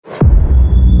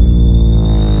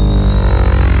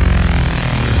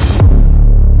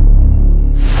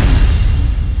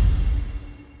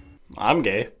I'm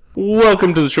gay.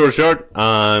 Welcome to the Short.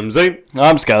 I'm Zane.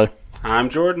 I'm Skylor. I'm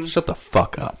Jordan. Shut the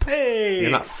fuck up. Hey.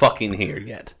 You're not fucking here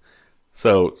yet.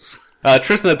 So,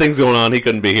 Tristan had things going on. He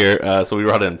couldn't be here, so we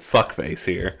brought in Fuckface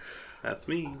here. That's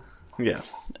me. Yeah.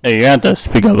 Hey, you have to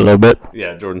speak up a little bit.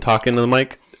 Yeah, Jordan, talk into the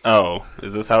mic. Oh,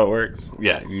 is this how it works?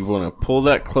 Yeah, you want to pull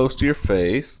that close to your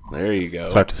face. There you go.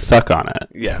 So I have to suck on it.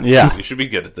 Yeah. You should be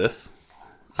good at this.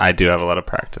 I do have a lot of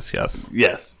practice, yes.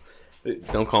 Yes.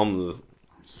 Don't call him the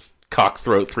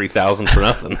Cockthroat 3000 for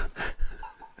nothing.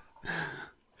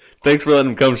 Thanks for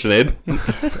letting him come, Sinead.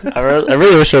 I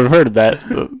really wish I'd heard of that.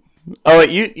 But... Oh, wait,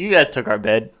 you guys took our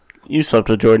bed. You slept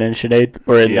with Jordan and Sinead?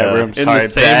 Or in that room? In the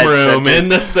same room. In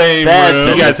the same room.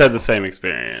 You guys had the same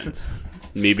experience.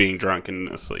 Me being drunk and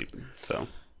asleep. So.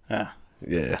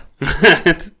 Yeah.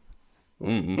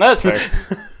 That's fair.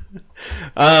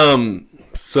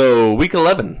 So, week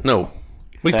 11. No.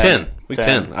 Week 10. Week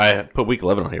 10. 10. I put week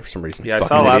 11 on here for some reason. Yeah, I Fucking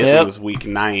saw last idiot. week was week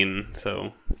 9,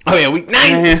 so. Oh, yeah, week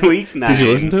 9. Week 9. Did you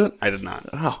listen to it? I did not.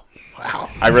 Oh, wow.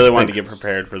 I really wanted to get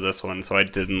prepared for this one, so I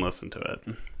didn't listen to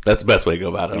it. That's the best way to go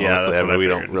about it, Yeah, honestly. that's what I we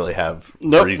figured. don't really have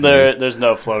Nope, reason. there's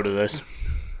no flow to this.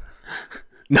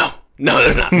 No,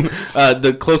 there's not.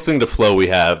 The close thing to flow we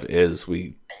have is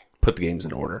we put the games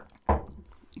in order.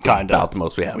 Kind of. About the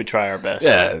most we have. We try our best.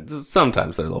 Yeah,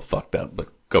 sometimes they're a little fucked up, but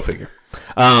go figure.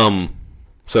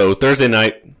 So Thursday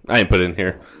night, I didn't put it in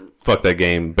here. Fuck that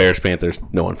game. Bears, Panthers,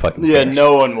 no one fucking Yeah, cares.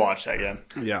 no one watched that game.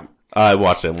 Yeah. I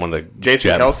watched it. One of the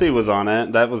Jason Kelsey was on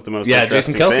it. That was the most Yeah,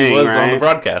 interesting Jason Kelsey thing, was right? on the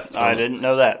broadcast. I didn't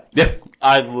know that. Yeah.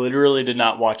 I literally did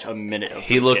not watch a minute of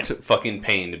He this looked game. fucking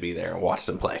pained to be there and watch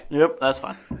them play. Yep, that's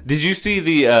fine. Did you see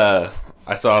the,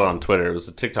 I saw it on Twitter. It was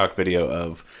a TikTok video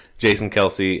of Jason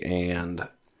Kelsey and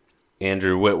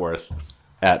Andrew Whitworth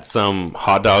at some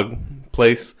hot dog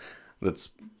place that's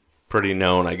pretty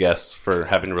known, I guess, for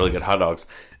having really good hot dogs.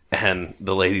 And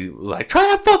the lady was like, try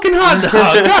that fucking hot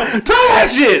dog. try that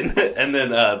shit. And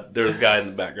then there was a guy in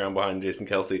the background behind Jason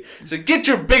Kelsey. He said, get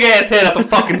your big ass head out the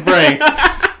fucking frame.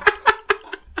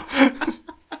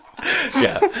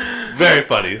 Yeah. Very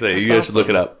funny. So you guys should look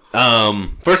it up.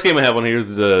 First game I have on here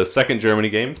is the second Germany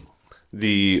game.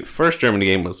 The first Germany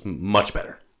game was much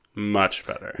better. Much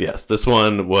better. Yes, this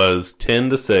one was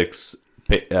 10-6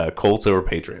 Colts over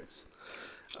Patriots.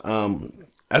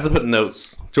 As I put in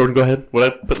notes, Jordan, go ahead. What I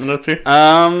put in the notes here?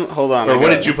 Hold on. Or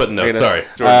what did you put in notes? Sorry.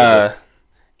 Jordan,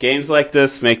 Games like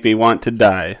this make me want to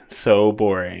die. So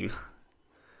boring.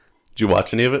 did you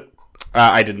watch any of it?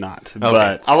 I did not.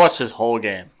 But I watched this whole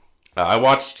game. I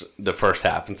watched the first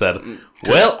half and said,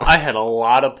 well, I had a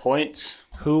lot of points.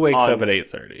 who wakes up at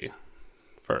 8:30?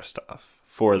 First off,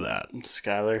 for that.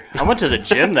 Skyler. I went to the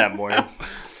gym that morning.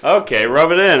 Okay,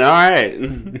 rub it in. All right.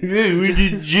 we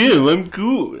did gym. I'm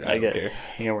cool. I get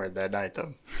hammered that night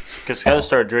though, because Skyler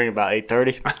started drinking about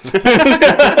 8:30.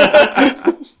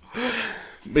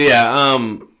 But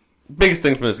yeah, biggest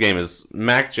thing from this game is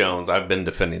Mac Jones. I've been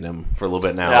defending him for a little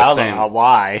bit now. Yeah, I don't saying, know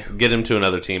why. get him to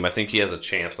another team. I think he has a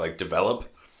chance to develop.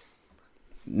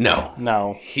 No.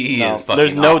 No, He is fucking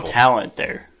There's no awful. talent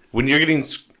there. When you're getting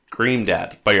screamed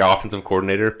at by your offensive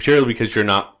coordinator purely because you're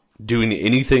not doing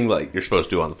anything like you're supposed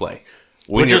to do on the play.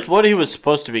 Which is what he was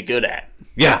supposed to be good at.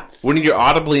 Yeah, when you're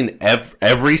audibling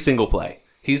every single play.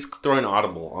 He's throwing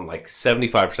audible on like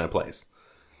 75% of plays.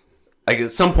 Like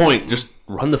at some point, just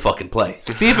run the fucking play.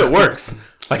 See if it works.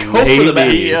 Like hope for the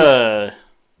best.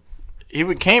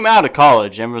 He came out of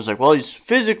college and was like, well, he's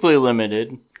physically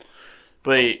limited,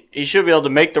 but he should be able to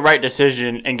make the right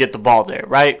decision and get the ball there,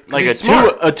 right? Like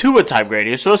a Tua type grade.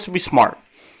 He's supposed to be smart.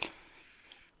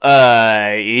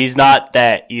 He's not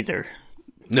that either.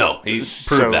 No, he's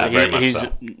proved that very much he's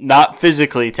so. not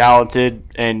physically talented,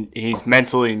 and he's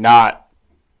mentally not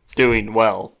doing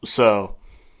well. So,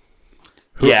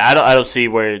 yeah, I don't see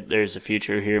where there's a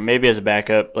future here. Maybe as a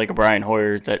backup, like a Brian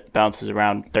Hoyer that bounces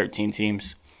around 13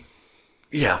 teams.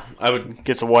 Yeah, I would.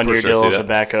 Gets a 1-year sure deal see as a that.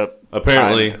 backup.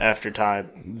 Apparently, time after time.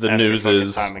 The after news fucking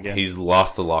is time again. he's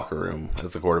lost the locker room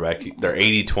as the quarterback. They're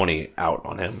 80-20 out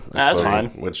on him. That's fine.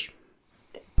 Which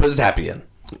puts Zappy in.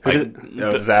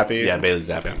 Zappy? Yeah, Bailey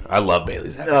Zappy. I love Bailey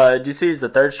Zappy. Did you see he's the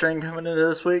third string coming into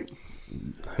this week?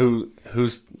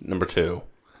 Who's number 2?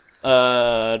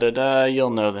 You'll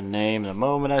know the name the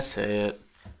moment I say it.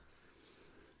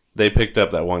 They picked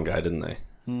up that one guy, didn't they?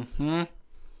 Mm-hmm.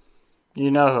 You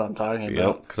know who I'm talking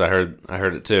about. Yep, because I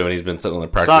heard it too, and he's been sitting on the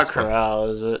It's practice. not Corral,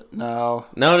 is it? No.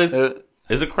 No, it is.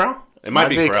 Is it Corral? It might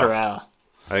be Corral. Corral.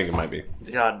 I think it might be.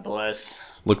 God bless.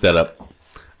 Look that up.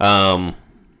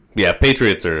 Yeah,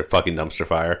 Patriots are a fucking dumpster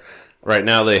fire. Right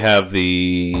now they have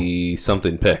the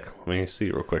something pick. Let me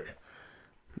see real quick.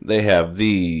 They have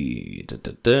the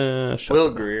Will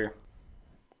Greer.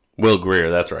 Will Greer,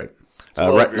 that's right.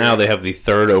 Will Right Greer. now they have the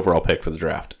 3rd overall pick for the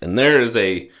draft, and there is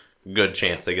a good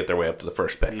chance they get their way up to the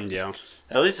first pick. Yeah.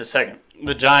 At least a second.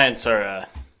 The Giants are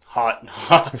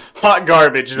hot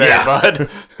garbage there, Yeah. bud.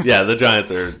 Yeah, the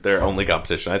Giants are their only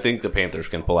competition. I think the Panthers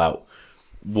can pull out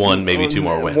one, maybe 2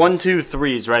 more wins. 1, 2,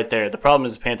 3 is right there. The problem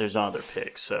is the Panthers don't have their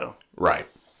picks, so. Right.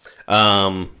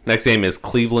 Next game is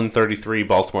Cleveland 33,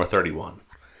 Baltimore 31.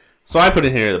 So I put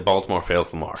in here that Baltimore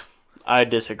fails Lamar. I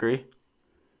disagree.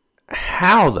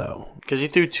 How, though? Because he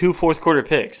threw 2 fourth-quarter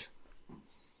picks.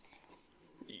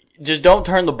 Just don't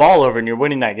turn the ball over and you're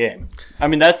winning that game. I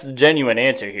mean, that's the genuine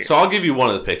answer here. So I'll give you one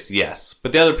of the picks, yes.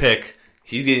 But the other pick,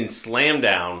 he's getting slammed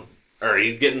down, or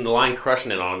he's getting the line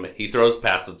crushing it on him. He throws a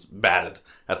pass that's batted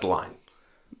at the line.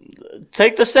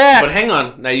 Take the sack. But hang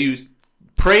on. Now you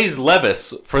praise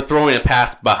Levis for throwing a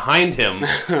pass behind him.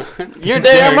 You're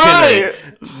damn right.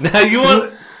 Now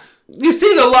you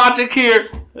see the logic here.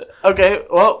 Okay,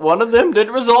 well, one of them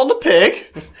didn't result in a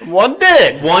pick. One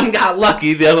did. One got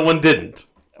lucky, the other one didn't.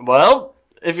 Well,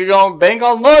 if you're going to bank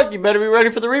on luck, you better be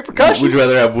ready for the repercussions. Would you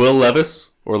rather have Will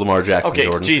Levis or Lamar Jackson, Okay,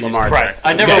 Jordan? Jesus Lamar Christ. Jackson.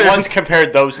 I never once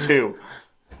compared those two.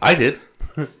 I did.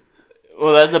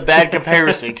 Well, that's a bad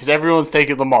comparison because everyone's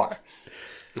taking Lamar.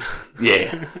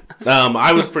 Yeah.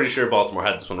 I was pretty sure Baltimore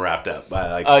had this one wrapped up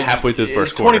by halfway through the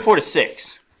first quarter.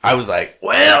 24-6. I was like,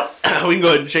 well, we can go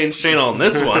ahead and change channel on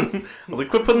this one. I was like,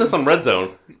 quit putting this on Red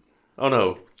Zone. Oh,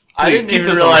 no. I Please didn't keep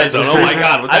even this on Red realize. Zone. Oh, my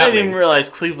God, what's I happening? didn't even realize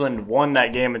Cleveland won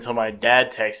that game until my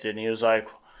dad texted and he was like,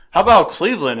 "How about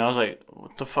Cleveland?" And I was like,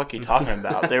 "What the fuck are you talking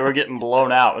about?" They were getting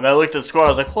blown out, and I looked at the score. I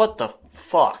was like, "What the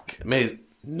fuck?" It made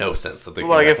no sense. That they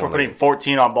Well, I came guess back we're on putting them.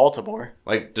 14 on Baltimore.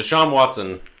 Like, Deshaun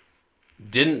Watson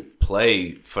didn't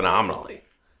play phenomenally.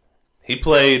 He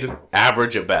played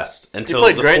average at best He until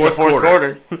played the great in the fourth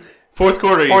quarter. Fourth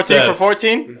quarter, he 14 said, for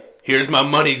 14, here's my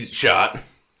money shot.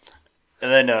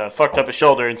 and then fucked up his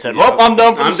shoulder and said, "Well, I'm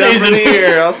done for the I'm done season." for the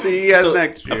year. I'll see you guys So,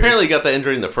 next year. apparently he got that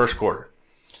injury in the first quarter.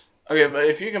 Okay, but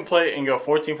if you can play and go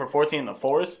 14 for 14 in the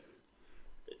fourth,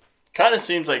 kind of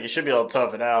seems like you should be able to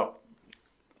tough it out.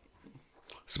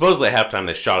 Supposedly at halftime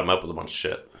they shot him up with a bunch of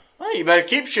shit. Well, you better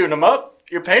keep shooting them up.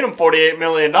 You're paying them $48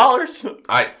 million.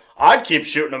 I'd keep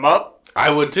shooting them up.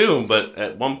 I would too, but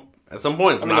at some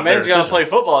point it's I mean, not the man's their got to play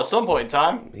decision. football at some point in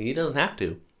time. He doesn't have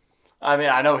to. I mean,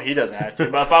 I know he doesn't have to,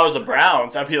 but if I was the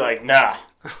Browns, I'd be like, nah.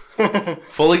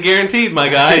 Fully guaranteed, my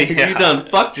guy. Yeah. You done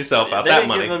fucked yourself out They that didn't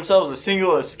money. give themselves a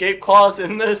single escape clause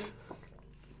in this.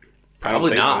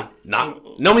 Probably I don't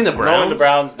not. Knowing the Browns, Knowing the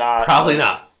Browns, not. probably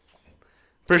not.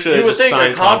 Pretty sure You they would just think a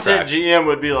signed competent contracts. GM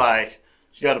would be like,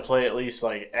 you got to play at least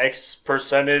like X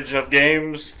percentage of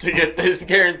games to get this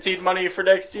guaranteed money for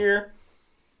next year.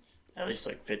 At least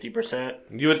like 50%.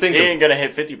 You would He think. ain't going to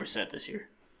hit 50% this year.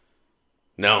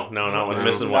 No. We're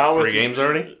missing Now what, with 3 games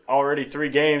already? Already 3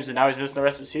 games, and now he's missing the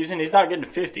rest of the season. He's not getting to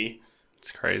 50.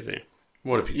 It's crazy.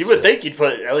 What a piece You of would shit. think you'd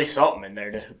put at least something in there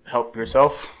to help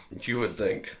yourself. You would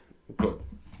think. But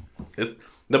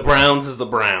the Browns is the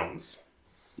Browns.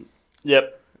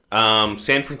 Yep.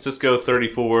 San Francisco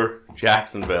 34,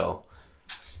 Jacksonville.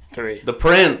 3. The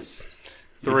Prince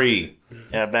 3.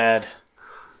 Yeah, bad.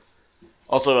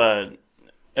 Also,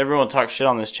 everyone talks shit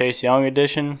on this Chase Young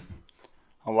edition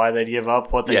on why they'd give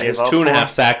up what they Yeah, gave his up 2.5 for.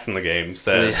 sacks in the game.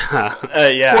 So Yeah.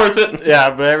 Yeah. worth it. Yeah,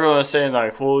 but everyone was saying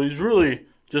like, well, he's really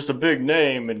just a big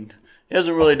name and he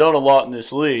hasn't really done a lot in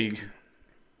this league.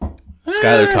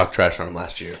 Skyler talked trash on him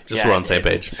last year. Just Yeah, so we're on he the same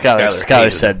page. Skyler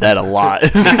hated said that a lot.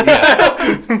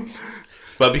 him.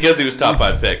 But because he was top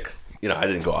 5 pick, I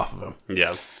didn't go off of him.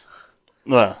 Yeah.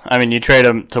 Well, I mean, you trade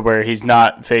him to where he's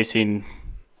not facing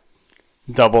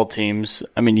double teams.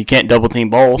 I mean, you can't double team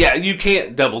both. Yeah, you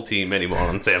can't double team anymore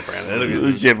on San Fran.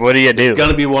 It's Yeah, what do you do?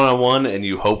 gonna be 1-on-1, and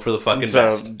you hope for the fucking So,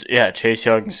 best. yeah, Chase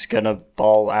Young's going to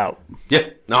ball out. Yeah,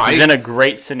 no, He's in a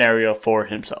great scenario for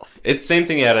himself. it's the same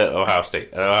thing at Ohio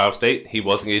State. At Ohio State, he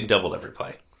wasn't getting doubled every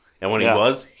play, and when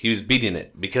Yeah. he was beating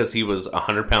it because he was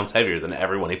 100 pounds heavier than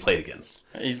everyone he played against.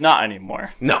 He's not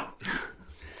anymore. No,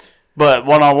 But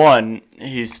one-on-one,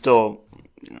 he's still...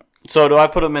 So do I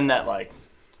put him in that, like,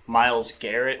 Myles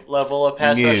Garrett level of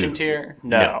pass No. rushing tier?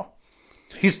 No.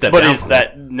 he's stepped But down. he's from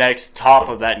that next top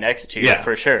of that next tier Yeah.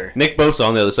 for sure. Nick Bosa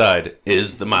on the other side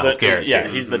is the Myles But, Garrett. yeah,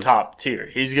 tier. he's the top tier.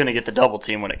 He's going to get the double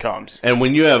team when it comes. And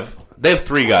when they have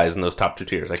 3 guys in those top 2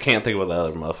 tiers. I can't think of what the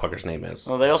other motherfucker's name is.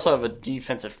 Well, they also have a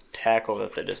defensive tackle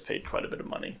that they just paid quite a bit of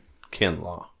money.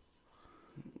 Kinlaw.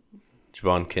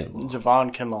 Javon Kinlaw.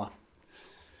 Javon Kinlaw.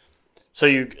 So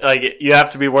you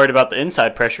have to be worried about the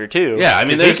inside pressure too. Yeah, I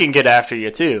mean, 'cause he can get after you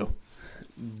too.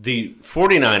 The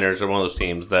 49ers are one of those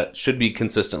teams that should be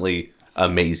consistently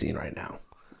amazing right now.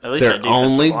 At least Their that defensive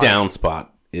only line. down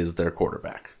spot is their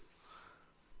quarterback.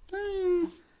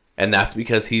 And that's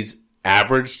because he's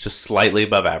average to slightly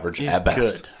above average at best.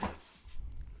 Good.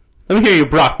 Let me hear your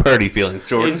Brock Purdy feelings,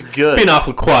 Jordan. He's good. Being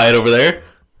awful quiet over there.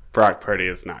 Brock Purdy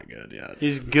is not good yet.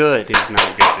 He's good. He's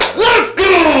not good yet. Let's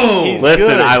go! Listen,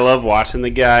 good. I love watching the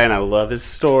guy, and I love his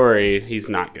story. He's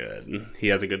not good. He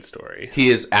has a good story. He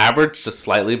is average to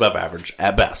slightly above average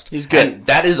at best. He's good. And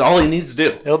that is all he needs to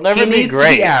do. He'll never he be needs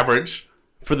great. to be average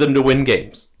for them to win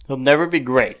games. He'll never be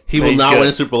great. He but will he's not good. win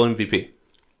a Super Bowl MVP.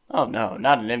 Oh, no.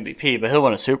 Not an MVP, but he'll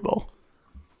win a Super Bowl.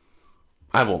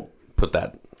 I won't put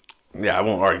that. Yeah, I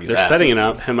won't argue They're that. setting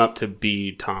him up to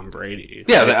be Tom Brady.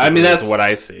 Yeah, I mean, that's what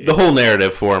I see. The whole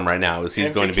narrative for him right now is he's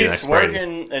If going he to be the keeps next Brady.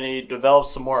 working and he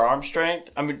develops some more arm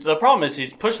strength. I mean, the problem is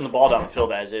he's pushing the ball down the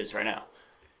field as is right now.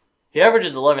 He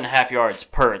averages 11.5 yards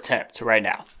per attempt right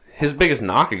now. His biggest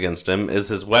knock against him is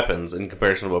his weapons in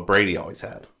comparison to what Brady always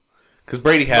had. Because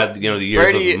Brady had, the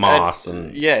years with Moss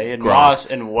and he had Gronk. Moss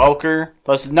and Welker.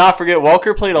 Let's not forget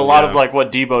Welker played a lot of like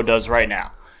what Debo does right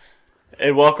now.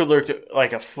 And Welker looked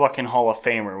like a fucking Hall of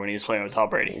Famer when he was playing with Tom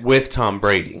Brady. with Tom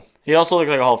Brady. He also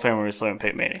looked like a Hall of Famer when he was playing with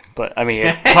Peyton Manning. But I mean,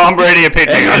 Tom Brady and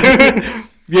Peyton Manning.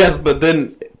 Yes, but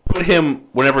then put him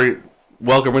whenever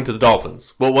Welker went to the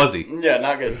Dolphins. What was he? Yeah,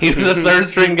 not good. He was a third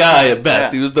string guy at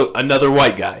best. Yeah. He was another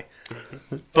white guy.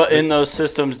 But in those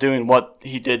systems, doing what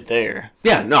he did there.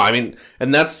 Yeah, no, I mean,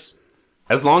 and that's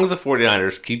as long as the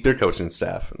 49ers keep their coaching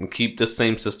staff and keep the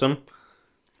same system,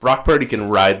 Brock Purdy can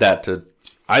ride that to,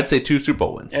 I'd say, 2 Super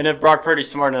Bowl wins. And if Brock Purdy's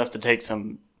smart enough to take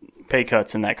some pay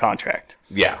cuts in that contract,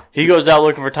 Yeah. he goes out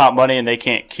looking for top money and they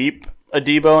can't keep a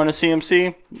Debo and a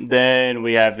CMC, then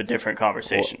we have a different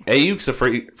conversation. Ayuk's a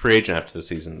free agent after the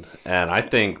season, and I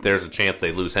think there's a chance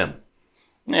they lose him.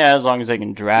 Yeah, as long as they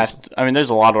can draft. I mean,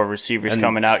 there's a lot of receivers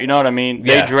coming out. You know what I mean?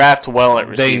 Yeah. They draft well at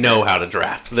receiver. They know how to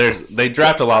draft. They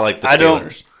draft a lot like the Steelers. I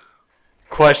don't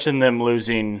question them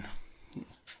losing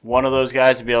one of those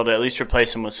guys to be able to at least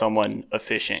replace him with someone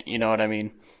efficient. You know what I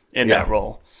mean? In that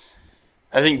role.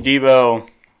 I think Debo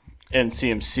and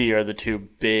CMC are the two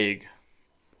big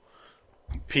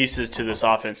pieces to this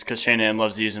offense because Shanahan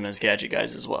loves to use them as gadget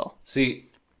guys as well. See,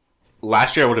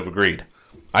 last year I would have agreed.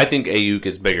 I think Ayuk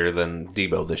is bigger than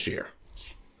Debo this year.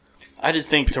 I just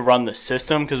think to run the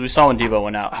system, because we saw when Debo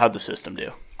went out, how'd the system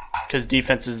do? Because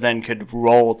defenses then could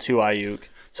roll to Ayuk.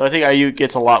 So I think Ayuk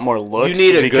gets a lot more looks You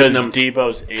need a because good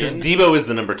Debo's Because in. Debo is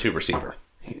the number 2 receiver.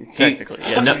 Technically,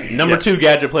 yes. Number 2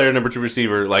 gadget player, number 2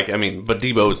 receiver. But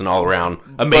Debo is an all-around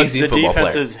amazing football player.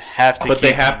 But the defenses have to But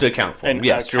they keep have to account for him. an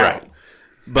Yes, you're account. right.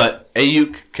 But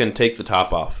Ayuk can take the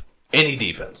top off any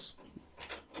defense.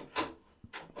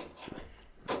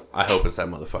 I hope it's that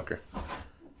motherfucker.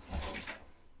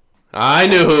 I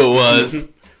knew who it was.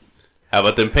 How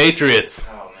about them Patriots?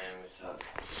 Oh man, we suck.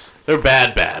 They're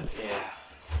bad. Yeah,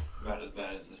 about as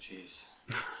bad as the Chiefs.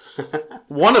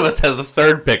 One of us has the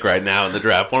 3rd pick right now in the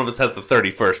draft. One of us has the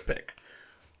 31st pick.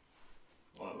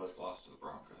 One of us lost to the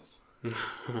Broncos.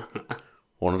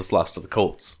 One of us lost to the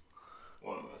Colts.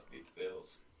 One of us beat the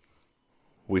Bills.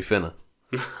 We finna.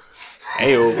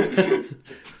 Hey,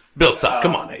 Bill, stop.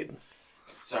 Come on, Aiden.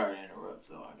 Sorry to interrupt,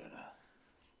 though. I gotta.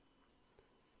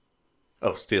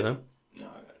 Oh, steal him? No,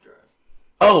 I gotta drive.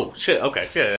 Oh, shit. Okay,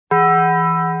 yeah.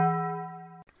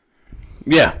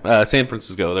 Yeah, San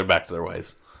Francisco, they're back to their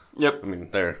ways. Yep. I mean,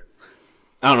 I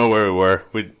don't know where we were.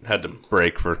 We had to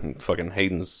break for fucking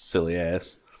Hayden's silly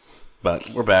ass. But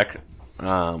we're back.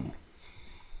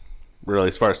 Really,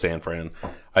 as far as San Fran,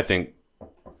 I think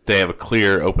they have a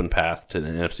clear, open path to the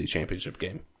NFC Championship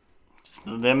game.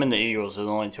 Them and the Eagles are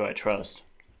the only two I trust.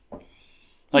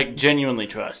 Like, genuinely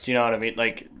trust. You know what I mean?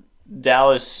 Like,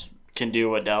 Dallas can do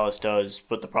what Dallas does,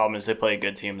 but the problem is they play a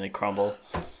good team and they crumble.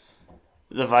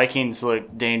 The Vikings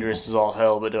look dangerous as all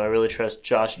hell, but do I really trust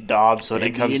Josh Dobbs when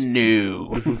it comes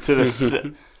to this?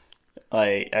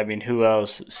 Who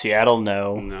else? Seattle,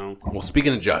 no. no. Well,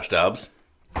 speaking of Josh Dobbs,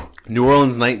 New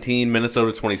Orleans 19,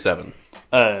 Minnesota 27.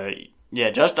 Yeah,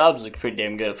 Josh Dobbs is pretty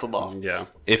damn good at football. Yeah.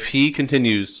 If he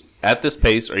continues at this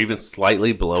pace or even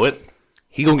slightly below it,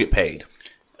 he gonna get paid.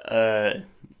 I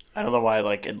don't know why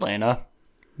Atlanta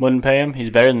wouldn't pay him. He's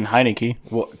better than Heineke.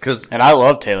 Well, And I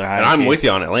love Taylor Heineke. And I'm with you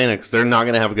on Atlanta because they're not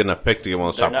going to have a good enough pick to get one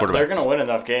of those top quarterbacks. They're going to win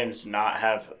enough games to not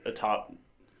have a top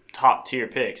tier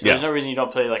pick. So there's no reason you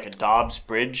don't play like a Dobbs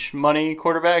bridge money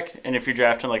quarterback. And if you're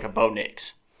drafting like a Bo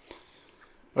Nix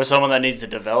or someone that needs to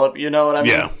develop, you know what I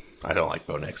mean? Yeah, I don't like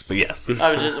Bo Nix, but yes.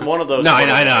 I was just one of those. No, I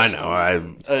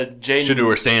know.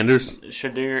 Jaden Sanders.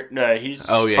 Shadur. No, he's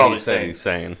Oh yeah, probably he's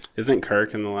saying. Isn't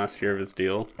Kirk in the last year of his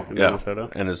deal in Minnesota?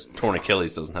 And his torn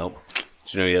Achilles doesn't help.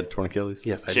 Did you know he had torn Achilles?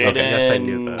 Yes, I Jaden did. Yes, I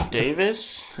knew that.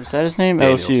 Davis. Is that his name?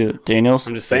 Daniels. LSU. Daniels.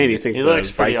 I'm just saying, you think He the looks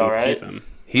pretty Vikings alright. keep him?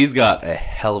 He's got a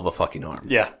hell of a fucking arm.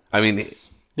 Yeah. I mean,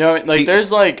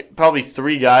 there's like probably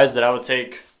 3 guys that I would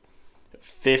take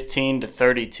 15 to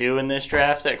 32 in this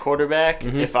draft at quarterback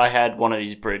if I had one of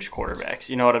these bridge quarterbacks.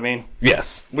 You know what I mean?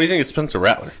 yes. What do you think of Spencer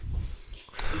Rattler?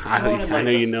 I know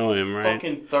you know him, right?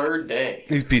 Fucking third day.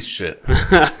 He's a piece of shit.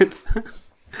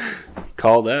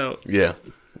 Called out. Yeah.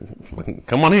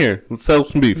 Come on here. Let's sell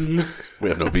some beef. We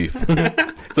have no beef.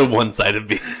 It's a one-sided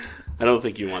beef. I don't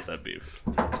think you want that beef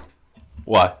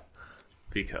Why?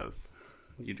 because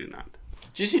you do not.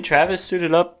 Did you see Travis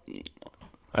suited up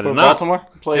I for did not. Baltimore?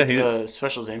 Played Yeah,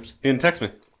 special teams. He didn't text me.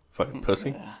 Fucking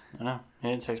pussy. I know. He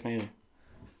didn't text me either.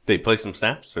 Did he play some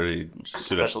snaps or did he just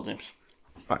suit up? Special teams.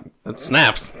 That's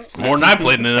snaps. It's more than I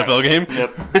played in an NFL game.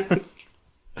 Yep.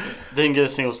 Didn't get a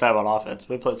single snap on offense,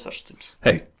 but he played special teams.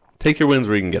 Hey, take your wins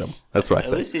where you can get them. That's what I At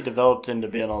say. least he developed into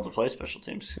being able to play special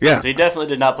teams. Yeah. 'Cause he definitely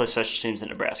did not play special teams in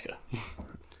Nebraska.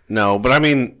 No, but I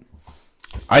mean,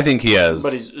 I think he has.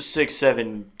 But he's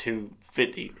 6'7",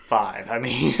 255. I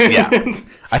mean, Yeah.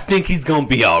 I think he's going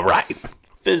to be all right.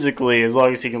 physically, as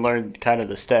long as he can learn kind of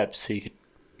the steps, he could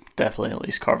definitely at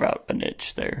least carve out a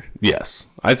niche there. Yes.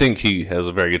 I think he has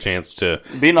a very good chance to,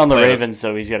 Being on the Play Ravens,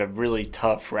 though, he's got a really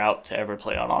tough route to ever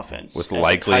play on offense. with As a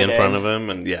Likely tight in front end, of him.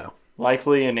 And yeah.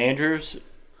 Likely and Andrews.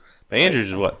 But Andrews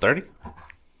is what, 30?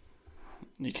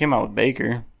 You came out with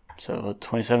Baker, so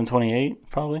 27, 28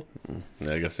 probably.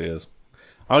 Yeah, I guess he is.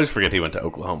 I always forget he went to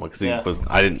Oklahoma because Yeah.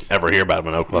 I didn't ever hear about him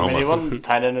in I Oklahoma. mean, he won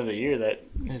tight end of the year that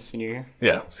his senior year.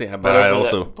 Yeah, see, but I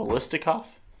also Balistikoff?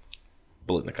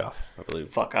 Bolitnikov, I believe.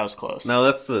 Fuck, I was close. No,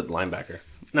 that's the linebacker.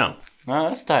 No, No,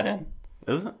 that's tight end.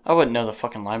 is it? I wouldn't know the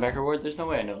fucking linebacker award. There's no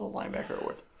way I know the linebacker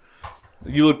award.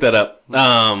 You look that up.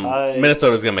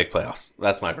 Minnesota's gonna make playoffs.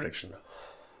 That's my prediction.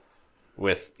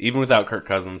 Even without Kirk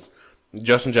Cousins,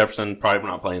 Justin Jefferson probably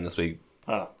not playing this week.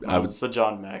 Oh, I would- it's the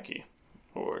John Mackey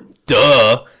award.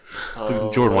 Duh.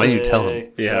 Jordan, why didn't you tell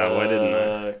him? Yeah, why didn't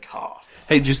I? Cough.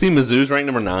 Hey, did you see Mizzou's ranked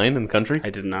number 9 in the country? I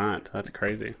did not. That's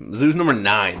crazy. Mizzou's number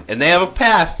 9, and they have a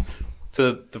path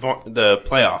to the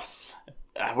playoffs.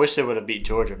 I wish they would have beat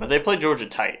Georgia, but they played Georgia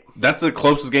tight. That's the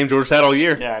closest game Georgia's had all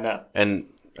year. Yeah, I know. And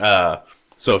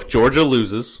so if Georgia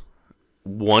loses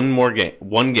one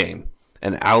game,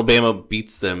 and Alabama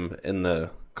beats them in the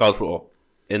college football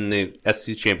in the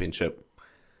SEC championship,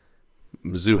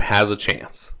 Mizzou has a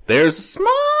chance. There's a small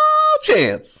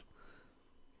chance.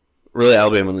 Really,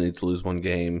 Alabama needs to lose one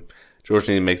game.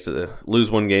 Georgia needs to lose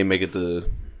one game, make it to.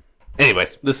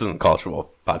 Anyways, this isn't a college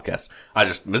football podcast.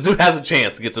 Mizzou has a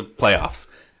chance to get to playoffs,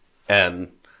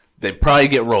 and they probably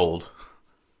get rolled,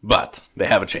 but they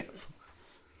have a chance.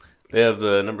 They have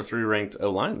the number 3 ranked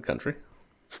O-line in the country.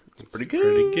 It's pretty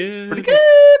good. Pretty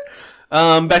good.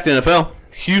 Back to NFL.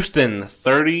 Houston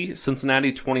 30,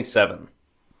 Cincinnati 27.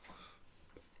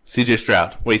 CJ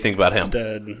Stroud. What do you think about him?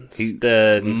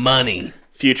 Stud. Money.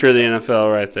 Future of the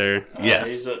NFL right there. Yes.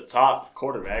 He's a top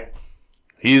quarterback.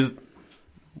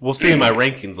 We'll see in my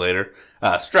rankings later.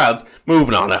 Stroud's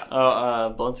moving on up.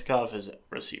 Balistikoff is a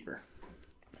receiver.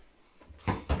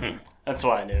 That's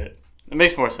why I knew it. It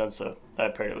makes more sense, though. I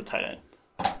paired it with tight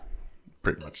end.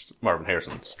 Pretty much Marvin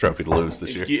Harrison's trophy to lose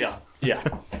this year. Yeah.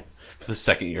 For the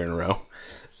second year in a row.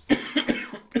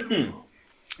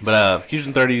 But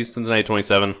Houston 30, Cincinnati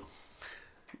 27.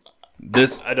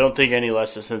 I don't think any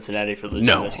less than Cincinnati for losing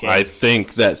No, this game. I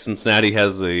think that Cincinnati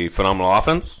has a phenomenal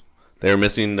offense. They're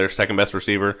missing their second best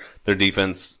receiver. Their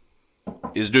defense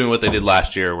is doing what they did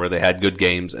last year, where they had good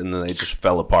games and then they just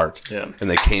fell apart. Yeah. And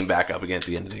they came back up again at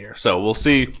the end of the year. So we'll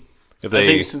see if I they.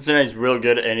 think Cincinnati's real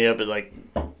good at ending up at like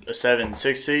a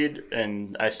 7-6 seed,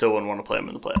 and I still wouldn't want to play them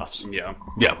in the playoffs. Yeah.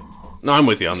 Yeah, no, I'm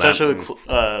with you on Especially that. with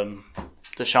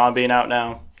Deshaun being out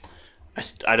now.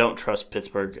 I don't trust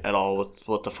Pittsburgh at all with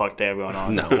what the fuck they have going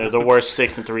on. No. They're the worst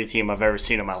 6-3 team I've ever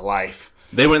seen in my life.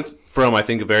 They went from, I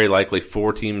think, very likely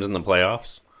 4 teams in the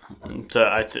playoffs. So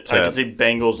I can see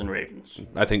Bengals and Ravens.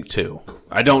 I think 2.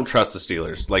 I don't trust the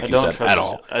Steelers, like I you don't said, trust at them.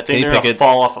 all. I think Kenny they're going to Pickett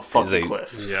fall off a is fucking a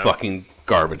cliff. Yeah. fucking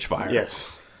garbage fire.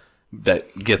 Yes.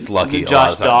 That gets lucky a lot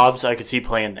Josh of times. Dobbs, I could see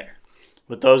playing there.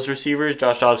 With those receivers,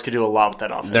 Josh Dobbs could do a lot with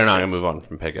that offense. They're not going to move on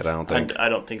from Pickett, I don't think. I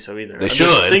don't think so either. They I'm should.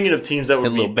 just thinking of teams that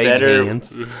would be Little baby better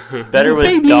hands. better with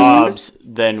baby Dobbs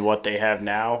than what they have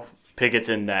now. Pickett's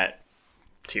in that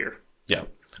tier. Yeah.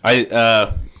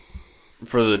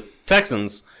 For the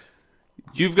Texans,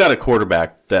 you've got a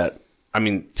quarterback that,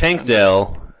 Tank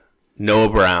Dell, Noah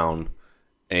Brown,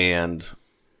 and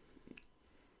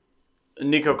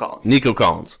Nico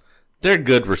Collins. They're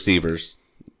good receivers.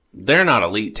 They're not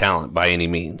elite talent by any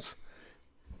means.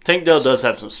 Tank Dell does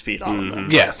have some speed on him, though.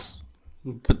 Yes.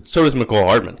 But so does McCole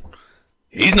Hardman.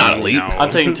 He's not elite. No. I'm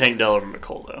taking Tank Dell over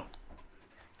McCole, though.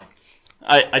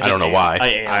 I don't know why. I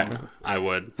am. I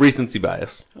would. Recency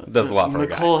bias. Does a lot for a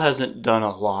guy. McCole hasn't done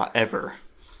a lot ever.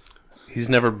 He's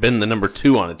never been the number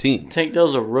 2 on a team. Tank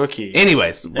Dell's a rookie.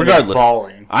 Anyways, he's regardless,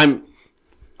 balling.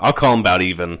 I'll call him about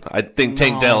even. I think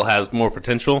Tank Dell has more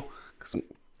potential because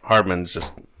Hardman's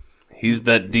he's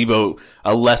that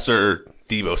a lesser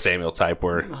Debo Samuel type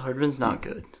where Hardman's not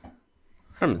good.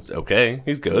 Hardman's okay.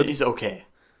 He's good. He's okay.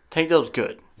 Tank Dell's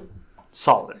good.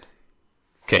 Solid.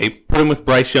 Okay, put him with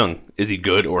Bryce Young. Is he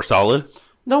good or solid?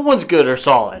 No one's good or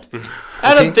solid.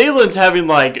 Adam Thielen's having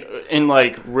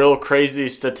real crazy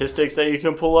statistics that you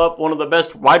can pull up. One of the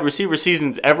best wide receiver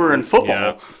seasons ever in football.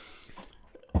 Yeah.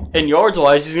 And yards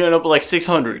wise, he's going to end up with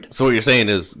 600. So what you're saying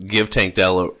is give Tank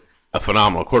Dell a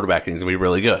phenomenal quarterback and he's going to be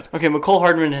really good. Okay, McCole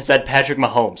Hardman has had Patrick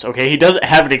Mahomes. Okay, he doesn't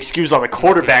have an excuse on the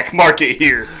quarterback market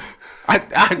here.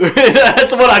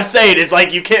 That's what I'm saying. Is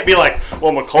you can't be like,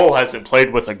 well, McCole hasn't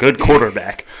played with a good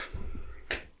quarterback.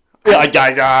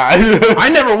 I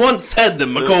never once said that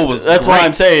McCole was. That's what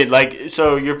I'm saying.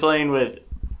 So you're playing with.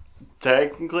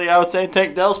 Technically, I would say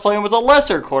Tank Dell's playing with a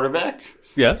lesser quarterback.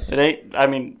 Yes. It ain't. I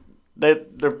mean,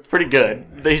 they're pretty good.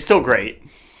 He's still great,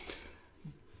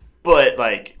 but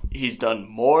he's done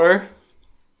more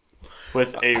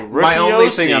with a rookie. My only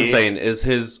OC. thing I'm saying is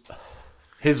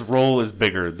his role is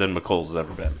bigger than McColl's has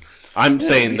ever been. I'm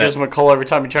saying because that McCole, every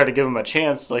time you try to give him a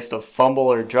chance, likes to fumble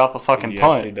or drop a fucking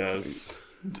punt. He does.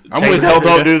 Tank Dell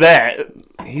don't do that.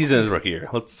 He's in his rookie year.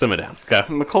 Let's simmer down. Okay.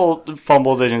 McCole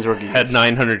fumbled in his rookie year. Had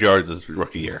 900 yards his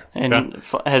rookie year. And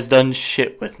has done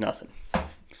shit with nothing.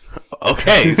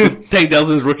 Okay, so Tank Dell's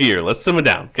in his rookie year. Let's simmer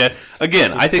down. Okay.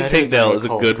 Again, I think Tank Dell is a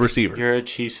good receiver. You're a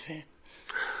Chiefs fan.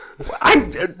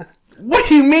 What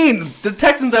do you mean? The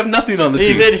Texans have nothing on the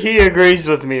Chiefs. Even he agrees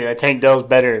with me that Tank Dell's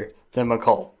better than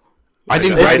McCole. I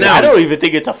think Right now, I don't even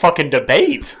think it's a fucking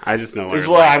debate. I just know. Is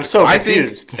why I'm so I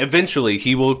confused. think eventually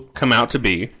he will come out to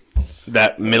be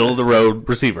that middle-of-the-road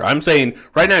receiver. I'm saying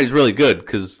right now he's really good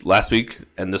because last week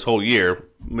and this whole year,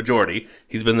 majority,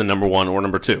 he's been the number 1 or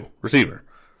number 2 receiver.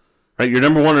 Right? Your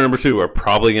number 1 or number 2 are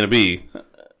probably going to be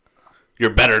your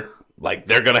better.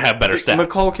 They're going to have better stats.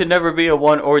 McCole can never be a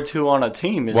 1 or 2 on a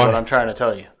team is what I'm trying to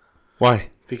tell you. Why?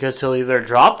 Because he'll either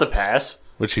drop the pass,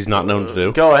 which he's not known to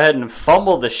do. Go ahead and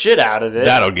fumble the shit out of it.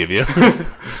 That'll give you.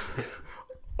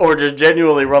 Or just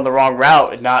genuinely run the wrong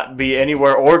route and not be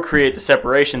anywhere or create the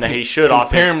separation that he should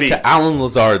off his Compare him speed. to Alan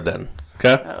Lazard then.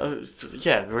 Okay?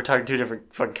 Yeah, we're talking 2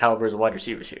 different fucking calibers of wide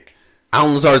receivers here.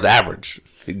 Alan Lazard's average.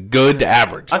 Good to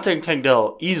average. I'm taking Tank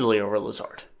Dell easily over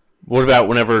Lazard. What about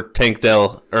whenever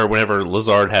whenever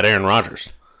Lazard had Aaron Rodgers?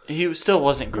 He still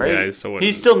wasn't great. Yeah,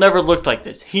 he still never looked like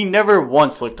this. He never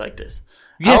once looked like this.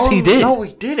 Yes, he did. No,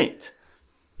 he didn't.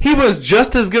 He was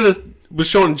just as good was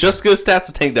showing just as good stats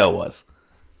as Tank Dell was.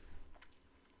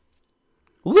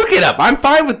 Look it up. I'm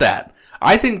fine with that.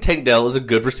 I think Tank Dell is a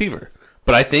good receiver.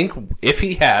 But I think if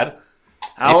he had...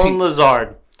 Alan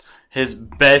Lazard, his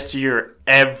best year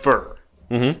ever,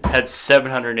 had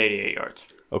 788 yards.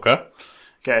 Okay.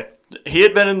 Okay. He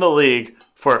had been in the league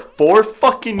for 4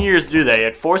 fucking years to do that. He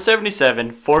had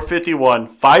 477, 451,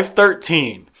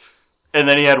 513. And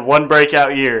then he had 1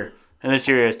 breakout year. And this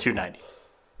year he has 290.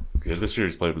 Yeah, this year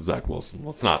he's played with Zach Wilson.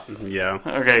 Let's not. Yeah.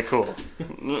 Okay, cool.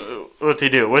 What'd he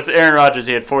do? With Aaron Rodgers,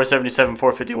 he had 477,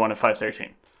 451, and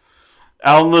 513.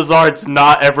 Alan Lazard's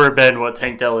not ever been what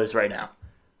Tank Dell is right now.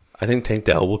 I think Tank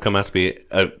Dell will come out to be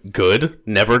a good,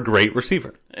 never great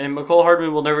receiver. And McCole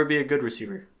Hardman will never be a good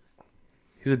receiver.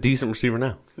 He's a decent receiver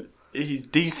now. He's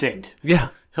decent. Yeah.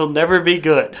 He'll never be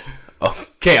good.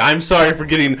 Okay, I'm sorry for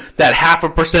getting that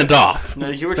 0.5% off. No,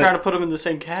 you were trying to put them in the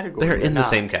same category. They're in the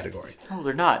same category. No,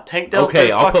 they're not. Tank Dell Okay,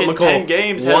 I'll put fucking McCole 10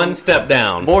 games 1 step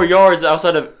down. More yards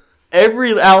outside of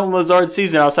every Alan Lazard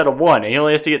season outside of 1. And he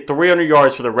only has to get 300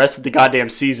 yards for the rest of the goddamn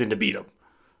season to beat him.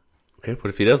 Okay, what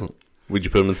if he doesn't? Would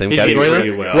you put him in the same He's category getting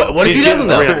then? pretty well. What if he doesn't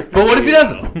though? But what if he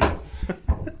doesn't?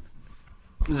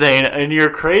 Zane, in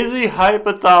your crazy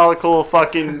hypothetical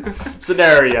fucking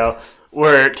scenario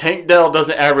where Tank Dell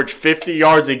doesn't average 50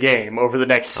 yards a game over the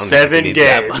next 7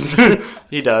 games.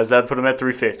 He does. That'd put him at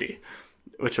 350,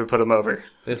 which would put him over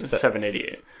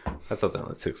 788. I thought that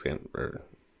was 6 games. Or,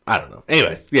 I don't know.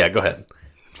 Anyways, yeah, go ahead.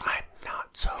 I'm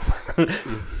not sober.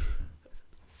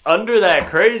 Under that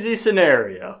crazy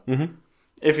scenario,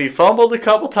 if he fumbled a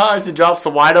couple times and dropped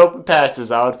some wide open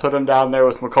passes, I would put him down there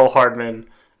with McCole Hardman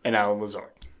and Alan Lazard.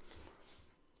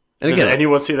 And Does again,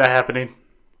 anyone see that happening?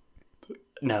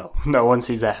 No one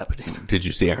sees that happening. did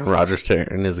you see Aaron Rodgers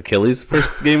tearing his Achilles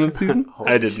first game of the season?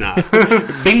 I did not.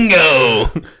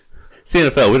 Bingo! It's the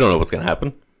NFL. We don't know what's going to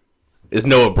happen. Is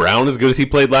Noah Brown as good as he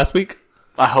played last week?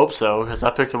 I hope so, because I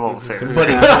picked him over fair. But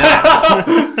he's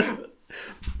not.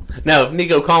 Now, if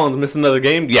Nico Collins missed another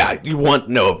game, yeah, you want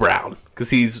Noah Brown because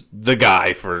he's the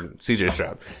guy for CJ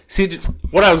Stroud.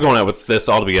 What I was going at with this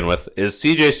all to begin with is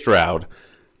CJ Stroud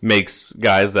makes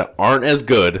guys that aren't as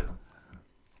good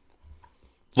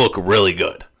look really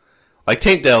good. Like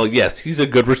Tank Dell, yes, he's a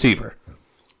good receiver.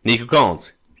 Nico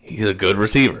Collins, he's a good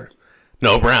receiver.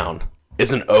 Noah Brown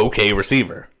is an okay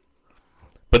receiver.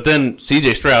 But then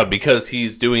CJ Stroud, because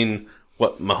he's doing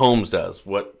what Mahomes does,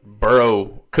 what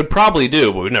Burrow could probably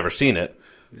do, but we've never seen it.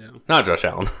 Yeah. Not Josh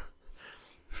Allen.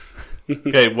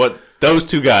 Okay, what those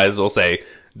two guys will say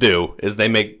do is they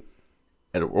make,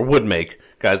 or would make,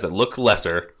 guys that look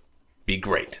lesser be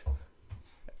great.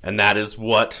 And that is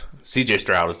what CJ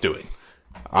Stroud is doing.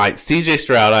 CJ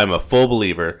Stroud, I'm a full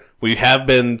believer. We have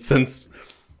been since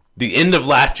the end of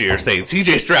last year saying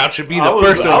CJ Stroud should be the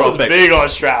first overall pick. I was big on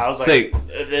Stroud. I was like,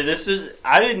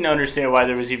 I didn't understand why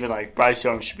there was even like Bryce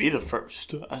Young should be the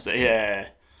first. I was like, yeah.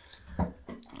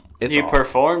 He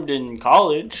performed in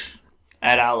college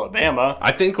at Alabama.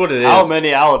 I think what it is. How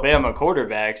many Alabama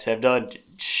quarterbacks have done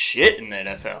shit in the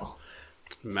NFL?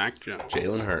 Mac Jones.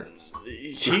 Jalen Hurts.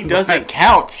 He doesn't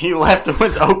count. He left and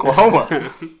went to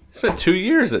Oklahoma. He spent 2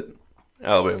 years at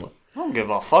Alabama. I don't give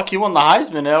a fuck. He won the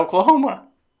Heisman at Oklahoma.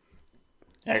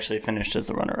 Actually finished as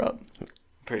the runner-up.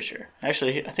 Pretty sure.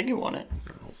 Actually, I think he won it.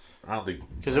 I don't think.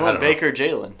 Because it went Baker,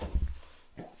 Jalen.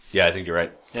 Yeah, I think you're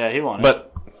right. Yeah, he won it.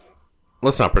 But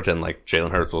let's not pretend like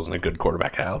Jalen Hurts wasn't a good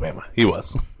quarterback at Alabama. He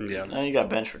was. Yeah. Now you got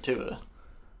benched for Tua.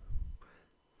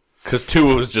 Because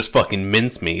Tua was just fucking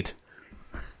mincemeat.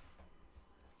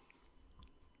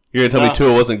 You're going to tell me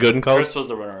Tua wasn't good in college? Hurts was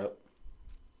the runner-up.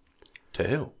 To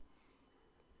who?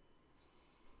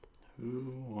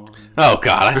 Oh,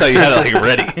 God. I thought you had it, like,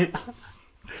 ready.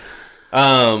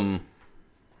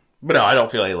 But no, I don't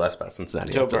feel any less about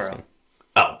Cincinnati. Joe Burrow.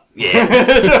 Oh,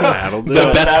 yeah.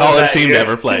 The best college team to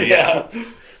ever play. Yeah.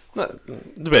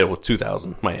 Debatable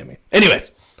 2000, Miami.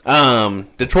 Anyways,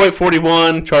 Detroit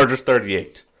 41, Chargers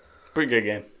 38. Pretty good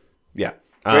game. Yeah.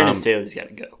 Brandon Staley's got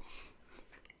to go.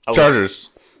 Chargers.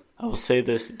 I will say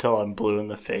this until I'm blue in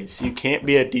the face. You can't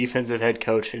be a defensive head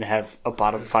coach and have a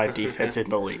bottom 5 defense in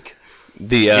the league.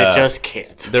 You just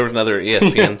can't. There was another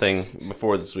ESPN thing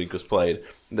before this week was played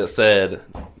that said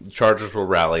the Chargers will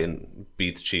rally and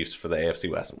beat the Chiefs for the AFC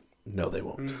West. No, they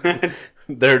won't.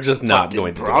 They're just not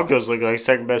going to. Broncos look like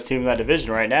second best team in that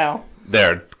division right now.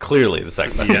 They're clearly the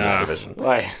second best team in that division.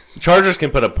 Like, the Chargers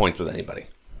can put up points with anybody.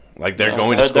 Like they're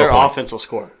going to score their points. offense will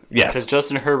score. Yes, because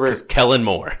Justin Herbert, Kellen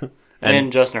Moore,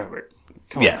 and Justin Herbert.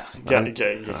 Come yes, on.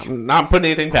 I'm not putting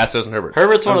anything past Justin Herbert.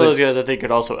 Herbert's one of those guys I think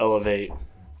could also elevate.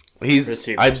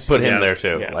 I put him there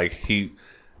too. Yeah. Like he,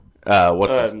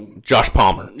 Josh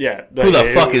Palmer. Yeah, who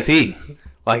the fuck is he?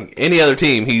 Like any other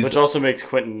team, which also makes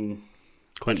Quentin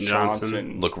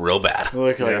Johnson look real bad.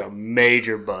 Look like a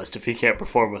major bust if he can't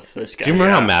perform with this guy. Do you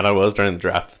remember how mad I was during the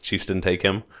draft? The Chiefs didn't take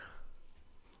him.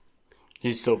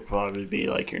 He'd still probably be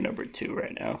like your number 2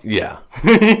 right now. Yeah.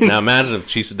 Now imagine if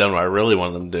Chiefs had done what I really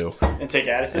wanted them to do. And take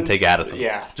Addison?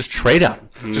 Yeah. Just trade up.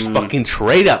 Just fucking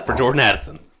trade up for Jordan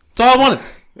Addison. That's all I wanted.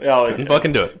 Oh,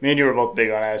 fucking do it. Me and you were both big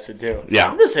on Addison too.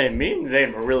 Yeah. I'm just saying, me and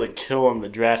Zane were really killing the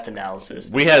draft analysis.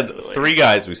 We had 3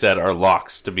 guys we said are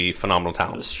locks to be phenomenal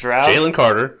talents. Stroud, Jalen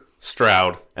Carter,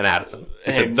 Stroud, and Addison.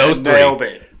 We said those 3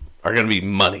 are going to be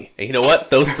money. And you know what?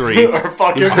 Those 3 are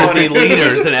fucking money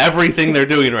leaders in everything they're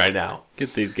doing right now.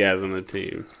 Get these guys on the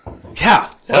team. Yeah.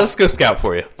 Let's go scout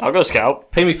for you. I'll go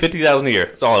scout. Pay me $50,000 a year.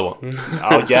 That's all I want.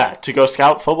 Oh yeah, to go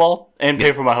scout football and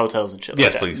pay for my hotels and shit.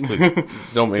 Yes, like please.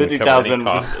 Don't make me cover any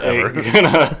costs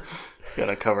ever.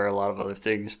 Gonna cover a lot of other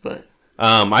things, but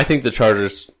I think the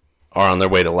Chargers are on their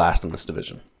way to last in this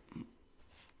division.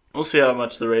 We'll see how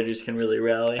much the Raiders can really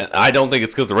rally. And I don't think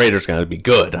it's because the Raiders are going to be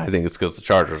good. I think it's because the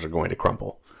Chargers are going to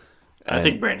crumble. I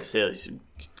think Brandon Staley's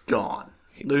gone.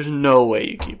 There's no way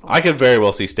you keep him. I could very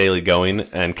well see Staley going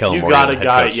and Kellen Moore. You got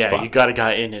a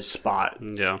guy in his spot.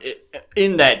 Yeah.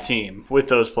 In that team with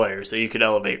those players that you could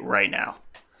elevate right now.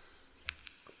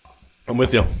 I'm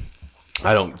with you.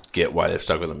 I don't get why they've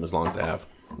stuck with him as long as they have.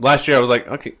 Last year I was like,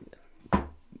 okay.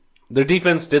 Their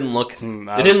defense didn't look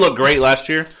it didn't look great last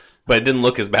year, but it didn't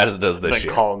look as bad as it does this year. I've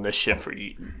been calling this shit for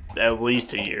at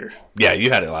least a year. Yeah, you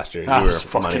had it last year. I was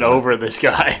fucking over this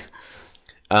guy.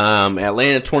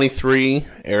 Atlanta 23,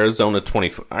 Arizona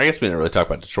 24. I guess we didn't really talk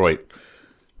about Detroit.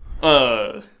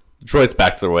 Detroit's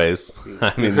back to their ways.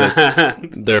 I mean,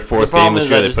 their fourth game this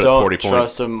year, they put up 40 points. I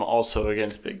trust them also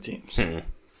against big teams.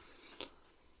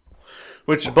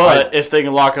 But if they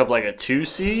can lock up like a 2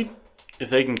 seed, if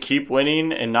they can keep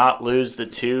winning and not lose the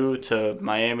 2 to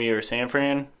Miami or San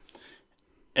Fran,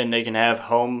 and they can have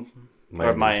home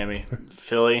or Miami,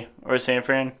 Philly, or San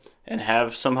Fran, and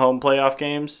have some home playoff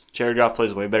games, Jared Goff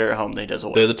plays way better at home than he does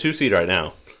away. They're the 2 seed right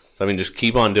now. So, I mean, just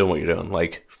keep on doing what you're doing.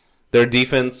 Like, their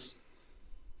defense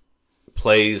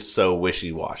plays so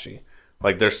wishy-washy.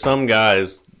 Like, there's some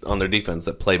guys on their defense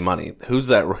that play money. Who's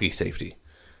that rookie safety?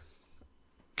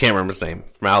 Can't remember his name.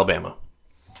 From Alabama.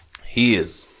 He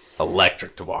is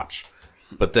electric to watch.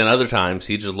 But then other times,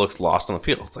 he just looks lost on the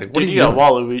field. It's like, what Dude, are you got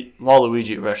doing?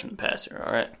 Waluigi rushing the passer,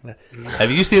 all right?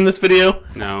 Have you seen this video?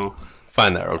 No.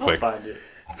 Find that real I'll quick. find it.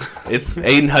 It's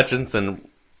Aiden Hutchinson.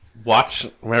 Watch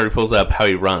whenever he pulls up how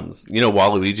he runs. You know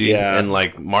Waluigi Yeah. and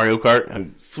like Mario Kart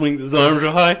and swings his arms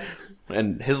real high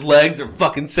and his legs are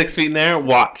fucking 6 feet in the air.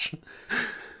 Watch.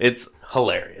 It's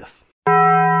hilarious.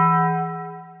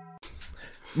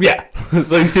 Yeah.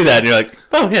 So you see that and you're like,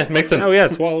 oh yeah, makes sense. Oh yeah,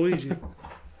 it's Waluigi.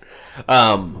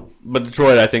 But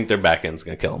Detroit, I think their back end's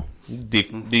gonna kill them.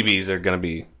 DBs are gonna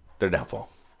be their downfall.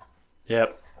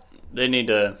 Yep. They need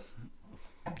to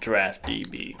draft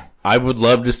DB. I would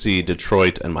love to see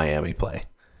Detroit and Miami play.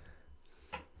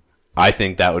 I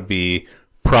think that would be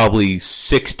probably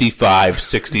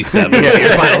 65-67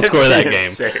 your final score of that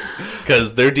game.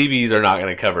 Because their DBs are not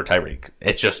going to cover Tyreek.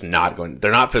 It's just not going.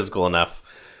 They're not physical enough.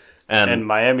 And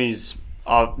Miami's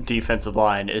defensive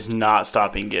line is not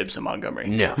stopping Gibbs and Montgomery.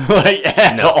 No. Like,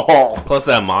 at all. Plus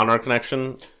that Monroe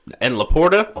connection. And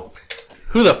Laporta.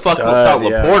 Who the fuck thought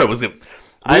Laporta was going to...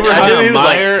 I knew he was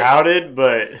like touted,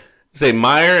 but... Say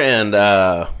Meyer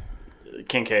and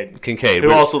Kincaid.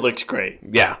 Who also looks great.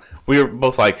 Yeah. We were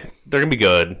both like, they're going to be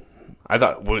good. I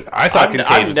thought Kincaid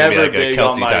I'm was going to be like big a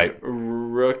Kelsey on, type.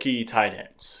 Rookie tight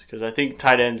ends. Because I think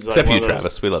tight ends... Like Except one you, of those,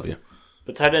 Travis. We love you.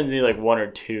 But tight ends need like 1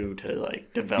 or 2 to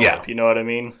like develop. Yeah. You know what I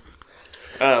mean?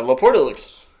 Laporta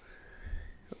looks...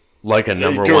 Like a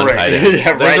number Correct. 1 tight end.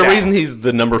 Yeah, There's right a now. reason he's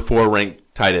the number 4 ranked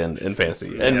tight end in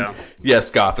fantasy. And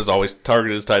yes, Goff has always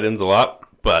targeted his tight ends a lot,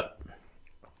 but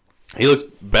he looks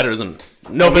better than...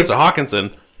 No offense to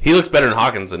Hawkinson. He looks better than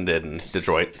Hawkinson did in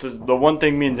Detroit. So the one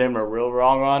thing me and Zane were real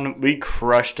wrong on, we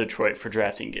crushed Detroit for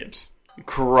drafting Gibbs.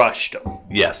 Crushed him.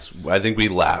 Yes, I think we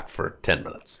laughed for 10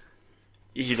 minutes.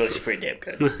 He looks pretty damn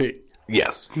good.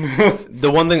 Yes.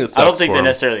 The one thing that sucks I don't think for they him,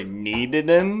 necessarily needed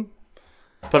him,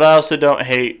 but I also don't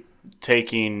hate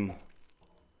taking...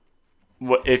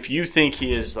 If you think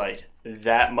he is like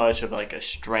that much of like a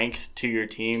strength to your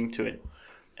team to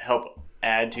help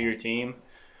add to your team,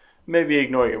 maybe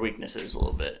ignore your weaknesses a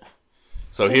little bit.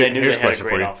 so they knew here's they a had a question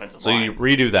great for you. offensive So line. you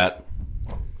redo that.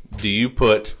 Do you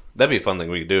put... That'd be a fun thing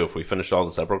we could do if we finished all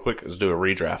this up real quick, is do a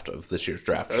redraft of this year's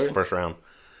draft, just the first round.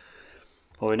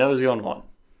 Well, we know he's going 1.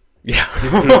 Yeah.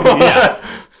 Yeah.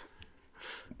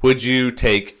 Would you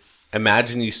take...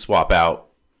 Imagine you swap out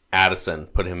Addison,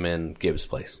 put him in Gibbs'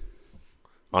 place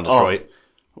on Detroit.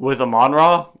 With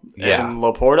Amon-Ra Yeah. and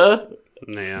Laporta,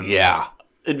 Man. Yeah.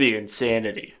 it'd be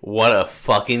insanity. What a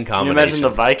fucking Can you combination. imagine the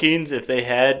Vikings if they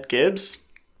had Gibbs?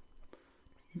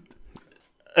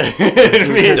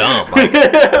 It'd be dumb.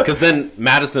 Because then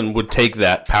Madison would take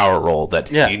that power role that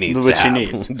he needs which to he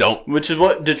have. needs. Don't. Which is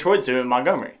what Detroit's doing in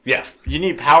Montgomery. Yeah. You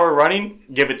need power running,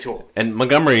 give it to him. And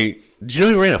Montgomery, did you know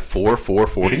he ran a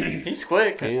 4.40? He's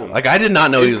quick. Like, I did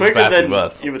not know He's he was as quicker fast as he than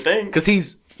was. you would think. Because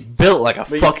he's built like a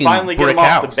But fucking you finally get brick him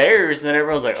off house. the Bears, and then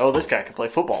everyone's like, "Oh, this guy can play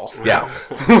football." Yeah.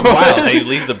 It's wild. They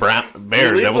leave the Bears. You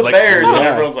leave That was the like, Bears, oh, and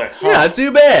everyone's like, "Huh." yeah, not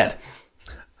too bad.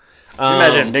 Can you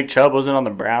imagine if Nick Chubb wasn't on the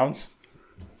Browns?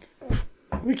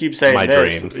 We keep saying My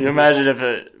this. dreams. You imagine if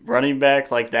a running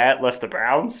back like that left the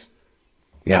Browns?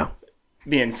 Yeah.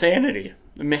 It'd be insanity.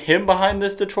 Him behind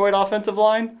this Detroit offensive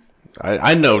line?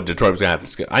 I know Detroit was going to have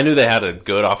this. I knew they had a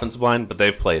good offensive line, but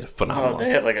they've played phenomenal. Oh, they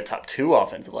have like a top 2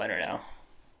 offensive line right now.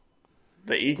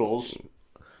 The Eagles.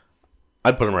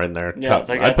 I'd put them right in there. Yeah,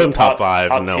 I'd put them top 5.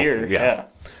 Top no, tier. yeah.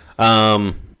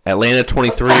 Yeah. Atlanta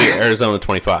 23, Arizona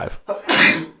 25.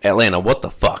 Atlanta, what the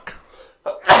fuck?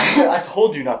 I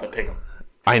told you not to pick them.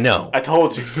 I know. I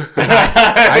told you.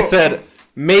 I said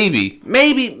maybe.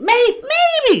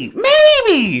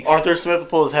 Arthur Smith will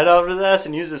pull his head out of his ass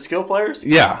and use his skill players?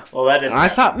 Yeah. Well, that didn't And I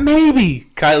thought maybe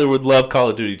Kyler would love Call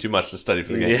of Duty too much to study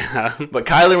for the game. Yeah. But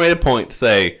Kyler made a point to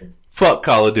say, fuck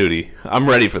Call of Duty. I'm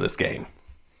ready for this game.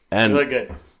 And You look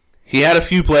good. he had a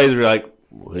few plays where you're like,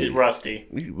 Rusty.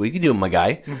 we can do it, my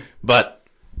guy. But,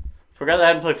 Forgot that I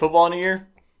hadn't played football in a year.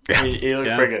 Yeah. He looked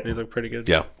Yeah, pretty they good. look pretty good.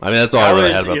 yeah. I mean, that's all I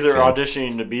really had Kyler's about either this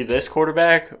game. auditioning to be this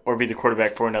quarterback or be the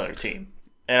quarterback for another team.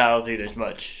 And I don't think there's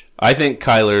much. I think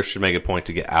Kyler should make a point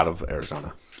to get out of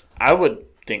Arizona. I would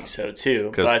think so,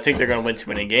 too. 'Cause- But I think they're going to win too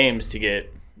many games to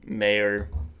get Mayor.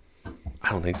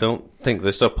 I don't think so. I think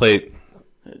they still play...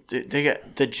 They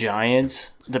got the Giants,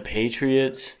 the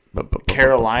Patriots, But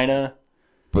Carolina.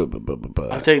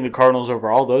 I'm taking the Cardinals over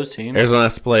all those teams. Arizona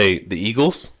has to play the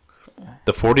Eagles,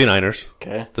 the 49ers,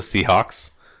 Okay. the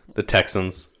Seahawks, the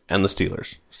Texans, and the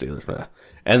Steelers.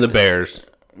 And the Bears.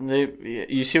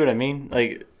 You see what I mean?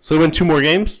 Like, So we win 2 more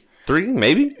games? 3,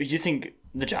 maybe? you think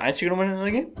the Giants are going to win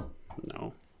another game?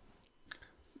 No.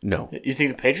 No. You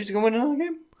think the Patriots are going to win another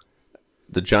game?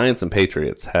 The Giants and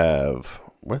Patriots have...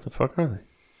 Where the fuck are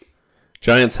they?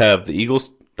 Giants have the Eagles.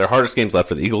 Their hardest games left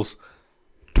for the Eagles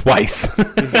twice.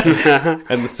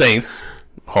 And the Saints,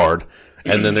 hard.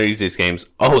 And then their easiest games.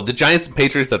 Oh, the Giants and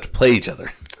Patriots have to play each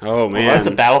other. Oh, man. Well, that's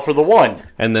a battle for the one.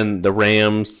 And then the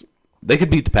Rams, they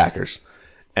could beat the Packers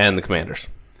and the Commanders.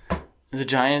 The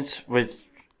Giants with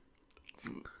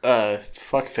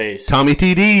fuckface. Tommy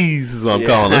TDs is what I'm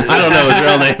calling him. I don't know his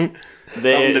real name.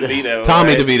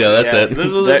 Tommy DeVito, that's it.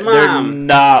 They're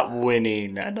not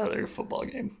winning another football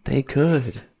game. They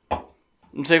could.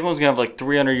 And Saquon's going to have like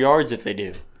 300 yards if they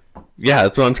do. Yeah,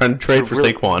 that's what I'm trying to trade for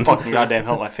Really Saquon. Fucking goddamn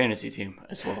help my fantasy team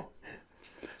as well.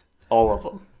 All of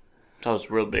them. So I was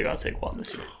real big on Saquon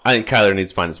this year. I think Kyler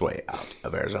needs to find his way out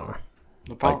of Arizona.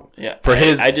 The problem, yeah. for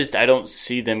I don't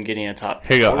see them getting a top.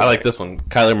 Here you go. I like this one.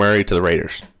 Kyler Murray to the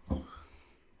Raiders.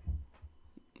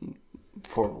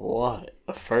 For what?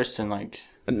 A first and like.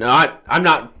 No, I'm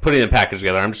not putting the package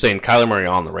together. I'm just saying Kyler Murray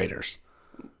on the Raiders.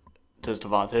 Does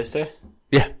Devontae stay?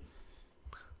 Yeah.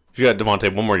 You got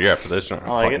Devontae one more year after this. I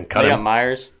like it. They got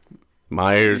Myers.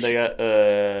 They got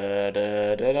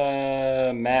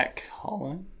Mac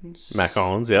Hollins. Mac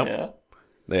Hollins, yep. Yeah.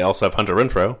 They also have Hunter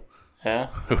Renfrow, Yeah.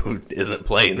 who isn't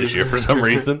playing this year for some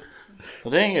reason.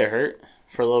 Well, they didn't get hurt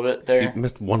for a little bit there. He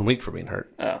missed 1 week for being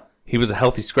hurt. Oh. He was a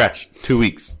healthy scratch 2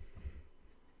 weeks.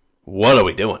 What are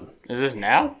we doing? Is this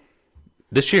now?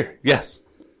 This year, yes.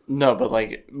 No, but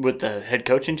like with the head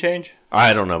coaching change?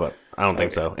 I don't know, but I don't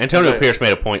think so. Antonio Pierce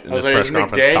made a point in I was his like, press is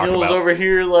conference talking McDaniels about. over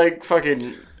here like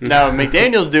fucking... Now,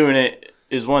 McDaniels doing it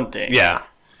is one thing. Yeah.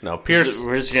 No, Pierce.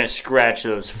 We're just going to scratch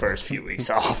those first few weeks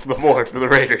off the board for the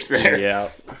Raiders there. Yeah.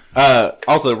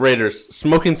 Also, Raiders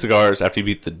smoking cigars after you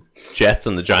beat the Jets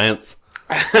and the Giants.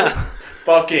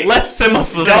 Fucking... Let's sim up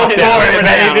the Go for it,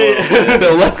 baby!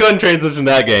 So let's go ahead and transition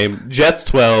to that game. Jets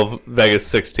 12, Vegas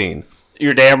 16.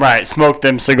 You're damn right. Smoke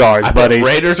them cigars, buddies.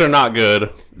 Raiders are not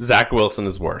good. Zach Wilson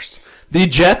is worse. The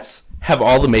Jets have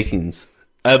all the makings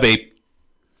of a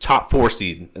top 4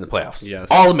 seed in the playoffs. Yes.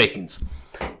 All the makings.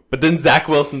 But then Zach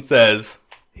Wilson says,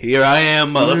 "Here I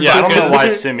am, motherfucker." Yeah, I don't know why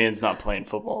Simeon's not playing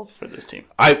football for this team.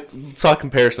 I saw a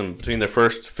comparison between their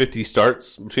first 50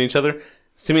 starts between each other.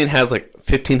 Simeon has like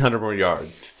 1,500 more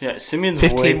yards. Yeah, Simeon's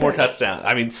 15 way more better. touchdowns.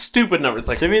 I mean, stupid numbers. It's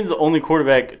like Simeon's the only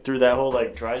quarterback through that whole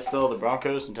like dry spell of the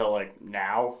Broncos until like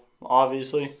now,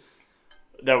 obviously,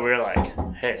 that we're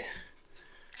like, hey,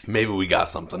 maybe we got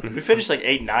something. we finished like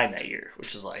 8-9 that year,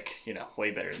 which is like way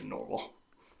better than normal.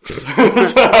 So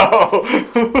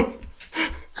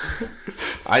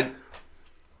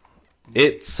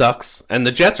It sucks, and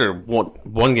the Jets are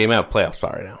one game out of playoff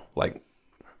spot right now. Like,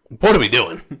 what are we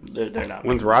doing? they're not.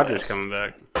 When's Rodgers coming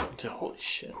back? Holy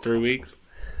shit! 3 weeks?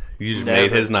 You just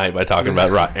made his night by talking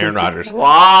about Aaron Rodgers.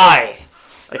 Why?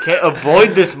 I can't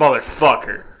avoid this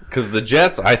motherfucker. Because the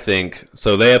Jets, I think,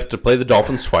 so they have to play the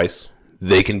Dolphins twice.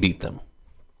 They can beat them.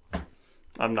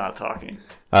 I'm not talking.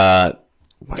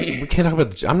 We can't talk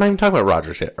about. I'm not even talking about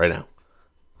Rodgers yet right now.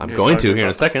 I'm going to here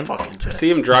in a second. Fucking Jets. See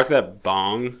him drop that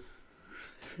bong?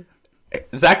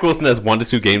 Zach Wilson has 1 to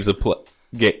 2 games of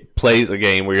plays a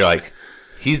game where you're like,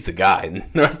 he's the guy. And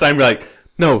the rest of the time you're like,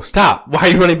 no, stop. Why are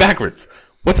you running backwards?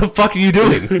 What the fuck are you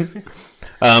doing?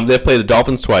 They play the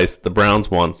Dolphins twice, the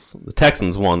Browns once, the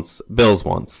Texans once, Bills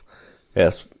once.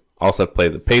 Yes. Also play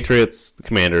the Patriots, the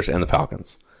Commanders, and the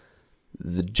Falcons.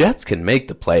 The Jets can make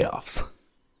the playoffs.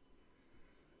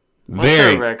 What's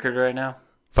their record right now?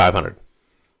 500.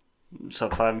 So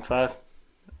 5-5.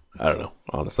 I don't know.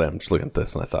 Honestly, I'm just looking at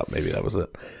this and I thought maybe that was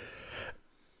it.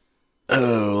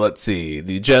 Oh, let's see.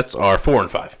 The Jets are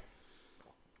 4-5.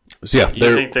 So yeah,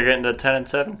 You think they're getting to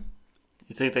 10-7?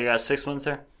 You think they got 6 wins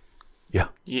there? Yeah.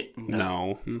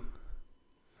 No.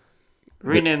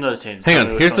 Rename those teams. Hang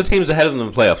on. Here's the teams ahead of them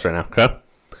in the playoffs right now.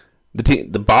 Okay.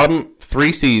 The bottom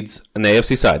 3 seeds in the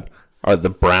AFC side are the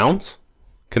Browns.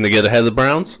 Can they get ahead of the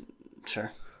Browns?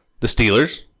 Sure. The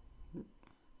Steelers.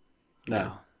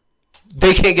 No.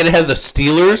 They can't get ahead of the I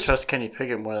Steelers. trust Kenny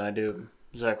Pickett more than I do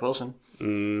Zach Wilson.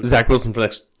 Zach Wilson for the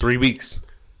next 3 weeks.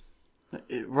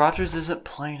 Rodgers isn't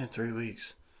playing in 3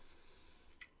 weeks.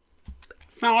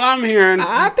 That's not what I'm hearing.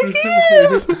 I think he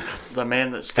is. The man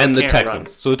that still And the can't Texans. run.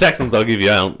 So the Texans, I'll give you.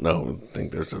 I don't know. I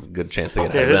think there's a good chance they get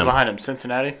Okay, ahead who's of them. behind him?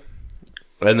 Cincinnati?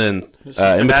 And then in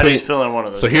Cincinnati's between. filling one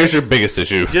of those. So here's your biggest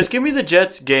issue. Just give me the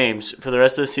Jets games for the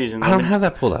rest of the season. I don't have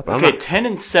that pulled up. Okay,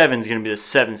 10-7 is going to be the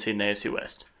 7th seed in the AFC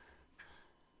West.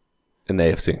 In the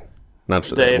AFC. Not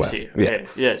just The AFC. West. Okay,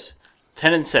 yes.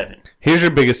 10-7. Here's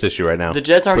your biggest issue right now. The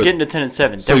Jets aren't getting to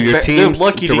 10-7. So your teams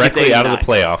lucky directly to get out of the 8-9.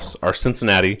 playoffs are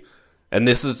Cincinnati, and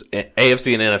this is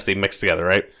AFC and NFC mixed together,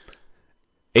 right?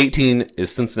 18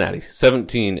 is Cincinnati,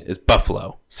 17 is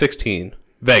Buffalo, 16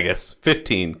 Vegas,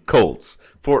 15 Colts,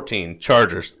 14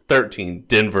 Chargers, 13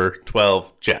 Denver,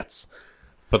 12 Jets.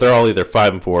 But they're all either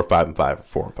 5-4,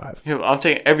 5-5, or 4-5. Yeah, I'm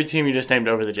taking every team you just named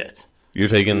over the Jets. You're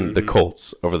taking the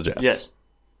Colts over the Jets. Yes.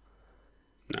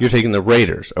 You're taking the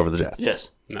Raiders over the Jets. Yes.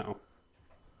 No.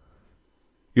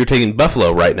 You're taking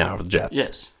Buffalo right now over the Jets.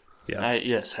 Yes. Yeah.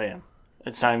 Yes, I am.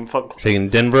 It's not even fucking close. Taking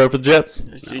Denver over the Jets?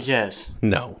 Yes.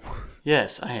 No.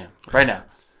 Yes, I am. Right now.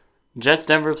 Jets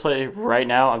Denver play right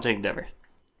now. I'm taking Denver.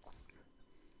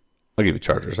 I'll give you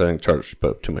Chargers. I think Chargers put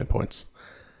up too many points.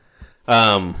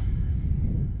 Give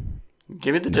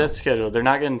me the Jets schedule. They're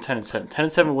not getting 10-7.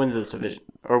 10-7 wins this division.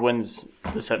 Or wins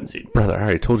the 7th seed. Brother, I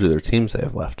already told you their teams they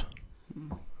have left.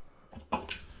 No,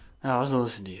 I wasn't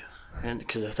listening to you.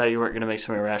 Because I thought you weren't going to make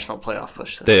some irrational playoff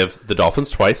push. They have the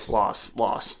Dolphins twice. Loss.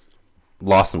 Loss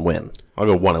and win. I'll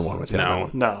go 1-1 with you. No.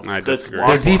 I That's disagree. Their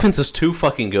loss. defense is too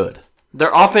fucking good.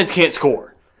 Their offense can't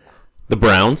score. The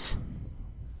Browns,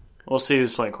 We'll see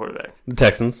who's playing quarterback. the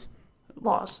Texans,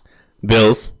 Loss.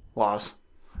 Bills. Loss.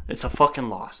 It's a fucking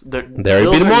loss. The already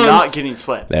Bills beat are them once. not getting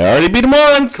swept. They already beat them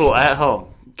once. Cool, at home.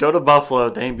 Go to Buffalo.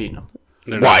 They ain't beating them.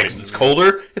 Why? 'Cause it's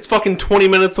colder? It's fucking 20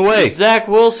 minutes away. Zach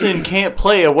Wilson can't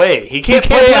play away. He can't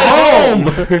play at home.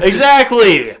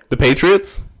 Exactly. The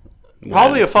Patriots?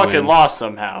 Probably a fucking loss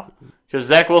somehow. Because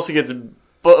Zach Wilson gets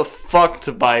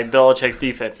fucked by Belichick's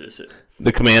defenses.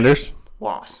 The Commanders?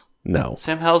 Loss. No.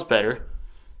 Sam Howell's better.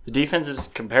 The defense is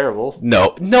comparable.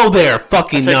 No, they're I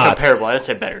fucking said not. comparable. I didn't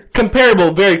say better.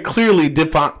 Comparable, very clearly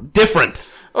different.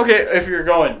 Okay, if you're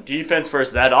going defense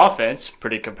versus that offense,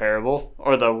 pretty comparable.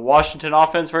 Or the Washington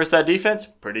offense versus that defense,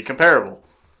 pretty comparable.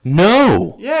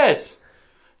 No. Yes.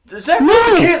 Zach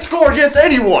Wilson can't score against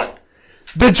anyone.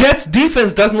 The Jets'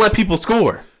 defense doesn't let people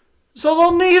score. So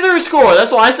they'll neither score.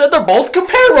 That's why I said they're both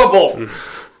comparable.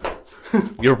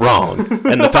 You're wrong.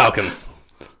 And the Falcons.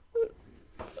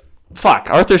 Fuck.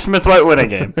 Arthur Smith might win a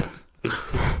game.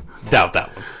 Doubt that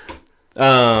one.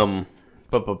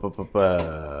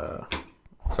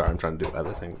 Sorry, I'm trying to do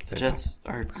other things. Jets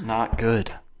are not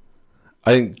good.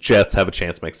 I think Jets have a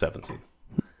chance to make 17.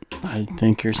 I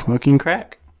think you're smoking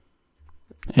crack.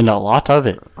 And a lot of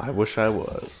it. I wish I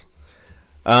was.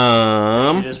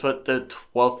 You just put the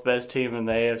 12th best team in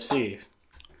the AFC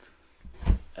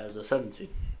as a 7th seed.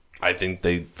 I think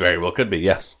they very well could be,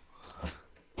 yes.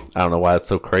 I don't know why it's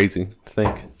so crazy to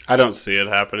think. I don't see it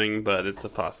happening, but it's a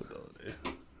possibility.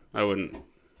 I wouldn't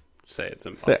say it's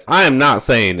impossible. I am not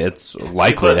saying it's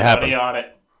likely Put to happen. money on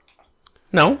it.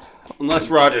 No. Unless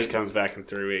Rodgers comes back in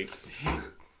 3 weeks.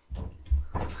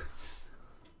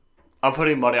 I'm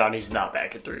putting money on he's not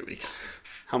back in 3 weeks.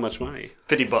 How much money?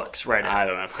 $50 right now. I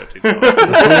don't have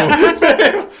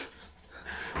 $50.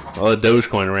 Well, the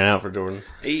Dogecoin ran out for Jordan.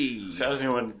 Hey. So I was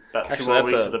going to win about 2 Actually, more that's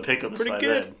weeks a of the pick'ems pretty by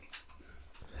good. then.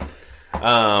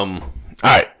 All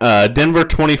right. Denver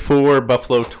 24,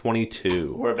 Buffalo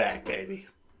 22. We're back, baby.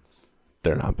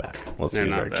 They're not back. Let's They're be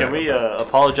not very back. Can we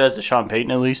apologize to Sean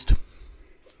Payton at least?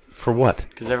 For what?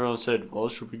 Because everyone said, well,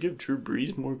 should we give Drew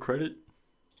Brees more credit?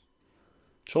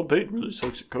 Sean Payton really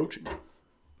sucks at coaching.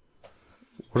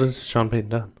 What has Sean Payton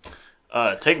done?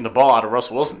 Taking the ball out of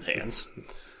Russell Wilson's hands.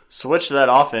 Switch that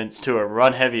offense to a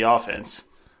run-heavy offense,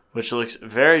 which looks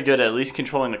very good at least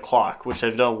controlling the clock, which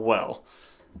they've done well.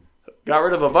 Got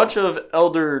rid of a bunch of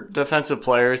elder defensive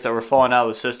players that were falling out of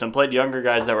the system. Played younger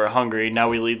guys that were hungry. Now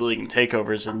we lead the league in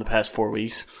takeovers in the past 4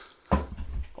 weeks.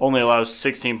 Only allows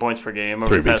 16 points per game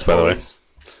over 3 the past weeks, by 4 the way. weeks.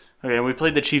 Okay, and we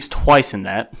played the Chiefs twice in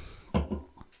that.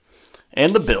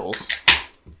 And the Bills.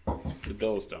 The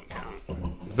Bills don't count.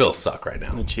 The Bills suck right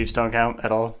now. The Chiefs don't count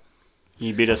at all.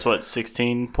 You beat us,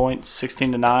 16 points?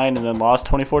 16-9, and then lost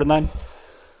 24-9?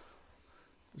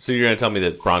 So you're going to tell me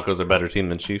that Broncos are a better team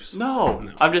than Chiefs? No.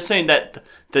 I'm just saying that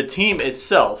the team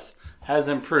itself has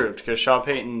improved because Sean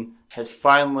Payton has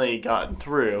finally gotten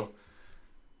through.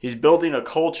 He's building a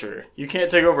culture. You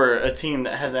can't take over a team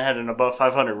that hasn't had an above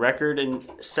 500 record in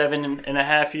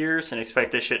 7.5 years and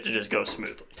expect this shit to just go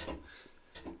smoothly.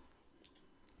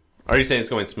 Are you saying it's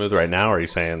going smooth right now, or are you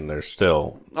saying there's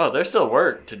still... Oh, there's still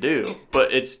work to do,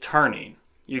 but it's turning.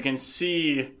 You can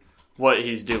see what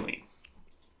he's doing.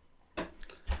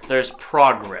 There's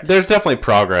progress. There's definitely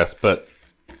progress, but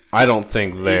I don't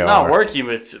think they He's are. not working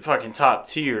with fucking top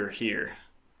tier here.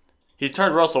 He's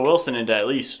turned Russell Wilson into at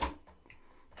least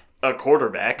a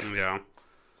quarterback. Yeah.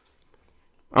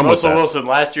 Russell Wilson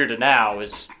last year to now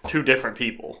is two different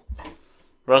people.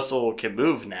 Russell can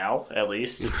move now, at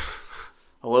least.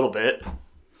 A little bit.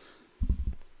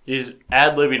 He's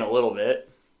ad-libbing a little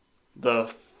bit. The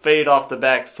fade off the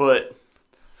back foot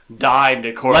dime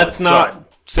to Cortland Let's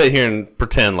not sit here and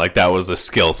pretend like that was a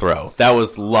skill throw. That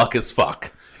was luck as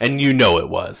fuck. And you know it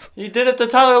was. He did it to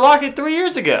Tyler Lockett 3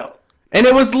 years ago. And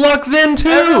it was luck then, too.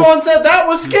 Everyone said that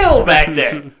was skill back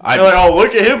then. They're like, oh,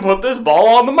 look at him put this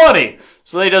ball on the money.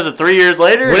 So he does it 3 years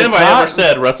later. When have I ever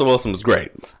said Russell Wilson was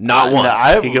great? Not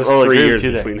once. He goes 3 years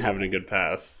between having a good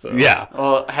pass. So. Yeah.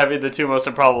 Well, having the two most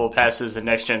improbable passes in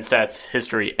next-gen stats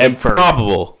history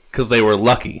Improbable, because they were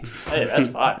lucky. Hey, that's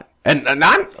fine. And I'm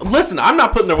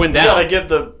not putting their win down. You gotta give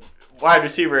the wide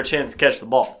receiver a chance to catch the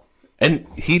ball. And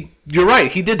you're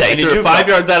right, he did that. He And threw it 5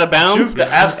 yards out of bounds. Juked the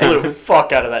absolute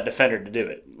fuck out of that defender to do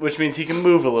it, which means he can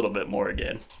move a little bit more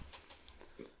again.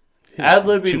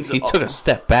 He took a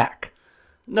step back.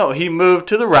 No, he moved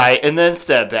to the right and then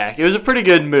stepped back. It was a pretty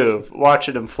good move,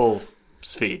 watching him full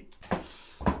speed.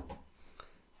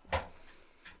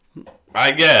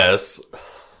 I guess.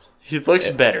 He looks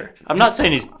better. I'm not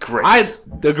saying he's great. I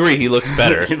agree, he looks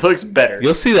better. He looks better.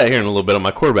 You'll see that here in a little bit on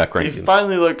my quarterback rankings. He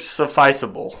finally looks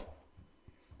sufficeable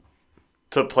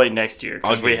to play next year,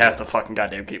 because we have to fucking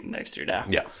goddamn keep him next year now.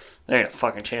 Yeah. There ain't a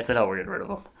fucking chance in hell we're getting rid of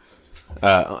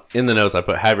him. In the notes, I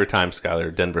put, have your time,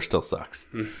 Skylor. Denver still sucks.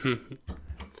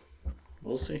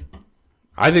 We'll see.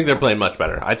 I think they're playing much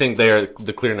better. I think they are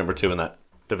the clear number 2 in that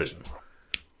division.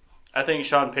 I think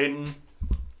Sean Payton,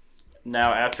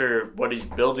 now after what he's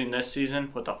building this season,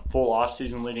 with a full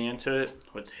offseason leading into it,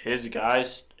 with his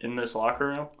guys in this locker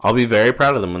room. I'll be very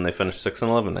proud of them when they finish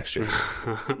 6-11 next year.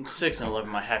 6-11,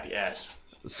 my happy ass.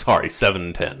 Sorry,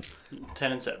 7-10.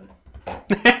 10-7.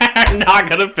 Not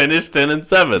gonna finish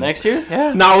 10-7 Next year?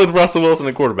 Yeah. Not with Russell Wilson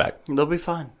at quarterback. They'll be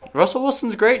fine. Russell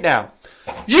Wilson's great now.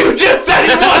 You just said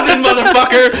he wasn't,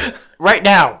 motherfucker. Right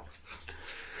now.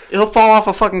 He'll fall off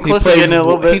a fucking cliff again in a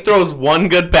little bit. He throws one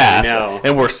good pass,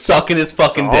 and we're sucking his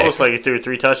fucking dick. Almost like he threw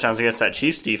 3 touchdowns against that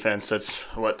Chiefs defense. That's,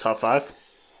 what, top 5?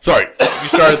 Sorry, you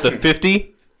start at the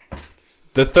 50,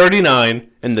 the 39,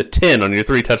 and the 10 on your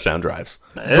 3 touchdown drives.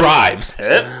 Drives. All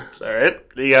right.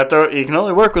 You can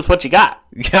only work with what you got.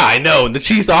 Yeah, I know. The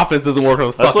Chiefs' offense isn't working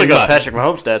with Let's fucking look at much. Patrick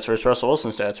Mahomes' stats versus Russell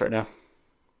Wilson stats right now.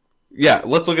 Yeah,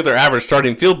 let's look at their average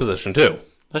starting field position, too.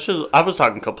 I was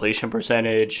talking completion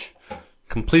percentage,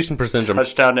 Completion percentage.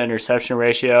 touchdown to interception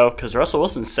ratio, because Russell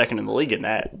Wilson's second in the league in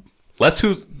that. Let's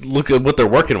look at what they're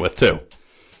working with, too.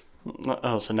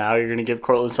 Oh, so now you're going to give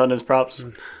Cortland Sutton his props?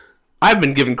 I've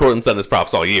been giving Cortland Sutton his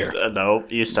props all year. No,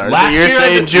 you started Last the year year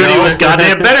saying Judy was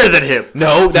goddamn better than him.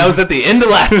 No, that was at the end of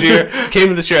last year. Came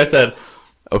in this year, I said,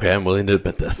 okay, I'm willing to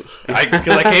admit this.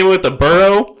 Because I came in with the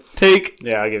Burrow take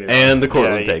Yeah, I'll give you that. and the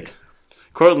Cortland take.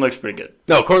 Cortland looks pretty good.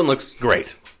 No, Cortland looks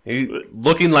great. He's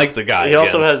looking like the guy. He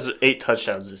also has 8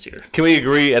 touchdowns this year. Can we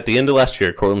agree, at the end of last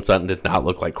year, Cortland Sutton did not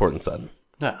look like Cortland Sutton?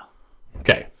 No.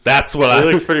 Okay, that's what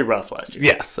He looked pretty rough last year.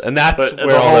 Yes, and that's But where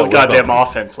the all whole that goddamn both-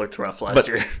 offense looked rough last But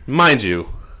year. mind you,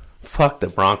 fuck the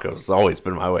Broncos. It's always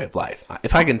been my way of life.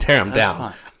 If I can tear them down,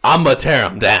 fine. I'm going to tear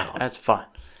them down. That's fine.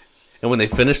 And when they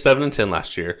finished 7-10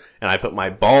 last year, and I put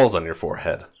my balls on your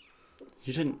forehead,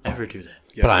 You didn't ever do that.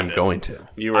 but I'm going to.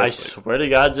 You were I asleep. swear to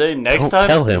God, Zane, next Don't time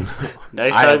tell him.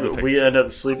 next I have the time we end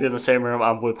up sleeping in the same room,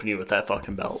 I'm whipping you with that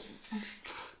fucking belt.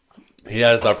 He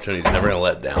has opportunity. He's never going to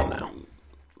let down now.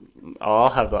 I'll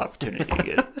have the opportunity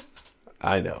again.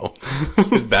 I know.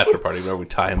 His bachelor party where we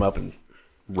tie him up and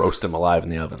roast him alive in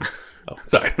the oven. Oh,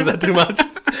 sorry. Was that too much?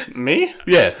 Me?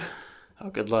 Yeah. Oh,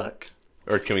 good luck.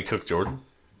 Or can we cook Jordan?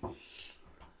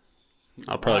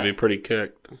 I'll probably be pretty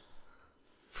cooked.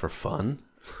 For fun?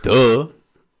 Duh.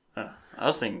 I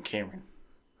was thinking Cameron.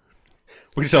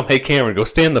 We can tell him, hey, Cameron, go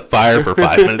stand in the fire for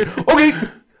 5 minutes. Okay.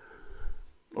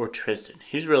 Or Tristan.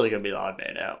 He's really going to be the odd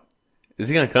man out. Is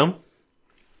he going to come?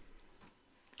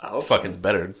 I hope Fucking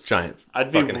better giant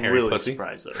I'd be fucking hairy really pussy.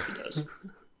 surprised, though, if he does.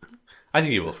 I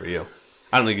think he will for you.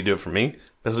 I don't think he'd do it for me,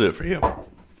 but he'll do it for you.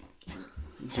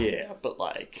 Yeah, but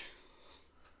like...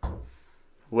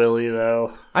 Will he,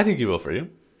 though? I think he will for you.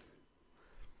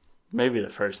 Maybe the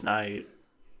first night.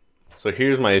 So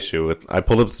here's my issue with... I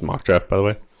pulled up this mock draft, by the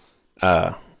way.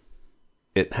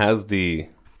 It has the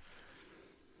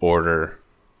order...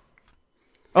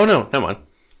 Oh, no. Never mind.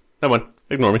 Never mind.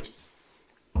 Ignore me.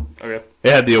 Okay.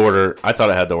 It had the order... I thought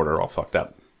it had the order all fucked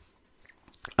up.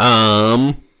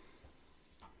 Yeah,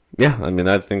 I mean,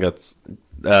 I think that's...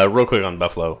 real quick on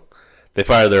Buffalo. They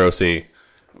fired their OC.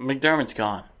 McDermott's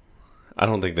gone. I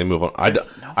don't think they move on.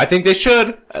 I think they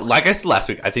should. Like I said last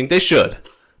week, I think they should.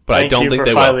 But I don't think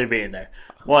they will. finally being there.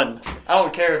 One, I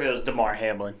don't care if it was DeMar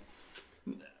Hamlin.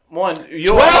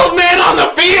 12 men on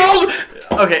the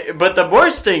field! Okay, but the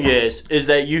worst thing is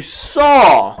that you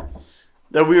saw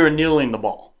that we were kneeling the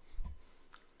ball.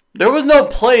 There was no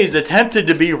plays attempted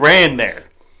to be ran there.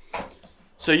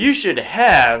 So you should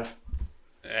have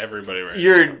Everybody ran.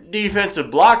 your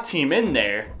defensive block team in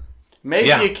there. Maybe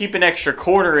you keep an extra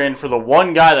corner in for the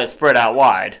one guy that's spread out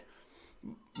wide.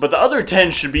 But the other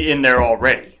 10 should be in there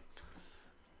already.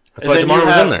 That's why DeMar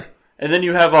was in there. And then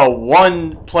you have a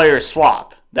one-player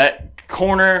swap. That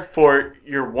corner for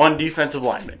your one defensive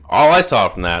lineman. All I saw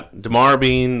from that, DeMar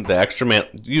being the extra man.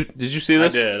 Did you see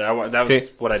this? I did. That was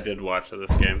what I did watch of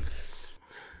this game.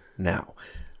 Now,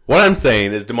 what I'm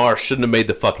saying is DeMar shouldn't have made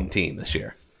the fucking team this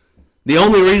year. The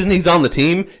only reason he's on the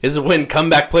team is to win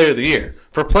comeback player of the year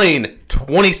for playing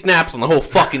 20 snaps on the whole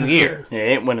fucking year. He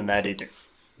ain't winning that either.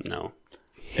 No.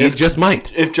 He just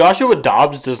might. If Joshua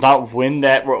Dobbs does not win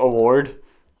that award,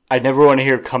 I never want to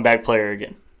hear comeback player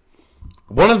again.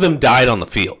 One of them died on the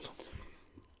field.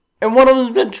 And one of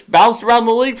them's been bounced around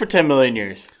the league for 10 million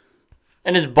years.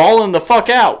 And is balling the fuck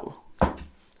out.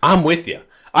 I'm with you.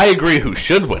 I agree who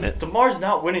should win it. DeMar's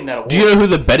not winning that award. Do you know who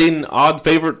the betting odd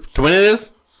favorite to win it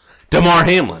is? DeMar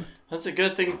Hamlin. That's a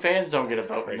good thing fans don't get a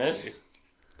vote in this.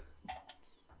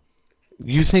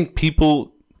 You think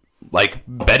people, like,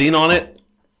 betting on it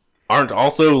aren't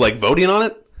also, like, voting on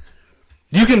it?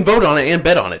 You can vote on it and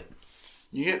bet on it.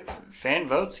 You get fan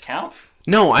votes count?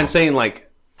 No, I'm saying, like,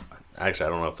 actually, I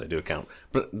don't know if they do count,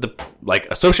 but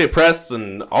Associated Press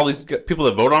and all these people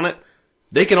that vote on it,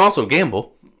 they can also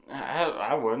gamble.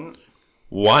 I wouldn't.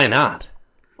 Why not?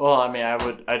 Well, I mean,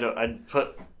 I'd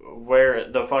put where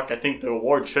the fuck I think the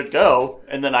award should go,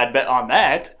 and then I'd bet on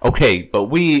that. Okay, but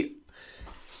the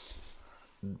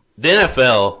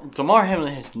NFL DeMar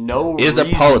Hamlin has no is reason.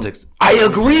 a politics. I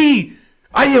agree.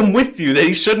 I am with you that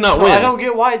he should not win. I don't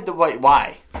get why.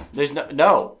 There's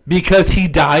no. Because he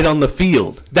died on the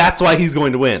field. That's why he's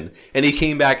going to win. And he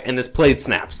came back and has played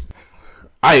snaps.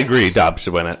 I agree Dobbs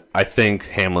should win it. I think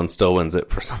Hamlin still wins it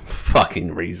for some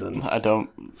fucking reason. I don't.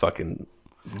 Fucking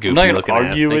goofy I'm not going looking to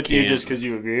argue ass. with you just because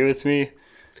you agree with me.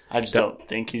 I just don't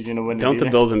think he's going to win it Don't the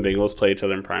either. Bills and Bengals play each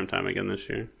other in primetime again this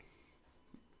year?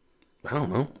 I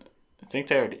don't know. I think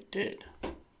they already did.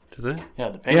 Does it? Yeah,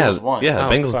 the Bengals won. Yeah,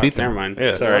 the Bengals beat them. Never mind.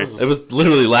 Yeah, Sorry. it was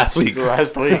literally last week.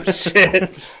 Last week.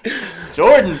 Shit.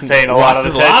 Jordan's paying a lot of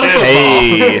Watches attention. a lot of football.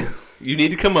 Hey, you need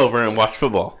to come over and watch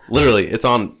football. Literally, it's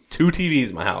on 2 TVs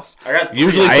in my house. I got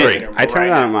Usually 3. I turn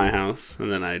it on at my house,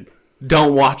 and then I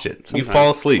Don't watch it. sometimes. You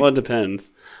fall asleep. Well, it depends.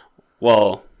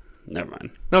 Well, never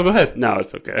mind. No, go ahead. No,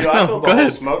 it's okay. Dude, I filled go the whole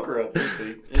ahead. smoker up this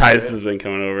week. Titus has been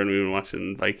coming over, and we've been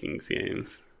watching Vikings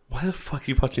games. Why the fuck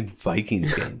are you watching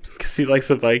Vikings games? Because he likes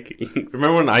the Vikings.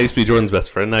 Remember when I used to be Jordan's best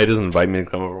friend? Now he doesn't invite me to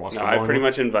come over and watch No, football I pretty anymore?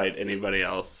 much invite anybody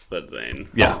else but Zane.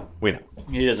 Yeah, we know.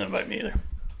 He doesn't invite me either.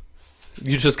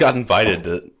 You just got invited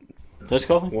to Let's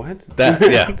go. What? that.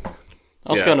 Yeah.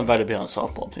 I was Yeah. going to invite to be on the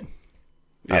softball team.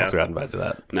 I also got invited to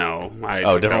that. No, I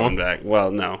Oh, took that different one one? back.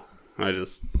 Well, no, I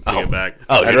just took Oh. it back.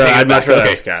 Oh, I'd you're taking it much back. rather Okay.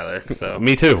 have Skylor. So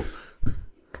Me too.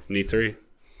 need 3.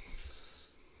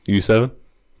 You 7?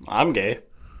 I'm gay.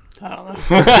 I don't know.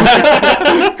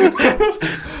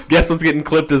 Guess what's getting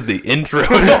clipped is the intro.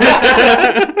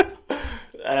 That's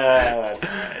alright.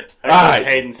 I Alright. heard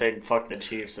Hayden saying fuck the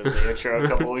Chiefs as the intro a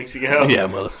couple weeks ago. Yeah,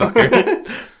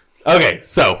 motherfucker. Okay,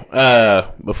 so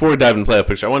before we dive into playoff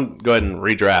picture, I want to go ahead and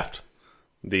redraft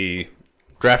the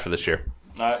draft for this year.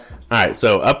 Alright. All right,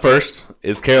 so up first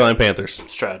is Carolina Panthers.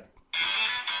 Stroud.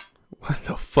 What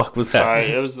the fuck was that?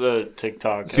 Sorry, it was the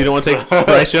TikTok. So you don't want to take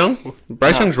Bryce Young?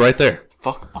 Bryce Young's right there.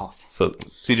 Fuck off. So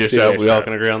CJ Stroud, we all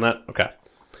can agree on that? Okay.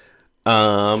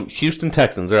 Houston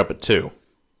Texans are up at 2.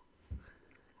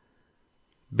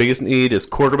 Biggest need is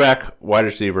quarterback, wide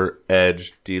receiver,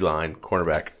 edge, D-line,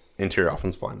 cornerback, interior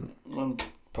offensive lineman. I'm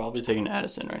probably taking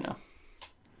Addison right now.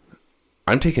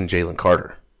 I'm taking Jalen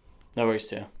Carter. That works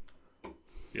too.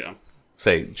 Yeah.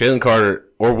 Say Jalen Carter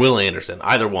or Will Anderson,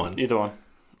 either one. Either one.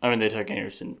 I mean, they took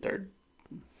Anderson third.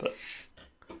 But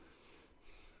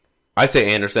I say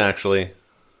Anderson, actually.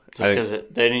 just because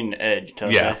they need an edge,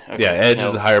 don't Yeah, they? Okay. yeah. Edge No.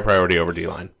 is a higher priority over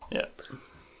D-line. Yeah.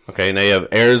 Okay, now you have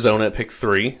Arizona at pick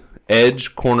 3.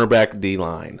 Edge, cornerback,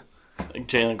 D-line.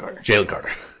 Jalen Carter. Jalen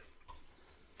Carter.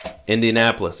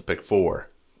 Indianapolis at pick 4.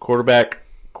 Quarterback,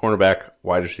 cornerback,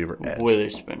 wide receiver, edge.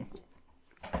 Witherspoon.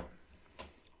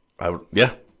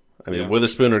 Yeah. I mean,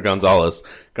 Witherspoon or Gonzalez.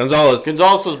 Gonzalez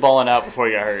was balling out before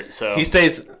he got hurt, so he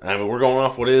stays. I mean, we're going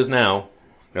off what it is now.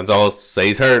 Gonzalez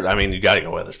stays hurt. I mean, you got to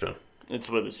go Witherspoon. it's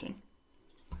Witherspoon.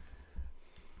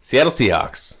 Seattle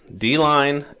Seahawks.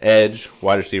 D-line, edge,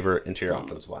 wide receiver, interior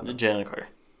offensive line. Jalen Carter.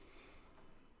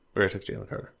 We already took Jalen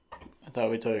Carter. I thought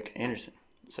we took Anderson.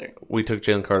 Second. We took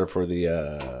Jalen Carter for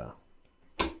the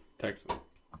Texans.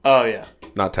 Oh, yeah.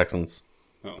 not Texans.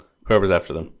 Oh. Whoever's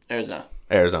after them.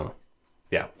 Arizona.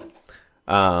 Yeah.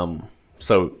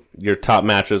 So your top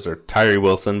matches are Tyree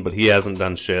Wilson, but he hasn't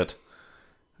done shit.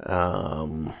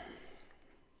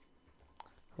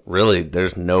 Really,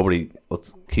 there's nobody.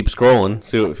 Let's keep scrolling,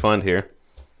 see what we find here.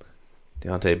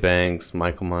 Deontay Banks,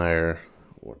 Michael Meyer,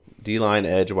 D-line,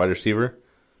 edge, wide receiver.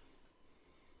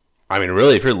 I mean,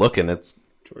 really, if you're looking, it's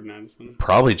Jordan Addison.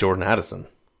 probably Jordan Addison.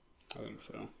 I think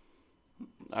so.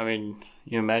 I mean,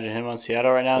 you imagine him on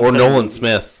Seattle right now? Or Nolan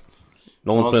Smith.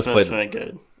 Nolan Smith Smith's played, been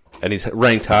good. and he's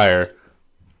ranked higher.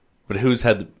 But who's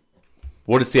had...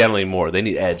 What does Seattle need more? They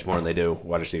need edge more than they do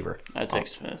wide receiver. I take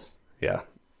Smith. Yeah.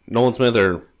 Nolan Smith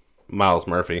or Miles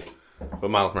Murphy. But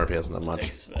Miles Murphy hasn't done I much.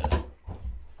 take Smith.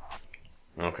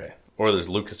 Okay. Or there's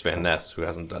Lucas Van Ness, who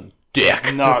hasn't done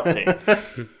dick. Nothing.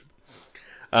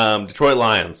 Detroit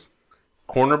Lions.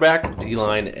 Cornerback,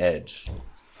 D-line, edge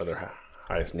for their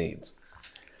highest needs.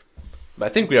 But I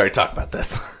think we already talked about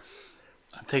this.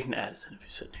 I'm taking Addison if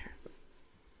he's sitting here.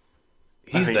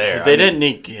 He's there. They didn't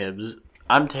need Gibbs.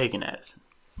 I'm taking Addison.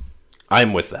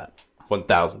 I'm with that.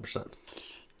 1,000%.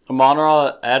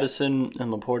 Amon-Ra, Addison,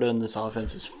 and Laporta in this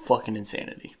offense is fucking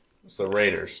insanity. So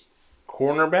Raiders.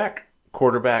 Cornerback,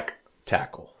 quarterback,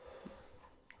 tackle.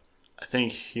 I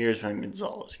think here's when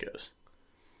Gonzalez goes.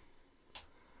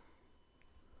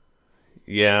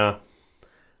 Yeah.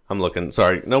 I'm looking.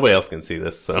 Sorry, nobody else can see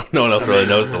this, so no one else really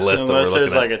knows the list that we're Unless looking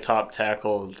there's at. like a top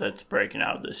tackle that's breaking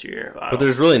out this year. But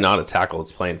there's really not a tackle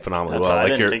that's playing phenomenally That's well. what I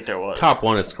Like didn't your think there was. top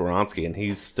one is Skoronski, and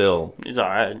he's still... He's all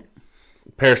right.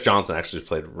 Paris Johnson actually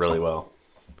played really well.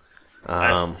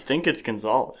 I think it's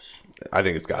Gonzalez. I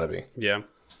think it's got to be. Yeah.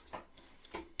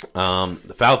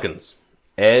 The Falcons.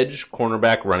 Edge,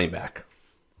 cornerback, running back.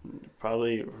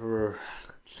 Probably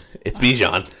It's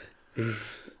Bijan.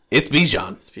 It's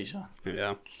Bijan. it's Bijan.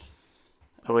 Yeah.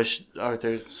 I wish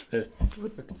Arthur Smith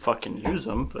would fucking use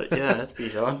him, but yeah, it's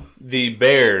Bijan. The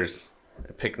Bears.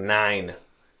 Pick 9.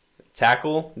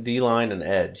 Tackle, D-line, and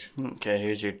edge. Okay,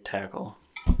 here's your tackle.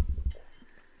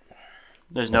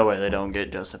 There's no way they don't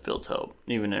get Justin Fields' help,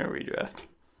 even in a redraft.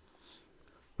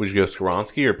 Would you go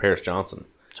Skoronski or Paris Johnson?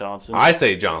 Johnson. I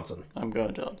say Johnson. I'm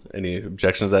going Johnson. Any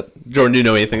objections to that? Jordan, do you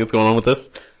know anything that's going on with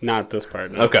this? Not this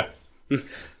part. No. Okay.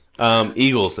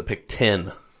 Eagles at pick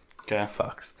 10. Okay.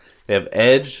 Fucks. They have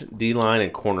edge, D-line,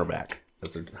 and cornerback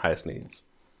as their highest needs.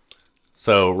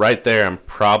 So right there, I'm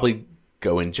probably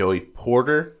going Joey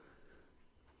Porter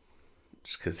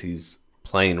just because he's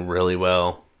playing really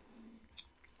well.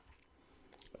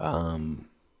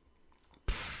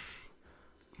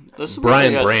 This is where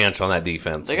Brian they got, Branch on that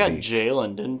defense. They got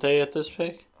Jalen, didn't they, at this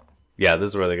pick? Yeah,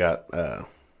 this is where they got...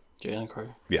 Jalen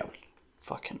Carter. yeah.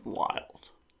 Fucking wild.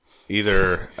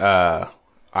 Either... I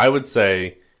would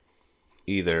say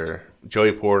either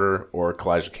Joey Porter or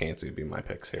Kalijah Cansey would be my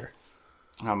picks here.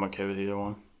 I'm okay with either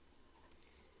one.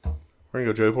 We're going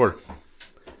to go Joey Porter.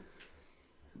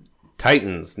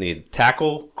 Titans need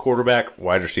tackle, quarterback,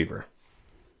 wide receiver.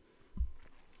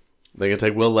 They going to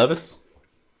take Will Levis?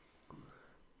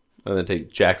 And then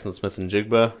take Jackson Smith and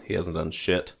Jigba. He hasn't done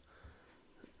shit.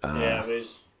 Yeah, but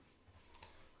he's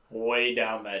way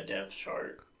down that depth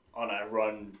chart on a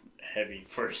run-heavy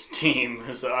first team.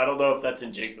 So I don't know if that's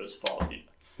in Jigba's fault.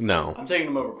 No. I'm taking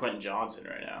him over Quentin Johnson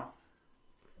right now.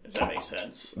 If that makes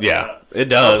sense. Yeah, it I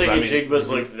does. don't think Jigba's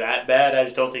looked that bad. I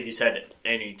just don't think he's had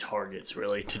any targets,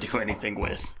 really, to do anything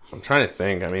with. I'm trying to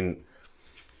think. I mean,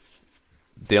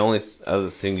 the only other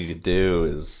thing you could do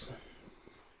is...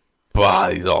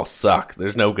 these all suck.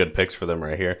 There's no good picks for them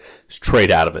right here. Just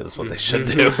trade out of it is what they should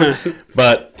do.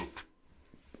 But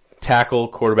tackle,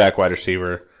 quarterback, wide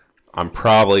receiver, I'm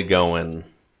probably going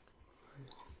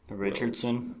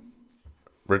Richardson?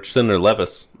 Richardson or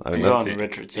Levis. I mean, I'm that's going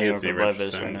Richardson Anthony over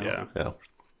Levis Richardson, right now.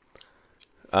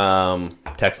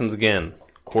 yeah. Texans again.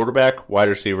 Quarterback, wide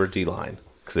receiver, D-line.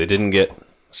 Because they didn't get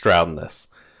Stroud in this.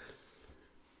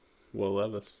 Will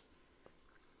Levis.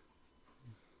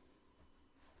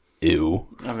 Ew.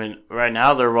 I mean, right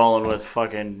now they're rolling with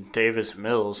fucking Davis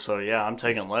Mills, so yeah, I'm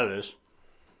taking Levis.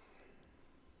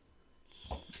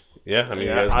 Yeah, I mean,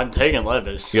 Yeah, I'm taking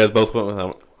Levis. you guys both went with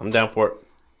him. I'm down for it.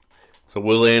 So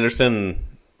Willie Anderson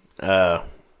and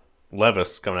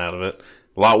Levis coming out of it.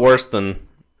 A lot worse than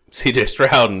CJ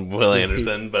Stroud and Willie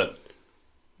Anderson, but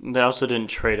They also didn't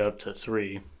trade up to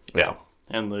 3 yeah.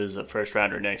 and lose a first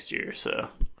rounder next year, so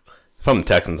If I'm the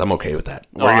Texans, I'm okay with that.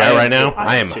 No, Where you're I at am right now, too. I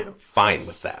I am am too. fine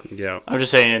with that. Yeah. I'm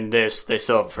just saying in this, they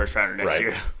still have a first rounder next Right.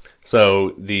 year.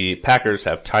 So the Packers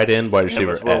have tight end, wide Yeah,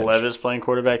 receiver, with Will edge. Levis playing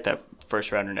quarterback, that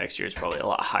first rounder next year is probably a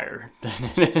lot higher than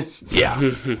it is.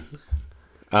 Yeah.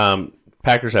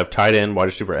 Packers have tight end, wide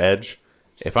receiver, edge.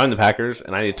 If I'm the Packers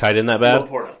and I need tight end that bad,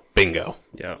 Laporta. bingo.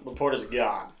 Yeah. Laporta's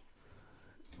gone.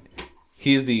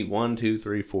 He's the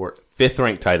 5th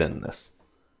ranked tight end in this.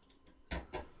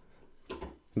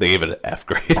 They gave it an F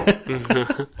grade.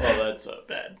 Well, that's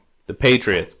bad. The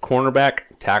Patriots, cornerback,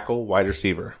 tackle, wide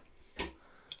receiver.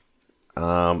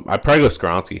 I'd probably go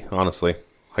Skoronski, honestly.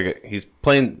 Like he's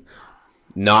playing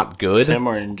not good. Him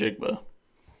or Njigba.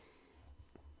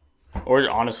 Or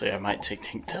honestly, I might take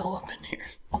Tank Dell up in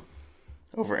here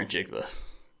over Njigba.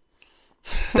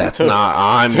 That's not.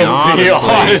 I'm To be honestly.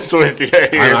 honest with you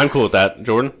here. I'm cool with that.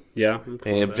 Jordan, Yeah. I'm cool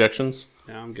any with that. objections?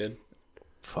 Yeah, I'm good.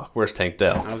 Fuck, where's Tank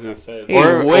Dell? I was gonna say. He's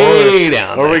way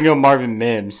down Or we there. can go Marvin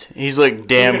Mims. He's like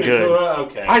damn good.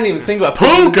 Okay. I didn't even think about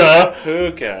Puka!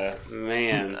 Puka,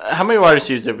 man. How many wide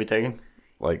receivers have we taken?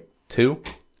 Like 2.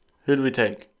 Who did we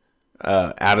take?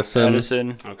 Addison.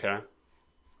 Addison. Okay.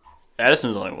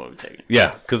 Addison's the only one we've taken.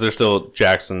 Yeah, because there's still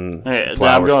Jackson. Okay, then I'm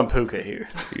Flowers. going Puka here.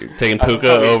 You're taking Puka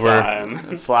over.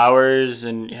 And Flowers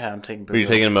and yeah, I'm taking Puka. Are you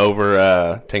taking him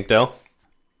over Tank Dell?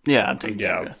 Yeah, I'm taking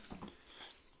Yeah. Puka.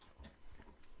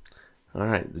 All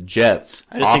right, the Jets.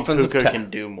 I just think Offensive Puka ta- can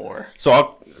do more. So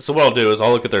what I'll do is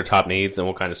I'll look at their top needs and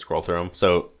we'll kind of scroll through them.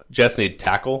 So Jets need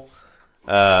tackle,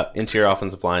 interior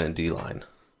offensive line, and D line.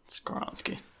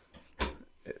 Skoronski.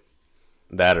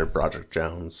 That or Broderick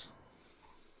Jones.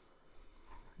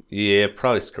 Yeah,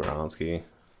 probably Skoronski.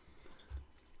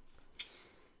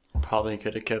 Probably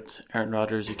could have kept Aaron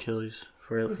Rodgers' Achilles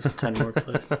for at least 10 more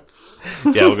plays.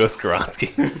 Yeah, we'll go Skoronski.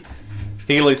 He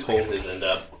can at least hold his end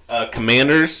up.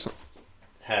 Commanders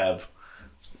have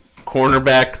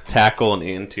cornerback, tackle, and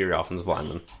interior offensive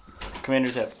lineman.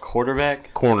 Commanders have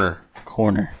quarterback, Corner.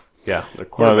 corner. Yeah, the Well,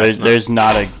 quarterback. there's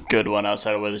not a good one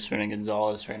outside of Witherspoon and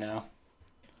Gonzalez right now.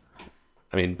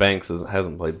 I mean, Banks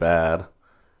hasn't played bad. I'm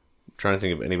trying to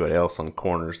think of anybody else on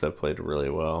corners that played really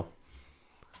well.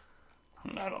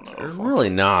 I don't know. There's really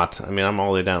not. I mean, I'm all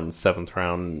the way down in the 7th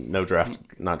round. No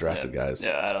not drafted guys.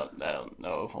 Yeah, I don't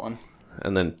know of one.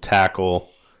 And then tackle,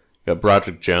 you got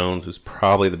Broderick Jones, who's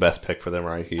probably the best pick for them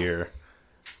right here.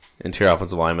 Interior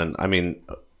offensive lineman. I mean,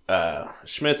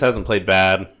 Schmitz hasn't played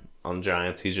bad on the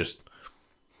Giants. He's just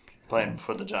Playing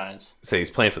for the Giants. he's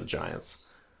playing for the Giants.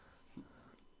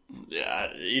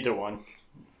 Yeah, either one.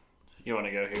 You want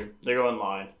to go here? They go in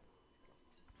line.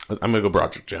 I'm gonna go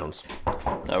Broderick Jones.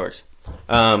 That works.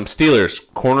 Steelers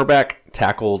cornerback,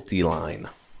 tackle, D line.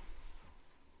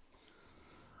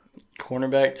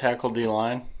 Cornerback, tackle, D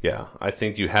line. Yeah, I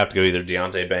think you have to go either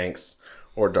Deontay Banks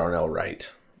or Darnell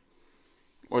Wright.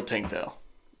 Or Tank Dell.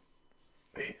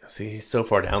 See, he's so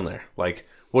far down there. Like,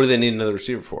 what do they need another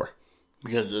receiver for?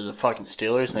 Because they're the fucking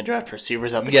Steelers and they draft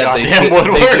receivers out the Yeah, goddamn they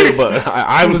woodworks. do, but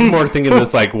I was more thinking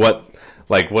this like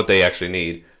what they actually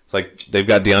need. It's like they've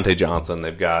got Deontay Johnson,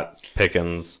 they've got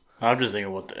Pickens. I'm just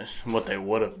thinking what they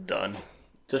would have done.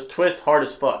 Just twist hard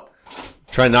as fuck.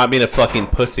 Try not being a fucking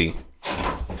pussy.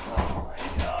 Oh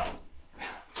my god.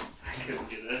 I couldn't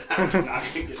get it. I was not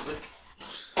gonna get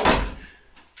it.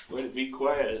 Way to be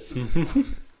quiet.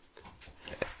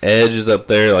 Edge is up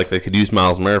there, like they could use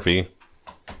Miles Murphy.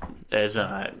 It's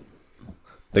not.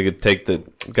 They could take the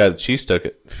guy the Chiefs took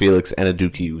it, Felix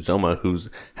Anaduki Uzoma, who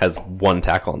has 1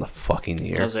 tackle in the fucking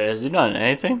year. Has he done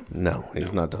anything? No,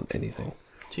 he's not done anything.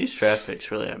 These draft picks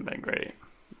really haven't been great.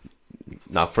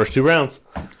 Not first 2 rounds.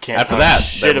 Can't After talk that,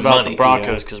 shit they're about money. the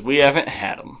Broncos because we haven't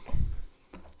had them.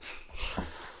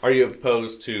 Are you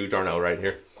opposed to Darnell right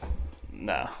here?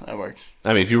 No, that works.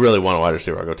 I mean, if you really want a wide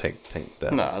receiver, I'll go take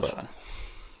that. No, that's fine.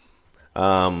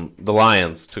 The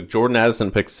Lions took Jordan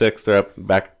Addison, pick 6. They're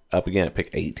back up again at pick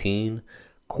 18.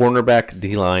 Cornerback,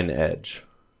 D-line, edge.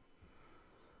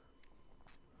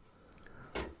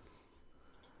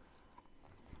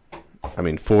 I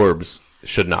mean, Forbes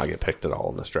should not get picked at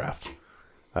all in this draft.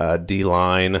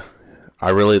 D-line,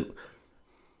 Brian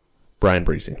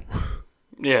Breesy.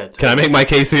 Yeah. Can I make my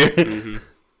case here?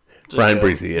 Just Brian go.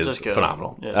 Breesy is Just go.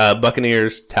 phenomenal. Yeah.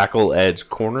 Buccaneers, tackle, edge,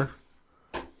 corner.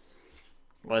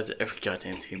 Why does every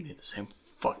goddamn team need the same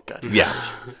fuck goddamn? Yeah.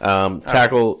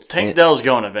 Tackle. Tank Dell's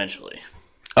going eventually.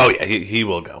 Oh, yeah, he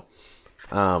will go.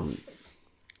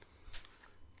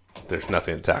 There's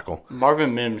nothing to tackle.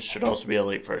 Marvin Mims should also be a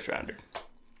late first rounder.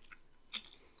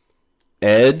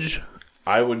 Edge,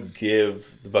 I would give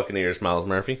the Buccaneers Miles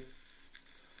Murphy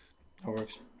That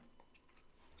works.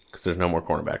 because there's no more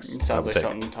cornerbacks. It I sounds would like take.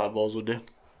 something Todd Bowles would do.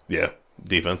 Yeah,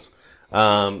 defense.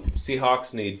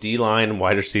 Seahawks need D-line,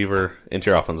 wide receiver,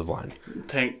 interior offensive line.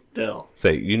 Tank Dell.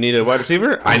 Say, you need a wide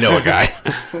receiver? I know a guy.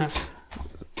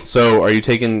 So, are you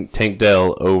taking Tank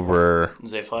Dell over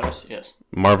Zay Flowers? Yes.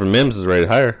 Marvin Mims is rated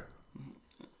higher?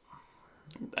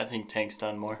 I think Tank's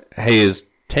done more. Hey, is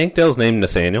Tank Dell's name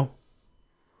Nathaniel?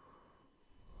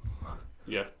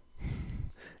 Yeah.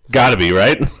 Gotta be,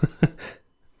 right?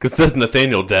 Because it says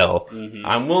Nathaniel Dell. Mm-hmm.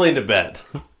 I'm willing to bet.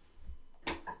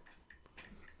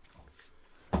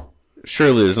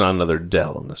 Surely there's not another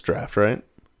Dell in this draft, right?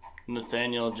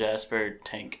 Nathaniel Jasper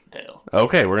Tank Dale.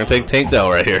 Okay, we're going to take Tank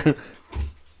Dell right here.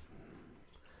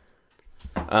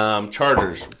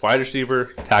 Chargers, wide receiver,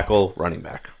 tackle, running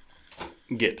back.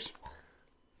 Gibbs.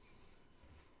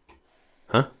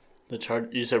 Huh?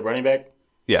 You said running back?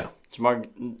 Yeah. Jamar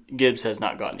Gibbs has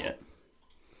not gone yet.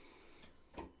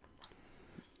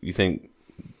 You think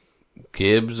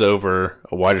Gibbs over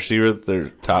a wide receiver, their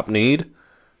top need?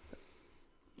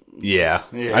 Yeah.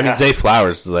 I mean, Zay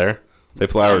Flowers is there. Zay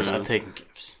Flowers. I'm not taking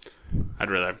Gibbs. I'd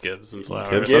rather have Gibbs and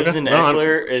Flowers. Gibbs and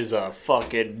Eckler is a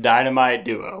fucking dynamite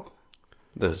duo.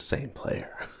 The same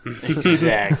player.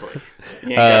 Exactly. You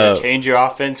ain't got to change your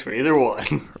offense for either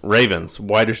one. Ravens,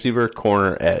 wide receiver,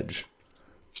 corner, edge.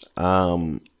 Give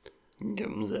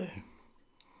him Zay.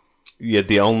 Yeah,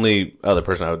 the only other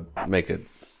person I would make a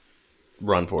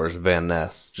run for is Van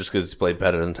Ness, just because he's played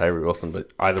better than Tyree Wilson,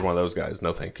 but either one of those guys,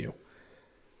 no thank you.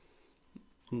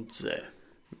 Zay.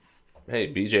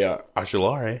 Hey, BJ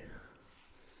Ashulare.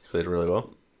 He played really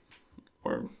well.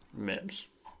 Or Mims.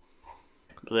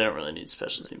 But they don't really need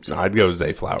special teams. No, I'd go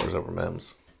Zay Flowers over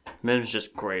Mims. Mims is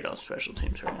just great on special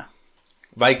teams right now.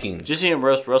 Vikings. Did you see him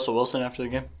roast Russell Wilson after the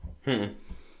game?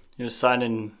 He was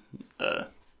signing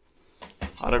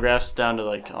autographs down to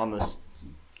like on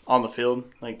the field,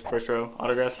 like first row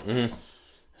autographs. Mm-hmm.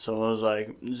 So it was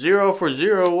like 0 for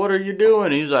 0. What are you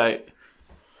doing? He's like,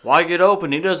 why get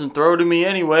open? He doesn't throw to me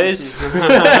anyways.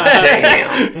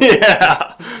 Damn.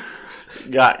 Yeah.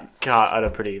 Got caught on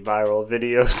a pretty viral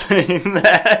video saying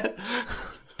that.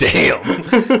 Damn.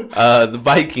 The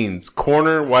Vikings,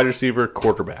 corner, wide receiver,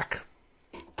 quarterback.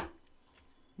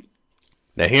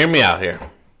 Now hear me out here.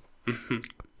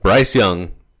 Bryce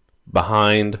Young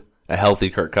behind a healthy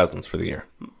Kirk Cousins for the year.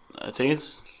 I think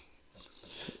it's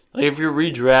like if you're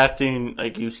redrafting,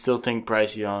 like you still think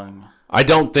Bryce Young. I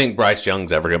don't think Bryce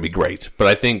Young's ever going to be great, but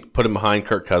I think put him behind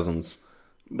Kirk Cousins.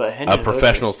 But Hendon a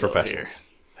professional's Hooker's professional. here.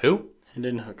 Who?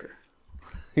 Hendon Hooker.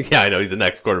 Yeah, I know. He's the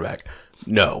next quarterback.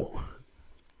 No.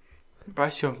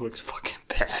 Bryce Young looks fucking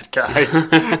bad, guys.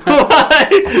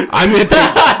 I'm going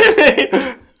to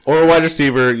take... Or a wide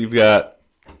receiver, you've got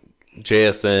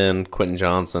JSN, Quentin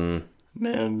Johnson.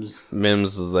 Mims.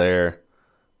 Mims is there.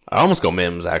 I almost go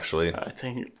Mims, actually. I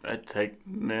think I'd take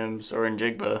Mims or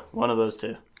Njigba. One of those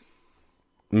two.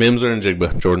 Mims or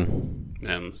Njigba, Jordan?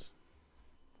 Mims.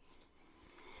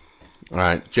 All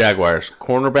right, Jaguars.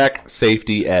 Cornerback,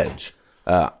 safety, edge.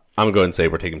 I'm going to go ahead and say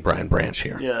we're taking Brian Branch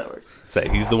here. Yeah, that works. Say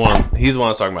he's the one I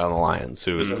was talking about on the Lions,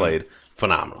 who has played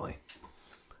phenomenally.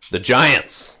 The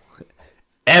Giants.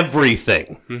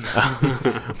 Everything.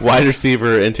 Wide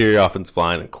receiver, interior offensive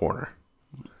line, and corner.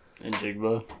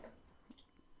 Njigba.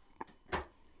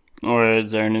 Or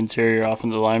is there an interior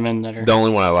offensive lineman that are... The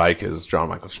only one I like is John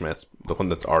Michael Schmitz, the one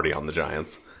that's already on the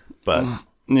Giants. But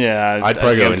yeah, I'd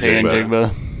probably go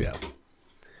Njigba. Yeah.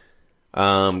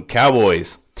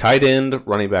 Cowboys, tight end,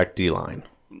 running back, D-line.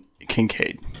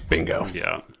 Kincaid. Bingo.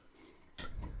 Yeah.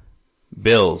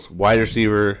 Bills, wide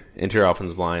receiver, interior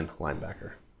offensive line,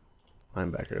 linebacker.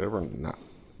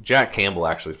 Jack Campbell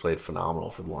actually played phenomenal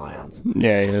for the Lions.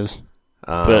 Yeah, he is.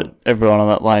 But everyone on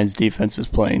that Lions defense is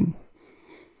playing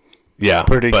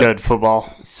pretty good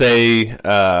football. Say,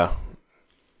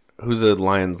 who's the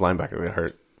Lions linebacker that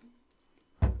hurt?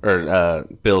 Or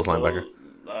Bills linebacker?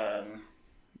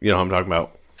 You know who I'm talking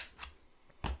about.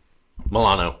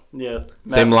 Milano. Yeah.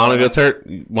 Say Milano gets hurt.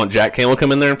 You want Jack Campbell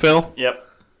come in there and fill? Yep.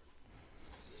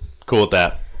 Cool with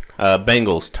that.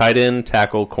 Bengals, tight end,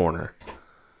 tackle, corner.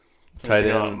 Tight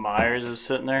end. Myers is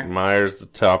sitting there. Myers, the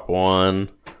top one.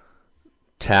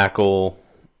 Tackle.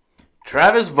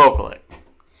 Travis Vokalek.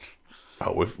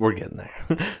 Oh, we're getting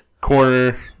there.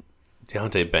 Corner.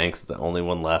 Deontay Banks is the only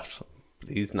one left.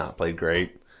 He's not played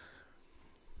great.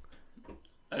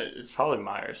 It's probably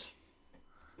Myers.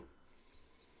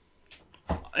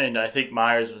 And I think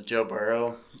Myers with Joe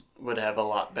Burrow would have a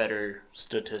lot better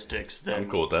statistics than... I'm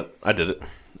cool with that. I did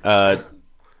it.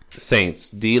 Saints,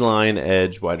 D-line,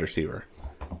 edge, wide receiver.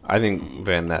 I think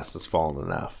Van Ness has fallen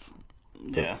enough.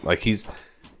 Yeah. Like he's...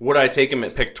 Would I take him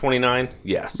at pick 29?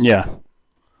 Yes. Yeah.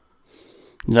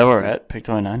 Is that where we're at? Pick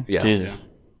 29? Yeah. Jesus.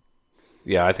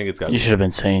 Yeah, I think it's got to You be. should have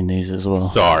been saying these as well.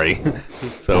 Sorry.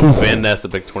 So Van Ness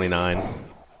at pick 29.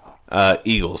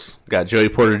 Eagles got Joey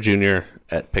Porter Jr.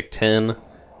 at pick 10. Now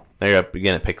you're up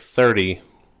again at pick 30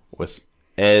 with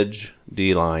edge,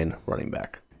 D-line, running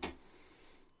back.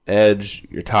 Edge,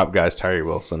 your top guy is Tyree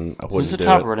Wilson. I Who's the wouldn't do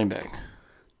top it. running back?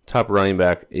 Top running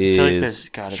back feel like is there's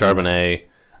gotta be- Charbonnet.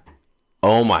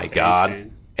 Oh my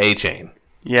God. A-Chain.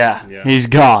 Yeah, Yeah. he's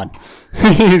gone.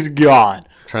 He's gone.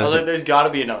 Trying to Although think- there's got to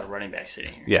be another running back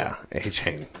sitting here. Yeah,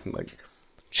 A-Chain. Like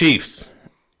Chiefs,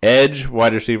 edge,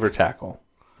 wide receiver, tackle.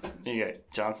 You got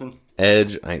Johnson.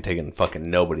 Edge, I ain't taking fucking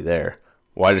nobody there.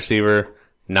 Wide receiver,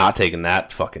 not taking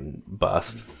that fucking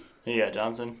bust. You got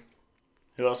Johnson.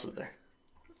 Who else is there?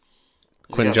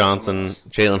 Quentin Johnson,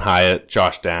 Jalen Hyatt,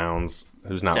 Josh Downs,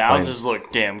 who's not Downs playing. has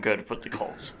looked damn good with the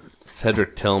Colts.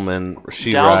 Cedric Tillman,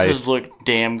 Rasheed Downs Rice. has looked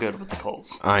damn good with the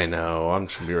Colts. I know. I'm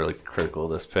just going to be really critical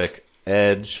of this pick.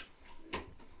 Edge.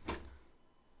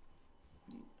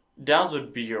 Downs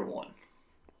would be your one.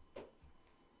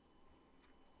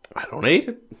 I don't hate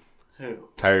it. Who?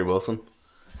 Tyree Wilson.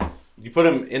 You put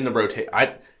him in the rotation.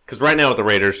 Because right now with the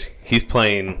Raiders, he's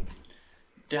playing.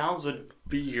 Downs would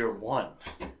be your one.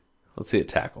 Let's see a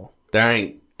tackle. There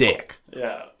ain't dick.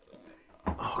 Yeah.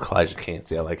 Oh, Elijah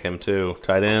Cansey. I like him too.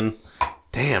 Tight end.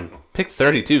 Damn. Pick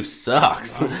 32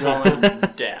 sucks. I'm going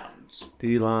Downs.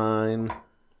 D-line.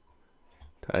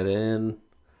 Tight end.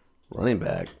 Running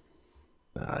back.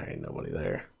 Nah, there ain't nobody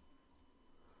there.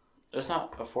 There's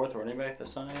not a fourth running back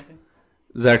that's done anything?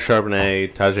 Zach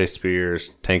Charbonnet, Tajay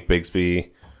Spears, Tank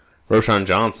Bigsby. Roshan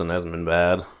Johnson hasn't been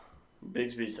bad.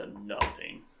 Bigsby's done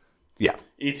nothing. Yeah.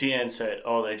 ETN said,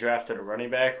 "Oh, they drafted a running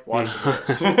back. Watch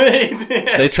this."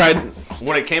 They tried,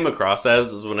 what it came across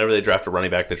as is whenever they draft a running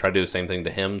back, they try to do the same thing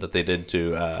to him that they did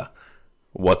to,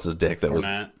 what's his dick? That Fournette.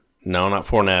 was, no, not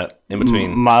Fournette. In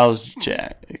between. Miles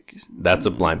Jack. That's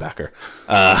a linebacker.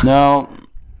 No.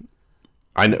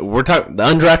 I know, we're talking, the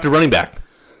undrafted running back.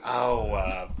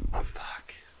 Oh,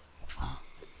 fuck.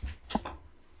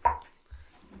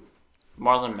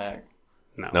 Marlon Mack.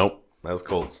 No. Nope, that was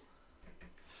Colts.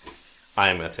 I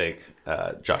am going to take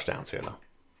Josh Downs here, though.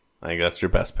 I think that's your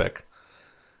best pick.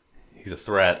 He's a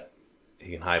threat.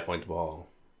 He can high point the ball.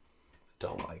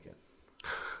 Don't like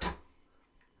it.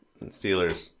 And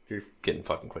Steelers, you're getting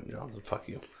fucking Quentin Johnson. Fuck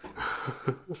you.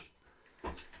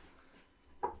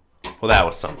 Well, that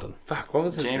was something. Fuck, what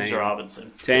was his James name?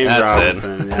 Robinson. James That's it.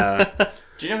 Robinson, yeah.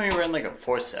 Do you know he ran like a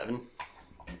 4.7?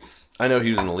 I know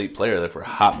he was an elite player there for a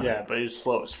hot minute, Yeah, but he was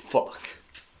slow as fuck.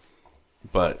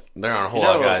 but there aren't a whole You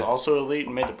lot know of who was guys. also elite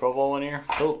and made the Pro Bowl one year?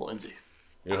 Philip Lindsay.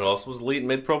 You know who else was elite and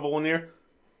made Pro Bowl one year?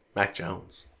 Mac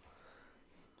Jones.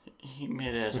 He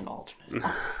made it as an alternate.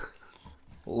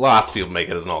 Lots of people make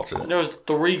it as an alternate. There was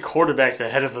 3 quarterbacks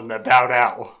ahead of him that bowed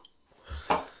out.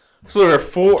 So there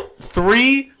are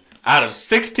 3 out of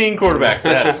 16 quarterbacks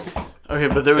ahead of him. Okay,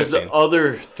 but there was 15. the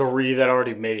other 3 that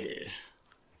already made it.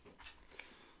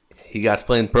 He got to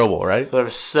play in the Pro Bowl, right? So there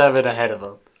was 7 ahead of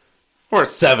him. Or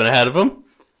 7 ahead of him.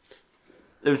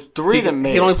 There's 3 that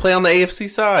made He only it. play on the AFC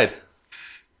side.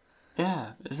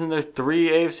 Yeah, isn't there 3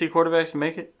 AFC quarterbacks that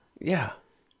make it? Yeah.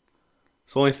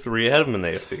 It's only 3 ahead of him in the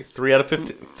AFC. 3 out of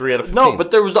 15. 3 out of 15. No,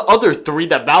 but there was the other 3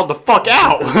 that bowed the fuck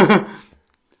out.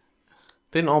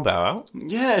 They didn't all bow out.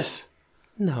 Yes.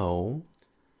 No.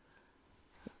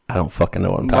 I don't fucking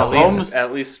know what I'm At talking about. least,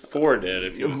 at least 4 did,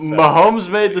 if you would have said. Mahomes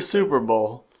made the Super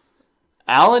Bowl.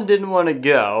 Allen didn't want to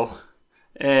go.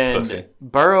 And Pussy.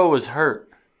 Burrow was hurt.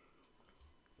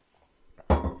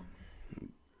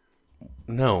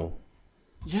 No.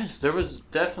 Yes, there was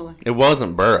definitely. It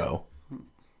wasn't Burrow.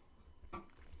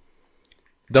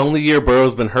 The only year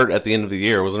Burrow's been hurt at the end of the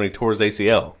year was when he tore his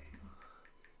ACL.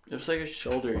 It was like a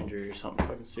shoulder injury or something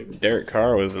fucking stupid. Derek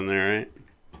Carr was in there, right?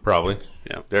 Probably.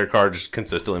 Yeah. Derek Carr just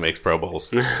consistently makes Pro Bowls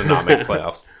to not make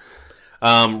playoffs.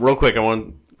 Real quick, I want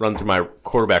to run through my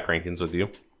quarterback rankings with you.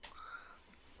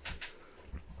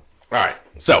 All right.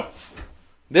 So,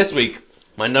 this week,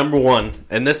 my number 1,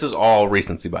 and this is all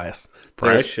recency bias.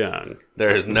 Bryce Young.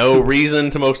 There is no reason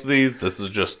to most of these. This is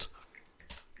just,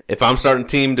 if I'm starting a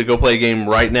team to go play a game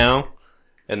right now,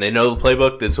 and they know the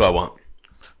playbook, this is who I want.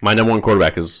 My number 1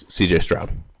 quarterback is CJ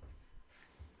Stroud.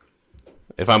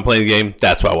 If I'm playing a game,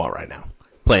 that's what I want right now.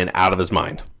 Playing out of his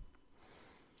mind.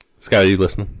 Scott, are you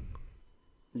listening?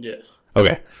 Yes.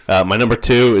 Okay. My number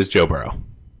 2 is Joe Burrow.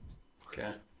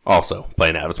 Okay. Also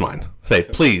playing out of his mind. Say,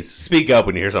 please, speak up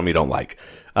when you hear something you don't like.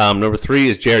 Number 3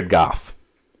 is Jared Goff.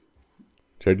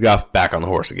 Jared Goff back on the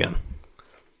horse again.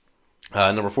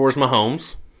 Number 4 is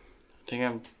Mahomes. I think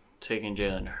I'm taking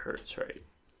Jalen Hurts right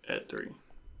at 3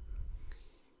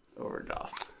 over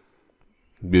Goff.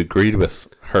 You agreed with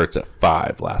Hurts at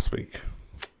 5 last week.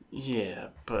 Yeah,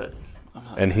 but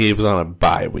And he was on a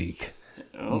bye week.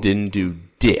 oh, Didn't do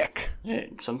dick. yeah,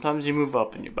 sometimes you move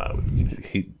up in your bye.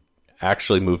 He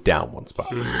actually moved down one spot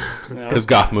Yeah. because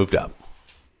Goff moved up.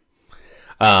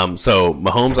 So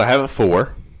Mahomes, I have at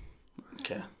 4.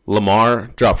 Okay,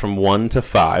 Lamar dropped from 1 to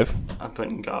 5. I'm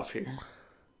putting Goff here.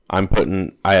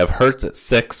 I have Hurts at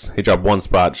 6. He dropped 1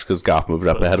 spot just because Goff moved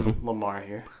up ahead of him. Lamar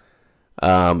here.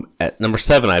 At number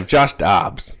 7, I have Josh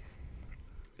Dobbs.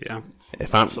 Yeah.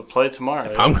 If I'm So play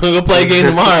tomorrow. I'm going to go play a game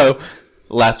tomorrow.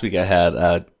 Last week I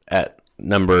had at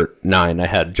number 9, I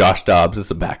had Josh Dobbs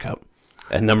as a backup.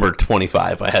 At number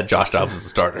 25, I had Josh Dobbs as a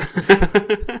starter.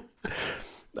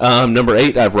 Number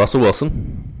 8, I have Russell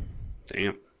Wilson.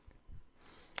 Damn.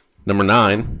 Number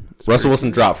 9, Russell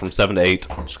Wilson dropped from 7 to 8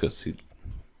 just because he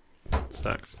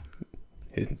Sucks.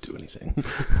 didn't do anything.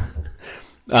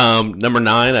 Number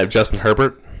 9, I have Justin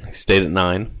Herbert. He stayed at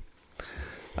 9.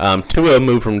 Tua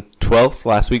moved from 12th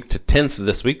last week to 10th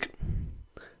this week.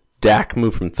 Dak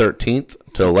moved from 13th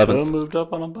to 11th. moved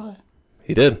up on a bye.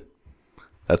 He did.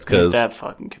 That's because That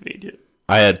fucking convenient.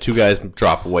 I had 2 guys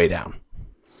drop way down.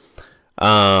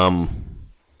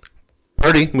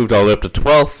 Purdy moved all the way up to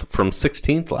 12th from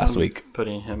 16th last week.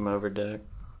 Putting him over Dak.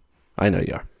 I know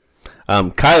you are.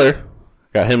 Kyler,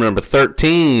 got him number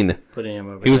 13. Putting him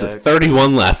over He was Dak. at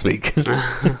 31 last week.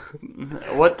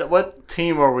 What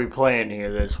team are we playing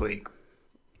here this week?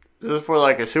 Is this for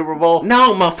like a Super Bowl?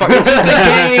 No, motherfucker, it's just a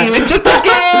game. It's just a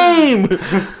game.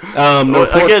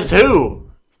 Against who?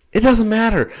 It doesn't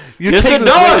matter. You're Yes, taking it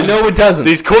this away. does. No, it doesn't.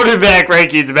 These quarterback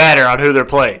rankings matter on who they're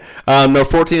playing. Number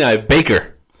 14, I have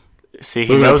Baker. See, he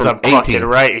Moving knows from I'm fucking 18.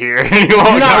 right here. You're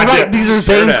not right. These are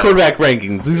Zane's quarterback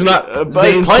rankings. These are not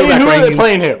Zane's quarterback Who are they rankings.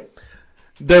 playing him?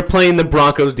 They're playing the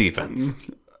Broncos defense.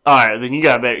 All right, then you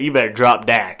better drop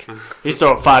Dak. He's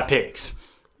throwing 5 picks.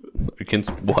 Against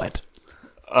what?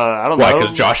 I don't Why, know.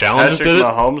 'cause Josh Allen just did it?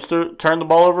 Mahomes turned the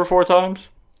ball over 4 times,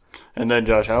 and then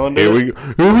Josh Allen did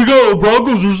Here we go.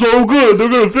 Broncos are so good. They're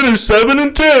going to finish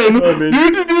 7-10.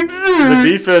 The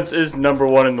defense is number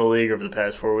 1 in the league over the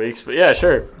past 4 weeks, but yeah,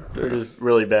 sure, they're just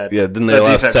really bad. Yeah, didn't they That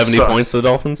allow defense 70 sucks. points to the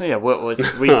Dolphins? Yeah, what week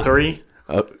 3?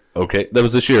 Okay, that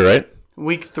was this year, right?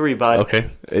 Week 3, bud. Okay,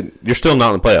 you're still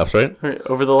not in the playoffs, right?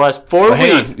 Over the last 4 But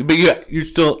hang weeks. on, but you're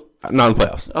still not in the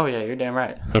playoffs. Oh yeah, you're damn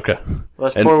right. Okay,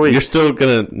 Last and 4 weeks. you're still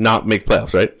gonna not make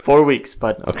playoffs, right? 4 weeks,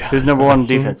 but Okay. who's number 1 in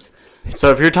defense?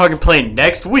 So if you're talking playing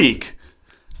next week,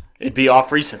 it'd be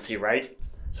off recency, right?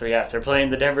 So yeah, if they're playing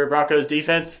the Denver Broncos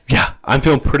defense, Yeah, I'm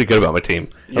feeling pretty good about my team.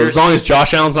 You're- As long as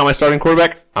Josh Allen's not my starting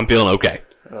quarterback, I'm feeling okay.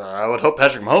 I would hope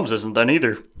Patrick Mahomes isn't then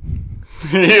either.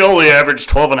 He only averaged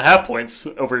 12.5 points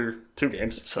over 2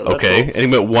 games. So that's Okay, and he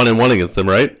went 1-1 against them,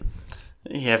 right?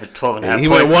 He averaged 12.5 He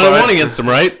points. went 1-1 but against them,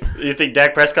 right? You think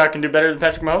Dak Prescott can do better than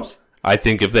Patrick Mahomes? I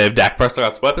think if they have Dak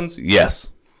Prescott's weapons,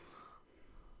 yes.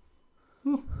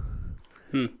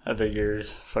 I think you're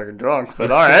fucking drunk,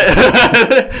 but all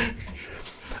right.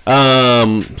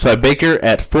 So I have Baker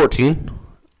at 14.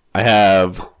 I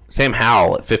have Sam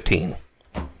Howell at 15.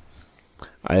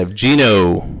 I have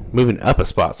Geno moving up a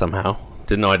spot somehow.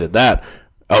 Didn't know I did that.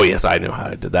 Oh, yes, I know how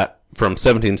I did that. From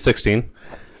 17 to 16.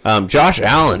 Josh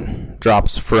Allen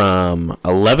drops from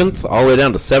 11th all the way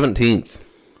down to 17th.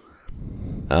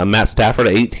 Matt Stafford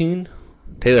at 18.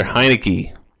 Taylor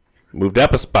Heineke moved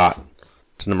up a spot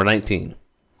to number 19.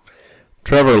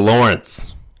 Trevor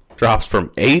Lawrence drops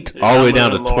from 8 all the way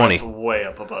down to I'm moving 20. Lawrence way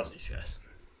up above these guys.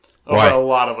 Over Why? a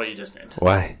lot of what you just named.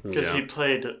 Why? Because Yeah. he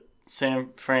played San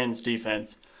Fran's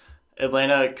defense.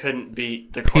 Atlanta couldn't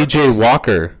beat the PJ Cardinals.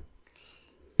 Walker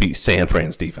beat San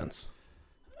Fran's defense.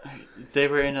 They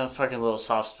were in a fucking little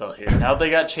soft spell here. Now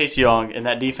they got Chase Young, and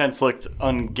that defense looked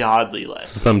ungodly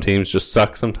last. Some teams just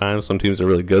suck sometimes. Some teams are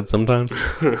really good sometimes.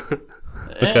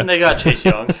 And they got Chase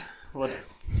Young. What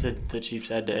did the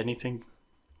Chiefs add to anything?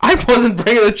 I wasn't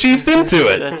bringing the Chiefs into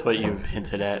it. That's what you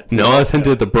hinted at. No, I was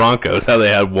hinted at the Broncos, how they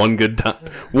had one good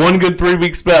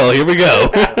 3-week spell. Here we go.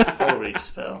 4 weeks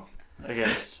spell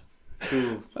against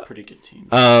 2 pretty good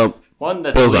teams. One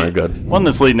that's Bills aren't good. One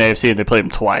that's leading the AFC, and they played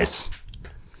them twice.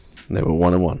 They were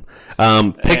 1-1.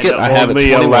 Pickett, And I have at only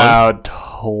 21. allowed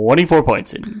 24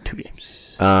 points in 2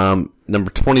 games.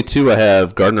 Number 22, I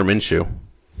have Gardner Minshew.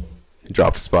 He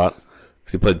dropped a spot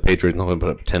because he played the Patriots and only put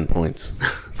up 10 points.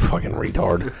 Fucking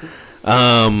retard.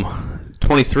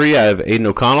 23, I have Aiden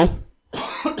O'Connell.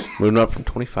 Moving up from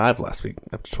 25 last week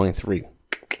up to 23.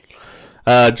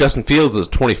 Justin Fields is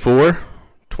 24.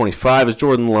 25 is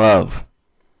Jordan Love.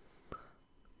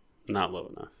 Not low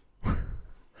enough.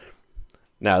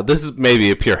 Now, this is maybe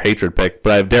a pure hatred pick,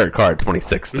 but I have Derek Carr at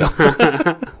 26 still.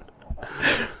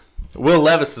 Will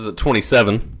Levis is at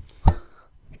 27.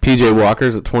 PJ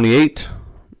Walker's at 28.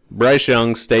 Bryce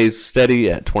Young stays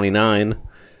steady at 29.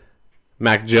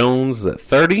 Mac Jones at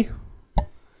 30.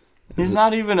 He's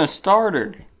not even a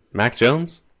starter. Mac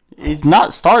Jones? He's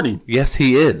not starting. Yes,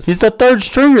 he is. He's the third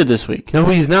stringer this week. No,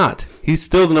 he's not. He's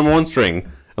still the number 1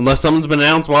 string. Unless someone's been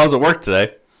announced while I was at work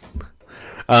today.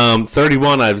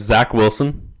 31, I have Zach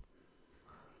Wilson.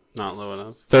 Not low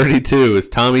enough. 32 is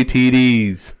Tommy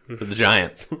TDs for the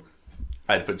Giants.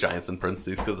 I had to put Giants in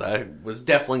parentheses because I was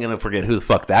definitely going to forget who the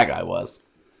fuck that guy was.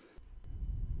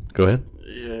 Go ahead.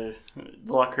 Yeah,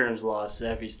 the locker room's lost.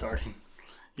 Zappy's starting.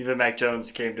 Even Mac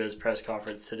Jones came to his press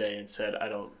conference today and said, I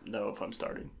don't know if I'm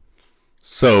starting.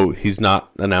 So he's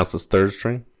not announced as third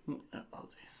string?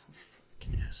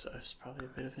 Yes, that's probably a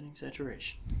bit of an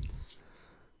exaggeration.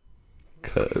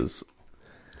 Because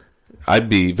I'd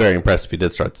be very impressed if he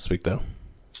did start this week, though.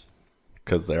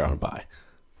 Because they're on a bye.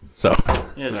 So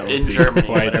Yes, That in would be Germany,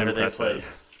 quite whenever they impressive. played.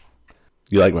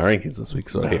 you like my rankings this week,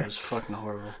 so I That hear. was fucking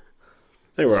horrible.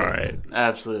 They were all right.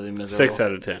 Absolutely miserable. 6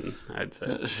 out of 10, I'd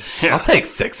say. Yeah. I'll take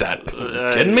 6 out. You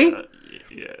kidding me?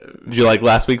 Yeah. Did you like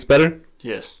last week's better?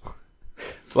 Yes.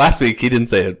 Last week, he didn't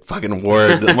say a fucking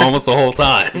word almost the whole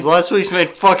time. Last week's made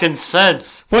fucking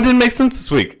sense. What didn't make sense this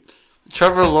week?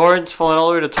 Trevor Lawrence falling all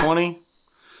the way to 20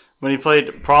 when he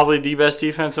played probably the best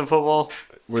defense in football.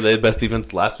 Were they the best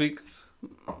defense last week?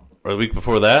 Or the week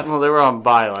before that? Well, they were on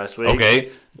bye last week.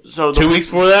 Okay. So 2 weeks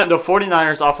before that? the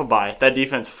 49ers off a bye. That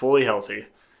defense fully healthy.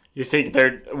 You think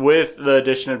they're, with the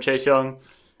addition of Chase Young,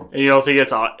 and you don't think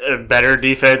it's a better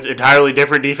defense, entirely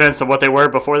different defense than what they were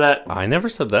before that? I never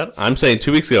said that. I'm saying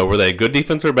 2 weeks ago, were they a good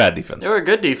defense or a bad defense? They were a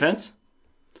good defense.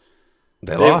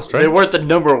 They lost, right? They weren't the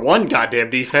number one goddamn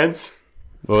defense.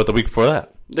 What about the week before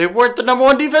that? They weren't the number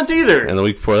one defense either. And the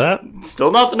week before that?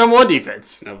 Still not the number one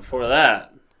defense. Now, before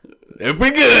that, They're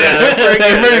pretty good. Yeah, they're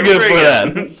They're pretty good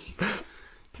for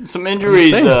that. Some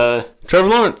injuries. Trevor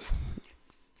Lawrence.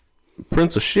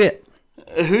 Prince of shit.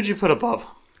 Who'd you put above?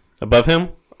 Above him?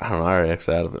 I don't know. I already X'd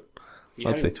out of it. you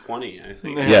Let's had see. 20, I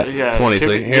think. Yeah, 20. So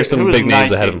here's some who was big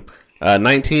names 19? ahead of him.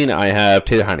 19, I have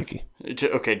Taylor Heineke.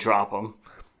 Okay, drop him.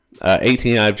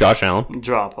 18, I have Josh Allen.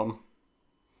 Drop him.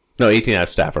 No, 18, I have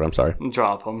Stafford. I'm sorry.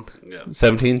 Drop him. Yeah.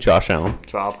 17, Josh Allen.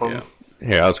 Drop him. Yeah.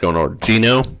 Here, I was going over.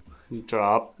 Geno,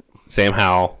 Drop. Sam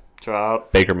Howell,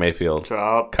 Drop. Baker Mayfield,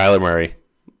 Drop. Kyler Murray,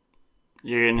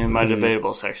 You're getting in my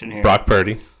debatable section here. Brock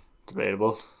Purdy,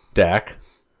 Debatable. Dak,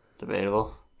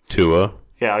 Debatable. Tua.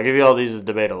 Yeah, I'll give you all these as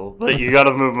debatable, but you got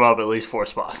to move them up at least 4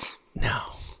 spots. No.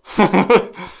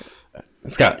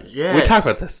 Scott, we Yes. talked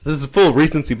about this. This is full of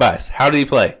recency bias. How did he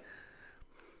play?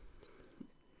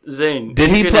 Zane, Did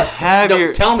you he can play- Have No,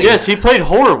 your, tell me. Yes, he played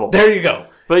horrible. There you go.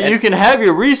 But you can have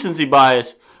your recency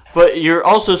bias, but you're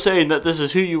also saying that this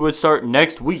is who you would start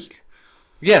next week.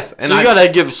 Yes, and So you gotta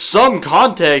give some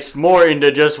context more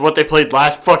into just what they played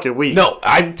last fucking week. No,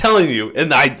 I'm telling you,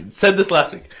 and I said this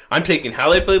last week. I'm taking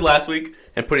how they played last week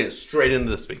and putting it straight into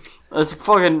this week. That's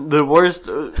fucking the worst.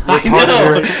 I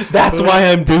know. That's why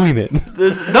I'm doing it.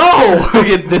 No! To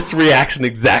get this reaction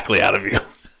exactly out of you.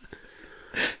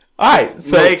 All right,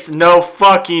 so Makes no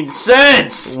fucking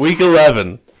sense! week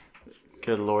 11.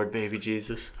 Good Lord, baby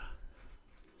Jesus.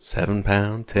 7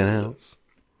 pound, 10 ounce.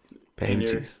 Baby And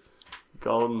your Jesus.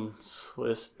 golden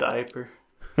Swiss diaper.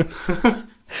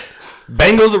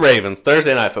 Bengals or Ravens,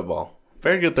 Thursday Night Football.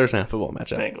 Very good Thursday Night Football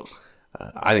matchup. Bengals.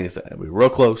 I think it'll be real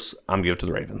close. I'm going to give it to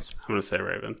the Ravens. I'm going to say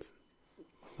Ravens.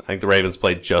 I think the Ravens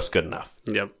played just good enough.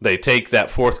 Yep. They take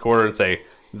that fourth quarter and say,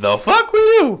 the fuck we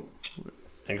do?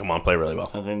 And come on, play really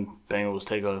well. I think Bengals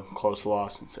take a close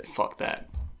loss and say, fuck that.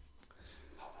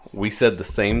 We said the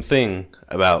same thing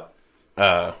about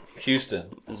Houston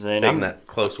Zane, taking I'm that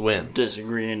close win.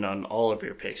 disagreeing on all of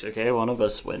your picks, okay? One of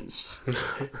us wins.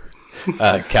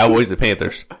 Cowboys and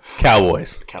Panthers.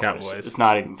 Cowboys. Cowboys. It's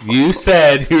not even funny. You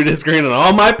said you were disagreeing on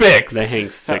all my picks. They hang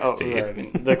 60. Oh,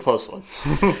 right, the close ones.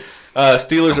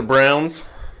 Steelers or Browns?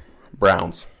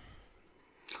 Browns.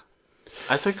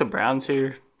 I took the Browns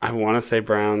here. I want to say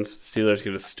Browns. Steelers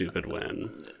get a stupid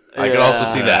win. I could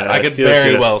also see that. I could Steelers very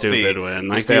get a well see stupid win.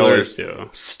 the Like they always Steelers do.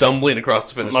 stumbling across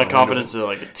the finish My line. confidence is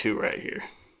like a 2 right here.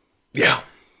 Yeah.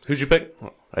 Who'd you pick?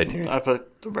 Oh, I didn't hear you. I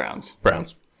put the Browns.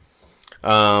 Browns.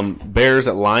 Bears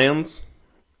at Lions.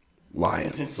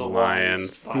 Lions. It's the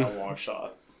Lions. By a long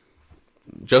shot.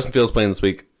 Justin Fields playing this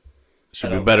week. Should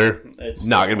be don't- better. it's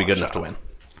Not still going to be a good long enough to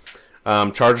shot.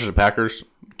 win. Chargers at Packers.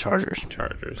 Chargers.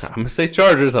 I'm going to say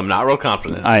Chargers. I'm not real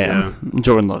confident. I am.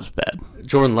 Jordan Love's bad.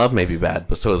 Jordan Love may be bad,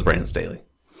 but so is Brandon Staley.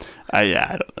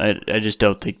 I just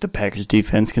don't think the Packers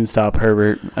defense can stop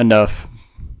Herbert enough.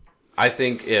 I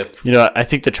think if I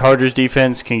think the Chargers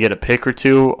defense can get a pick or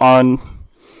two on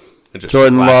it just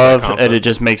Jordan lacks that Love, and confidence. it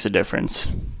just makes a difference.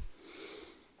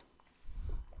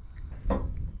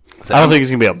 say I don't think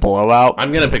it's gonna be a blowout.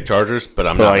 I'm gonna pick Chargers, but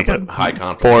I'm But not like gonna a put high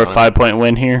confidence. 4 or on it. 5 point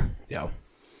win here. Yeah.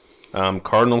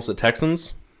 Cardinals at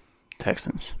Texans.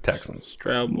 Texans.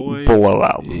 Stroud boys.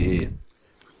 Blowout. Yeah.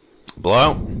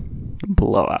 Blowout.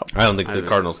 Blowout. I don't think the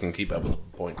Cardinals can keep up with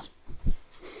the points.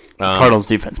 Cardinals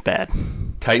defense bad.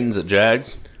 Titans at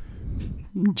Jags.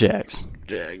 Jags.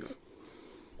 Jags.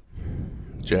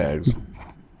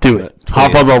 Do it.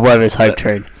 Hop on the Levis hype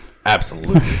trade.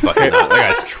 Absolutely fucking not.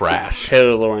 That guy's trash.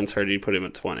 Taylor Lawrence heard you put him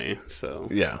at 20, so.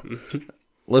 Yeah.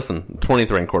 Listen,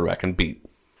 23 ranked quarterback can beat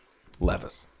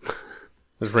Levis.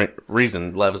 There's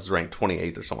reason Levis is ranked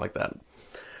 28th or something like that.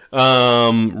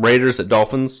 Raiders at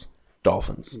Dolphins.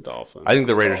 Dolphins. I think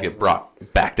the Raiders get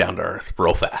brought back down to earth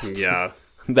real fast. Yeah.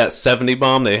 That 70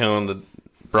 bomb they had on the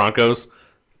Broncos,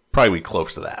 probably be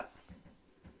close to that.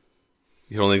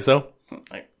 You don't think so?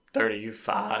 Like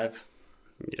 35.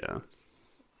 Yeah.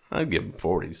 I'd give them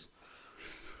 40s.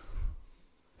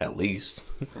 At least.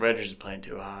 The Raiders are playing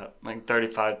too hot. Like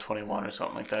 35-21 or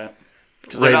something like that.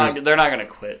 Because Raiders- they're not going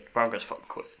to quit. Broncos fucking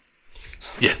quit.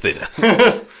 Yes, they did.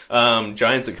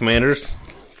 Giants at Commanders.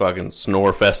 Fucking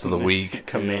snore fest of the week.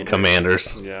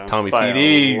 Commanders. Yeah. Tommy By a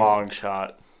TDs. long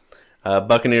shot.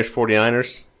 Buccaneers,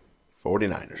 49ers.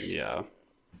 49ers. Yeah.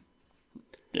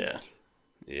 Yeah.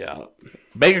 Yeah.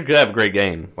 Baker could have a great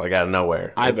game, like out of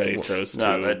nowhere. I bet he throws two.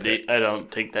 No, I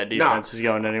don't think that defense is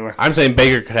going anywhere. I'm saying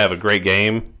Baker could have a great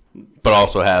game, but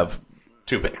also have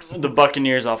 2 picks. The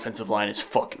Buccaneers' offensive line is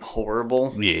fucking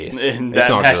horrible. Yes. And It's that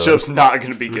not matchup's not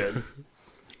going to be good.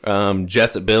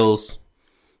 Jets at Bills.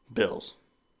 Bills.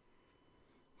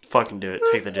 Fucking do it.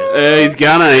 Take the Jets. He's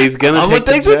gonna. I'm going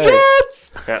to take the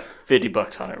Jets. I got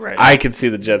 $50 on it right now. I could see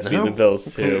the Jets beating the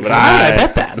Bills too, but Why would I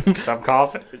bet that? Because I'm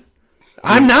confident.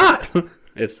 I'm not.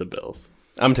 it's the Bills.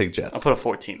 I'm taking Jets. I'll put a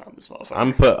 14 on this motherfucker.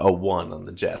 I'm put a 1 on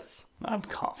the Jets. I'm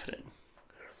confident.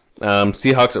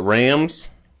 Seahawks at Rams.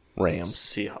 Rams.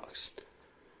 Seahawks.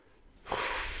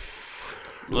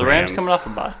 The Rams coming off a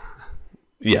bye.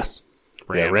 Yes.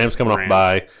 Rams coming off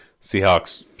by.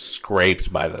 Seahawks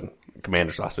scraped by the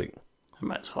Commanders last week. I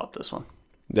might swap this one.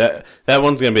 That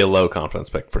one's going to be a low confidence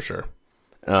pick for sure.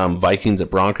 Vikings at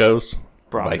Broncos.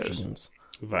 Broncos.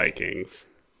 Vikings.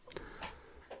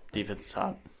 Defense is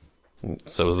hot.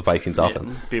 So is the Vikings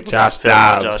offense. People Josh got film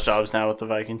on Dobbs. Josh Dobbs now with the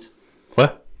Vikings.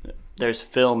 What? There's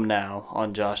film now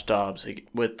on Josh Dobbs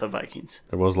with the Vikings.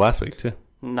 There was last week too.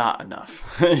 Not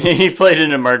enough. He played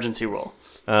an emergency role.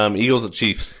 Eagles at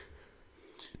Chiefs.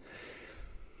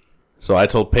 So I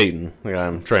told Peyton, like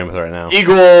I'm training with right now.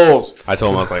 Eagles! I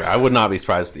told him, I was like, I would not be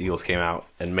surprised if the Eagles came out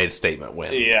and made a statement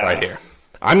win Yeah. right here.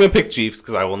 I'm going to pick Chiefs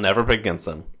because I will never pick against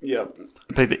them. Yep.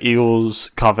 I picked the Eagles,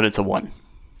 confidence of 1.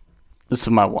 This is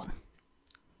my 1.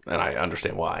 And I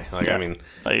understand why. Like, I mean,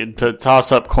 Like, to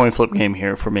toss up coin flip game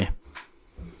here for me.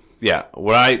 yeah,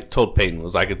 what I told Peyton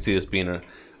was I could see this being a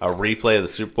replay of the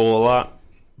Super Bowl a lot,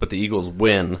 but the Eagles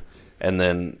win, and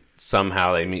then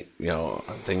somehow they meet,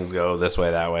 things go this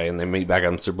way, that way, and they meet back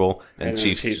on the Super Bowl, and And then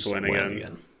Chiefs Chiefs just win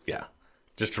again. Yeah.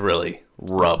 Just to really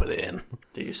rub it in.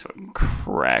 Think you're smoking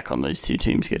crack on these two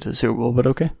teams get to the Super Bowl, but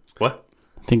okay. What?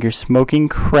 I think you're smoking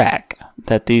crack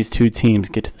that these two teams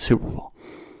get to the Super Bowl.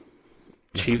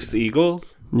 Chiefs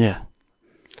Eagles. Yeah.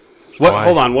 What? Why?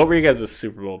 Hold on. What were you guys'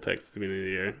 Super Bowl picks at the beginning of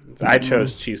the year? I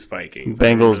chose Chiefs Vikings.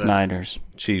 Bengals, Niners.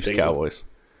 Chiefs, Bengals. Cowboys.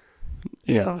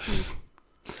 Yeah.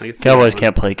 I guess Cowboys that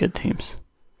can't play good teams.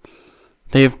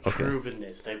 They've proven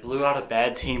this. They blew out a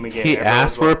bad team again. He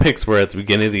asked where picks were at the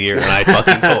beginning of the year, and I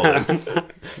fucking told him.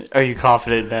 Are you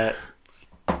confident in that?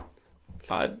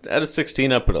 At a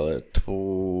 16, I put a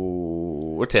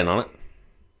 10 on it.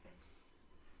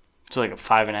 It's like a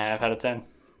 5.5 out of 10.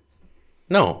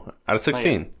 No, out of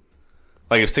 16.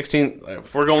 Like if 16,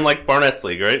 if we're going like Barnett's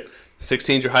league, right?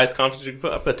 16 is your highest confidence you can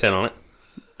put. I put a 10 on it.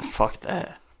 Fuck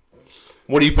that.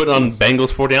 What do you put on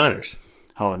Bengals 49ers?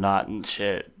 Oh, not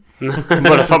shit.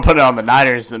 But if I put it on the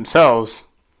Niners themselves,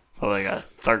 probably like a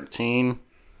 13.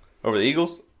 Over the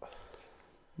Eagles?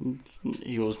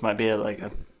 Eagles might be at like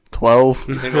a 12.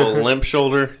 You think a limp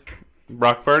shoulder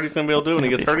Brock Purdy's going to be able to do when he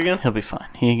gets hurt again? He'll be fine.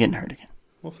 He ain't getting hurt again.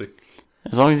 We'll see.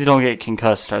 As long as you don't get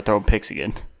concussed, start throwing picks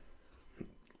again.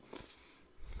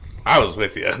 I was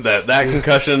with you. That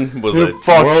concussion was a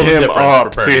Fuck world of him difference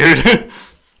up, for Purdy.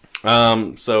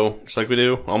 dude. So, just like we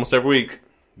do almost every week,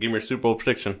 give me your Super Bowl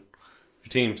prediction. Your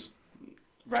teams.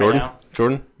 Right Jordan? now?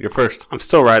 Jordan, you're first. I'm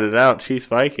still writing it out. Chiefs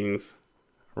Vikings.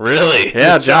 Really?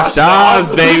 Yeah, Josh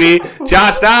Dobbs, baby.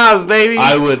 Josh Dobbs, baby.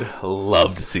 I would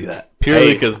love to see that. Purely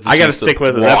Hey, because I gotta stick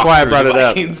with it. That's why I brought it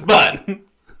up. But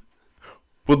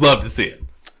would love to see it.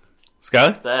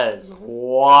 Skyler? That is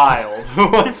wild.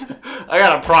 I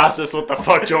gotta process what the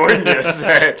fuck Jordan just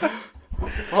said.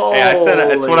 Hey, I said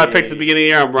it. It's what I picked at the beginning of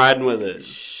the year. I'm riding with it.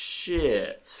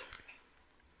 Shit.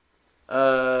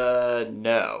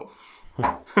 No.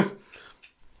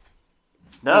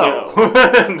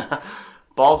 No.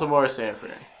 Baltimore, San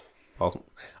Fran. I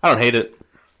don't hate it.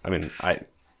 I mean, I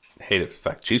hate it the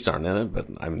fact Chiefs aren't in it, but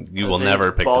you will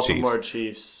never pick Baltimore the Chiefs.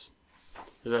 Chiefs.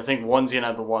 Because I think one's going to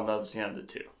have the one, the other's going to have the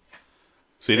two.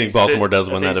 So you think Baltimore does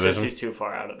win that division? He's too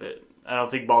far out of it. I don't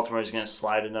think Baltimore's going to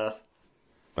slide enough.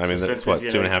 I mean, that's what,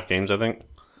 2.5 games, I think?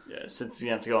 Yeah, since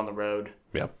you have to go on the road.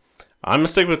 Yeah. I'm going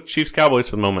to stick with Chiefs-Cowboys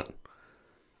for the moment.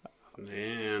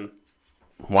 Man.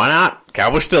 Why not?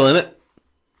 Cowboys still in it.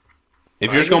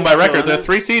 If you're just going by record, they're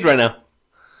 3 seed right now.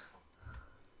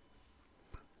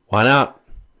 Why not?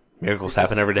 Miracles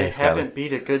happen every day, They haven't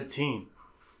beat a good team.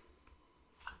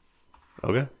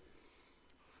 Okay.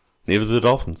 Neither do the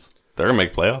Dolphins. They're going to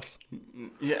make playoffs.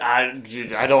 Yeah,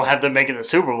 I don't have them making the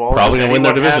Super Bowl. Probably going to win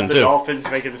their division, the too. Dolphins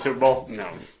making the Super Bowl? No.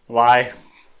 Why?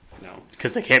 No.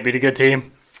 Because they can't beat a good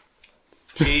team.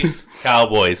 Chiefs,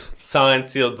 Cowboys. Signed,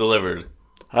 sealed, delivered.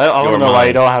 I don't Your know why mind.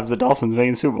 you don't have the Dolphins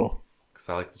making the Super Bowl. Because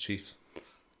I like the Chiefs.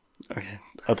 Okay.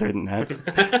 Other than that,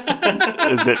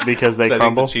 is it because they I think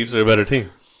crumble? the Chiefs are a better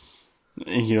team.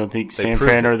 You don't think They San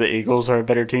proved Fran it. or the Eagles are a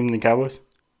better team than the Cowboys?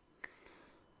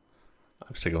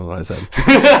 I'm sticking with what I said.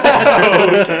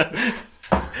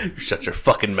 You shut your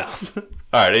fucking mouth. All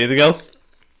right, anything else?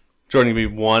 Jordan, give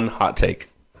me one hot take.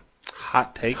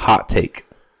 Hot take? Hot take.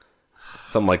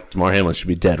 Something like Damar Hamlin should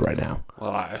be dead right now.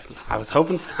 Well, I was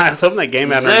hoping that game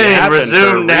had already Zane, happened.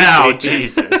 resume now. repeat.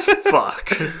 Jesus,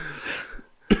 fuck.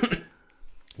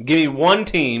 Give me one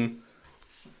team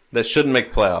that shouldn't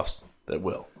make playoffs that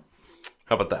will.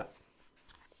 How about that?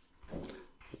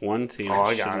 One team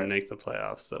I that got shouldn't it. make the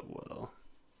playoffs that will.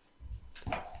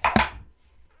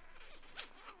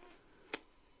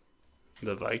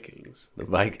 The Vikings. The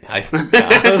Vikings.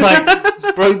 I was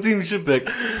like, bro, the team you should pick.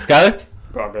 Skyler?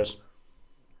 Broncos.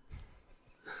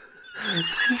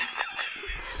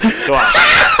 Come on.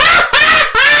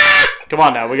 Come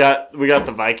on now. We got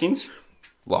the Vikings.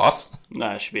 Loss.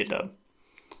 Nah, it should be a dub.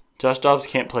 Josh Dobbs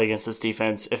can't play against this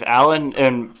defense. If Allen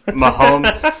and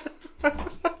Mahomes...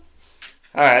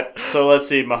 Alright, so let's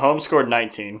see. Mahomes scored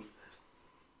 19.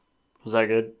 Was that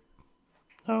good?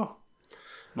 No.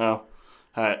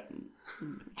 Alright.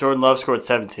 Jordan Love scored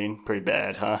 17. Pretty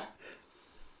bad, huh?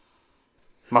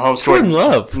 Mahomes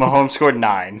scored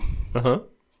 9. Uh-huh.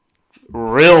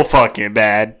 Real fucking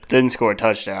bad. Didn't score a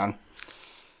touchdown.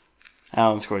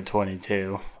 Allen scored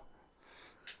 22.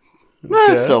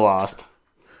 Still lost.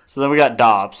 So then we got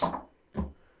Dobbs.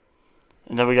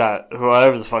 And then we got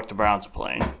whoever the fuck the Browns are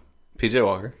playing. PJ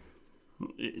Walker.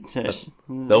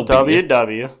 They'll beat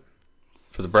W.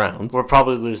 for the Browns. We're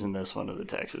probably losing this one to the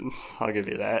Texans. I'll give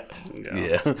you that.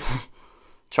 Yeah.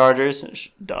 Chargers,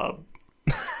 dub.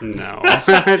 No.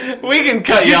 We can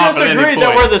cut You you off just at any agreed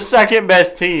that point. we're the second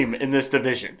best team in this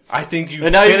division. I think you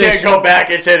And now you finished- can't go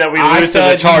back and say that we I lose to the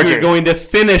said you Chargers. were going to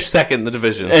finish second in the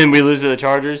division. And we lose to the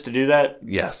Chargers to do that?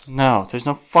 Yes. No, there's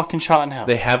no fucking shot in hell.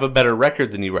 They have a better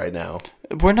record than you right now.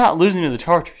 We're not losing to the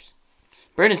Chargers.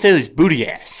 Brandon Staley's booty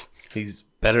ass. He's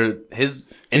better. His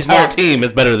entire team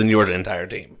is better than your entire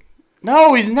team.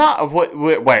 No, he's not.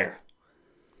 Where?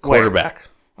 Quarterback,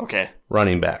 Okay.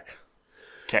 running back,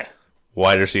 Okay.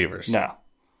 wide receivers. No.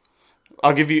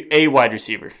 I'll give you a wide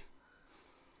receiver.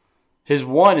 His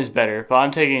one is better, but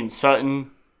I'm taking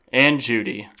Sutton and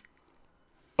Judy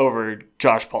over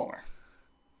Josh Palmer.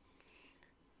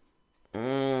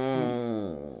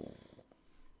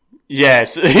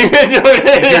 Yes.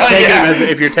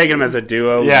 If you're taking him as a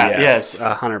duo, yes.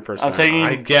 100%. I'm taking.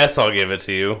 I guess I'll give it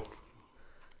to you.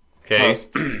 Okay.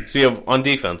 So you have on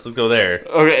defense. Let's go there.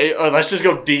 Okay, let's just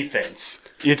go defense.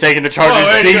 You taking the Chargers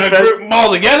you gonna defense? group them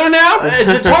all together now? Is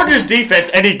the Chargers defense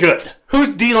any good?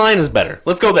 Whose D line is better?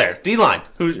 Let's go there. D line.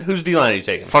 Whose D line are you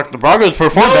taking? Fuck, the Broncos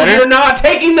perform No, better. you're not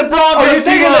taking the Broncos. Are you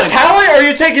taking D-line. the talent or are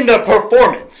you taking the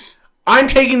performance? I'm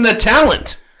taking the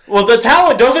talent. Well, the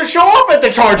talent doesn't show up at the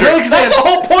Chargers. Really, 'cause That's the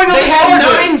whole point of They the had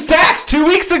Chargers. 9 sacks 2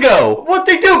 weeks ago. What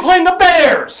they do playing the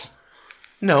Bears?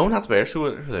 No, not the Bears. Who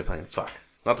are they playing? Fuck.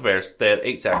 Not the Bears. They had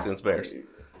 8 sacks against the Bears.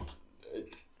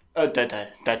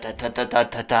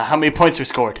 How many points were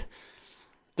scored?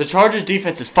 The Chargers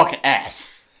defense is fucking ass.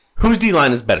 Whose D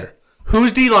line is better?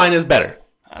 Whose D line is better?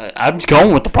 I'm just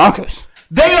going with the Broncos.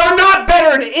 They are not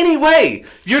better in any way.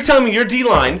 You're telling me your D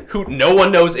line, who no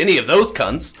one knows any of those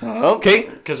cunts, okay?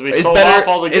 Because we is sold better, off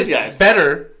all the good is guys.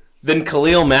 better than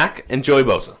Khalil Mack and Joey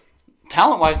Bosa.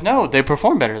 Talent-wise, no. They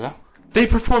perform better, though. They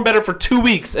perform better for 2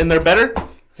 weeks, and they're better.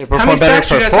 They How perform many better sacks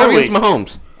for you guys 4 have weeks. against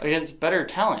Mahomes? against better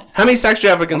talent. How many sacks do you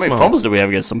have How against many Mahomes? fumbles do we have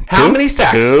against them? How Two? many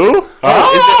sacks? Two?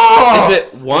 Is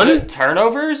it one? Is it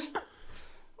turnovers?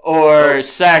 Or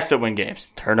sacks that win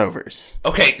games? Turnovers.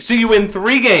 Okay, so you win 4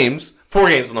 games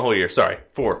in the whole year. Sorry,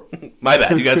 4. My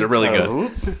bad. You guys are really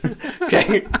good.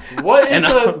 Okay. What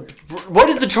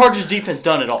is the Chargers defense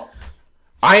done at all?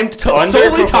 I am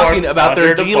solely talking about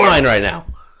their D-line right now.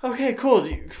 Okay, cool.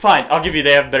 Fine. I'll give you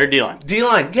they have better D-line.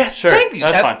 D-line, yes, Sure. thank you.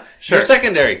 That's fine. Sure. Your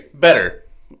secondary, better.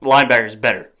 Linebackers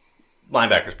better.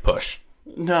 Linebackers push.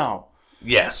 No.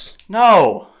 Yes.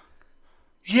 No.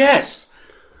 Yes.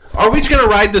 Are we just going to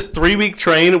ride this 3-week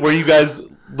train where you guys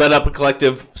let up a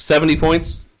collective 70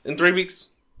 points in 3 weeks?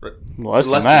 Less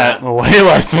than that. Way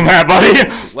less than that, buddy.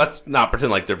 Let's not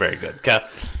pretend like they're very good. Okay?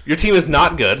 Your team is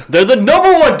not good. They're the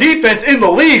number 1 defense in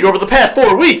the league over the past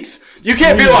 4 weeks. You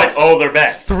can't be like, oh, they're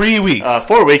bad. 3 weeks.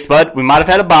 4 weeks, bud. We might have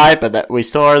had a bye, but we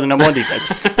still are the number 1 defense.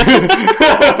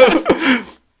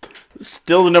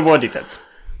 Still the number 1 defense.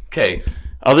 Okay.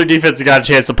 Other defenses got a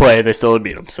chance to play. They still would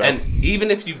beat them. So. And even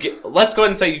if you get... Let's go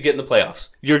ahead and say you get in the playoffs.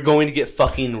 You're going to get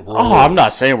fucking rolled. Oh, I'm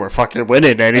not saying we're fucking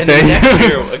winning anything. And then next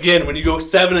year, again, when you go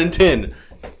 7-10...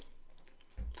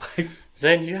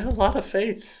 Zane, you had a lot of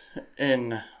faith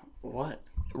in what?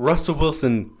 Russell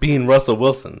Wilson being Russell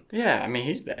Wilson. Yeah, I mean,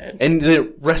 he's bad. And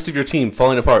the rest of your team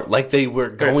falling apart like they were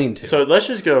going to. So let's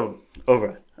just go over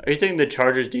it. Are you thinking the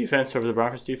Chargers defense over the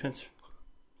Broncos defense?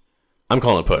 I'm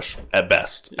calling it push at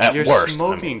best. At You're worst.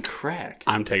 smoking crack.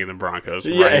 I'm taking the Broncos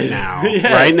Yeah. right now.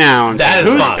 Yes. Right now. That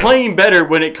is Who's fine. playing better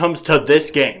when it comes to this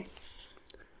game?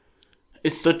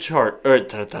 It's the chart. My bad.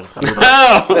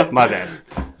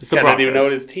 It's the I Broncos. don't even know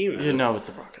what his team is. You know it's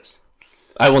the Broncos.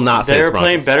 I will not say They're it's Broncos.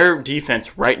 playing better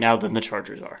defense right now than the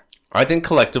Chargers are. I think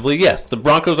collectively, yes. The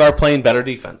Broncos are playing better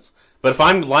defense. But if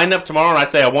I'm lining up tomorrow and I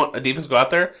say I want a defense to go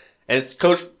out there, and it's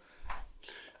coach...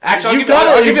 Actually, You've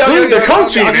got to include the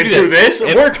coaching into this.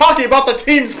 We're talking about the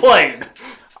teams playing.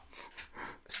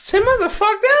 Simmer the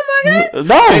fuck down, my guy.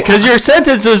 No, because your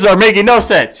sentences are making no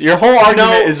sense. Your whole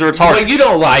argument is retarded. What you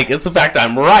don't like is the fact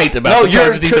I'm right about the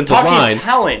Chargers defensive talking line.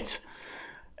 talent.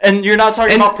 And you're not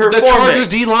talking And about performance. the Chargers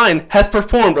D-line has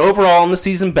performed overall in the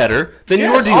season better than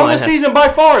your Yes, D-line on the has. season by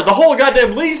far. The whole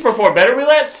goddamn league's performed better. We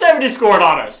let 70 scored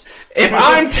on us. If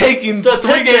I'm taking 3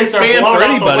 game Statistics are span blown for out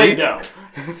the anybody, window.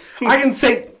 I can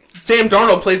say Sam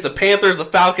Darnold plays the Panthers, the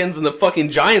Falcons, and the fucking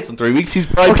Giants in 3 weeks. He's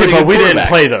probably Okay, pretty but good we didn't quarterback.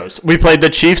 play those. We played the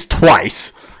Chiefs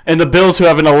twice. And the Bills, who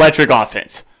have an electric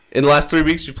offense. In the last 3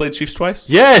 weeks, you played Chiefs twice?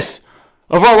 Yes.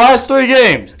 Of our last 3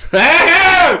 games.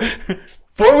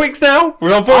 4 weeks now?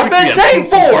 We're on 4 I've weeks been again. saying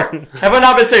 4. Have I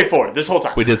not been saying 4 this whole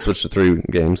time? We did switch to 3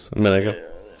 games a minute ago.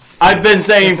 I've been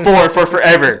saying 4 for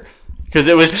forever. Because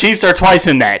it was Chiefs or twice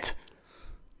in that.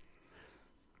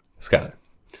 Skyler.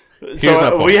 my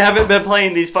So point. we haven't been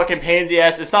playing these fucking pansy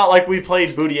ass. It's not like we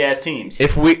played booty ass teams.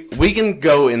 If we can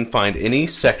go and find any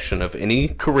section of any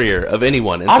career of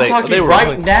anyone and I'm say talking they were right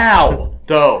playing- now,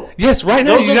 though. Yes, right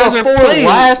now Those you are guys the are 4 playing.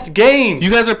 last games. You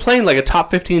guys are playing like a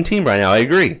top 15 team right now. I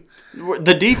agree.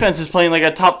 The defense is playing like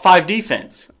a top 5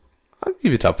 defense. I'll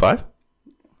give you top 5.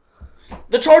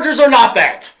 The Chargers are not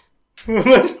that.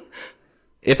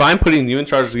 If I'm putting you and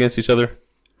Chargers against each other,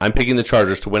 I'm picking the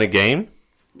Chargers to win a game.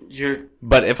 You're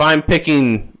But if I'm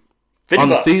picking on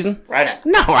the $50 season, right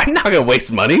no, I'm not going to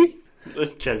waste money now.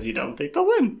 Because you don't think they'll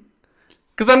win.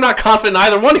 because I'm not confident in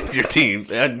either one of your team.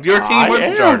 Your team I wins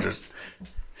am. the Chargers.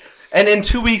 And in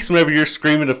 2 weeks, whenever you're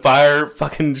screaming to fire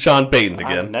fucking Sean Payton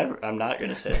again, I'm not going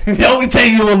to say it. don't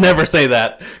say you will never say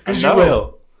that because you No.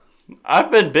 will.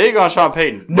 I've been big on Sean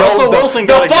Payton. No, Russell Wilson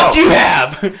got the to fuck go. you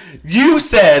have. You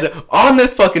said on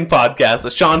this fucking podcast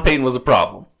that Sean Payton was a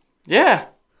problem. Yeah.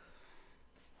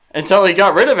 Until he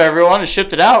got rid of everyone and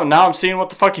shipped it out, and now I'm seeing what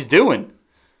the fuck he's doing.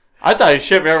 I thought he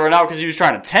shipped everyone out because he was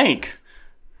trying to tank.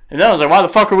 And then I was like, why the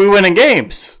fuck are we winning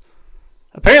games?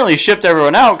 Apparently he shipped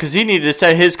everyone out because he needed to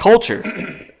set his culture.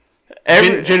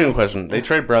 Genuine question. They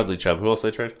trade Bradley Chubb. Who else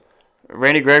they trade?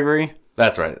 Randy Gregory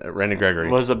That's right. Randy Gregory.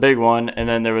 was a big one, and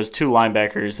then there was 2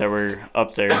 linebackers that were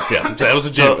up there. Yeah, that was a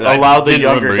To genuine. allow the didn't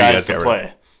younger remember you guys got to rid of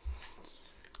play.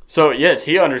 So, yes,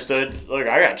 he understood, look,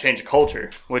 I got to change culture,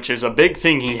 which is a big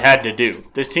thing he had to do.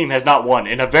 This team has not won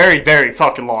in a very, very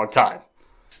fucking long time.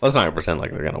 Let's not pretend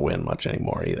like they're going to win much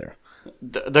anymore either.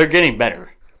 They're getting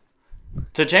better.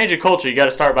 To change a culture, you got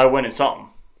to start by winning something.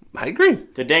 I agree.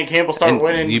 Did Dan Campbell start And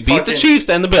winning? you beat the Chiefs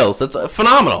and the Bills. That's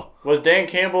phenomenal. Was Dan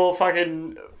Campbell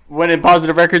fucking winning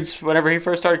positive records whenever he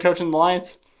first started coaching the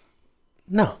Lions?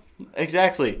 No.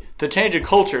 Exactly. To change a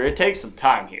culture, it takes some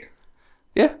time here.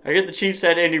 Yeah. I get the Chiefs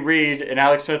had Andy Reid, and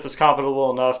Alex Smith was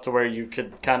compatible enough to where you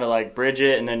could kind of like bridge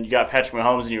it, and then you got Patrick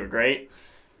Mahomes, and you were great.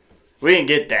 We didn't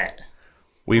get that.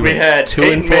 We had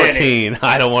 2-14.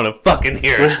 I don't want to fucking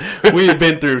hear it. We've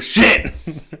been through shit.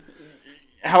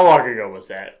 How long ago was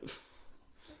that?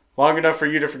 Long enough for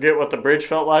you to forget what the bridge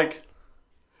felt like?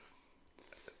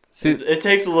 See, It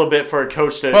takes a little bit for a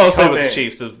coach to well, I'll say come with in. the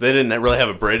Chiefs, they didn't really have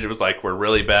a bridge. It was like, we're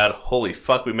really bad. Holy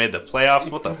fuck, we made the playoffs.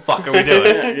 What the fuck are we doing?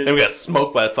 Then we got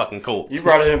smoked by the fucking Colts. You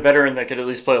brought in a veteran that could at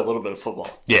least play a little bit of football.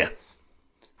 Yeah.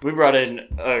 We brought in,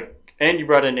 and you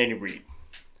brought in Andy Reid,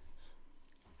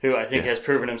 who I think has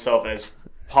proven himself as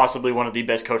possibly one of the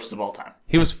best coaches of all time.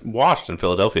 He was washed in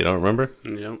Philadelphia, don't remember?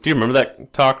 Yep. Do you remember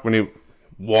that talk when he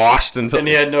washed in And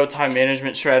Philadelphia? he had no time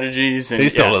management strategies. And He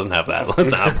still doesn't have that.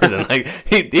 Let's not pretend like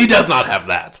he does not have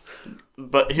that.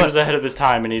 But he was ahead of his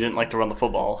time, and he didn't like to run the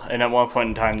football. And at one point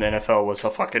in time, the NFL was a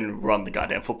fucking run the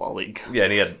goddamn football league. Yeah,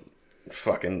 and he had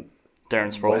fucking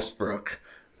Darren Sproles. Westbrook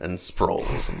and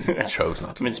Sproles and chose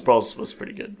not I to. mean, Sproles was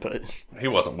pretty good, but He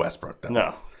wasn't Westbrook, though.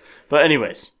 no. But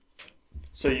anyways,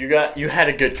 so you had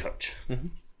a good coach. Mm-hmm.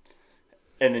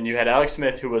 And then you had Alex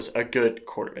Smith, who was a good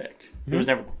quarterback. He was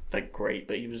never like great,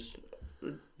 but he was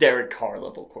Derek Carr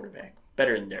level quarterback.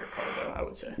 Better than Derek Carr, though, I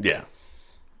would say. Yeah.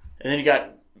 And then you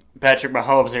got Patrick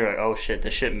Mahomes, and you're like, oh shit,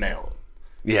 this shit mailed.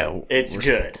 Yeah. It's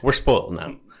good. We're spoiled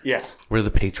now. Yeah. We're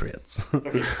the Patriots.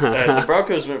 The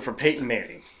Broncos went for Peyton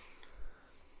Manning,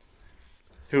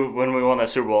 who, when we won that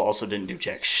Super Bowl, also didn't do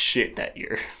jack shit that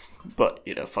year. But,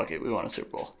 fuck it, we won a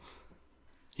Super Bowl.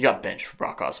 He got benched for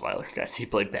Brock Osweiler, guys. He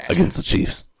played bad. Against the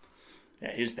Chiefs.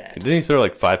 Yeah, he was bad. Didn't he throw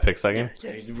like 5 picks that game?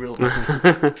 Yeah, he's real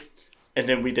bad. And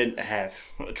then we didn't have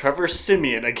Trevor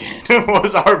Siemian again.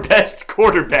 Was our best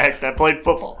quarterback that played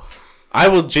football. I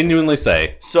will genuinely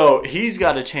say. So he's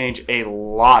got to change a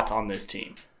lot on this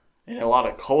team. And a lot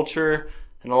of culture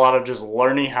and a lot of just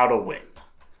learning how to win.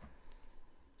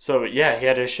 So, yeah, he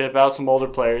had to ship out some older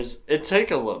players. It took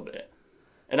a little bit.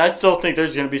 And I still think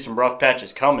there's going to be some rough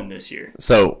patches coming this year.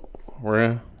 So we're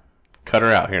going to cut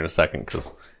her out here in a second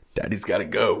because Daddy's got to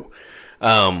go.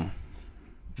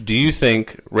 Do you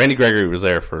think Randy Gregory was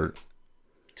there for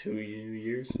 2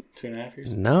 years? 2.5 years?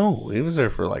 No, he was there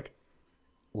for like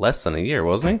less than a year,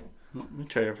 wasn't he? We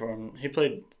traded for him. He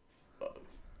played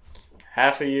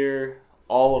half a year,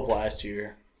 all of last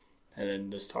year, and then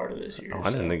the start of this year. Oh, I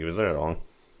didn't think he was there that long.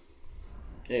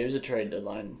 Yeah, it was a trade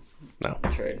deadline. No.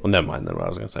 Trade. Well, never mind then what I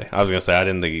was going to say. I was going to say I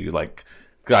didn't think he like...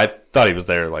 I thought he was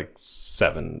there like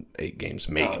 7-8 games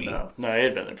maybe. No, he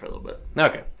had been there for a little bit.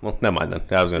 Okay, well, never mind then.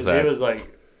 I was going to He say... was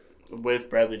like with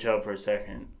Bradley Chubb for a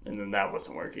second, and then that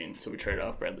wasn't working, so we traded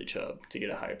off Bradley Chubb to get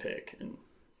a higher pick, and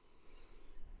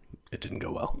It didn't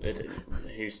go well. it didn't.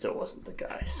 He still wasn't the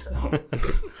guy. So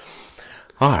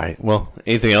All right, well,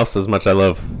 anything else as much I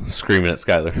love screaming at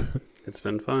Skylor? It's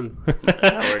been fun.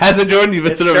 Has it, Jordan? You've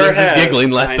been sitting over there just has. giggling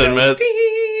last I 10 know. minutes.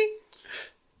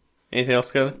 Anything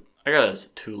else, Skylor? I got us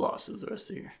 2 losses the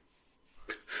rest of the year.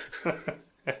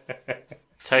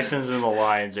 Texans and the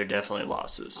Lions are definitely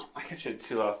losses. I can shoot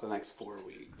 2 losses the next 4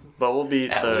 weeks. But we'll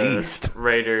beat At the least.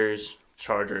 Raiders,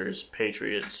 Chargers,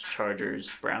 Patriots,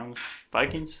 Chargers, Browns,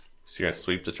 Vikings. So you're going to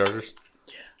sweep the Chargers?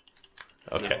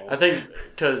 Yeah. Okay. I think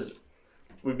because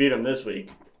we beat them this week,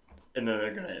 and then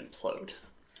they're going to implode.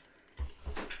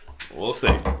 We'll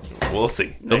see. We'll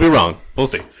see. They'll be wrong. We'll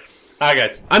see. All right,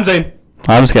 guys. I'm Zane.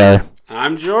 I'm Skylor.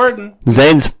 I'm Jordan.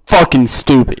 Zane's fucking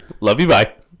stupid. Love you.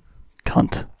 Bye.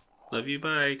 Cunt. Love you,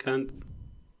 bye, cunts.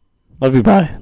 Love you, bye.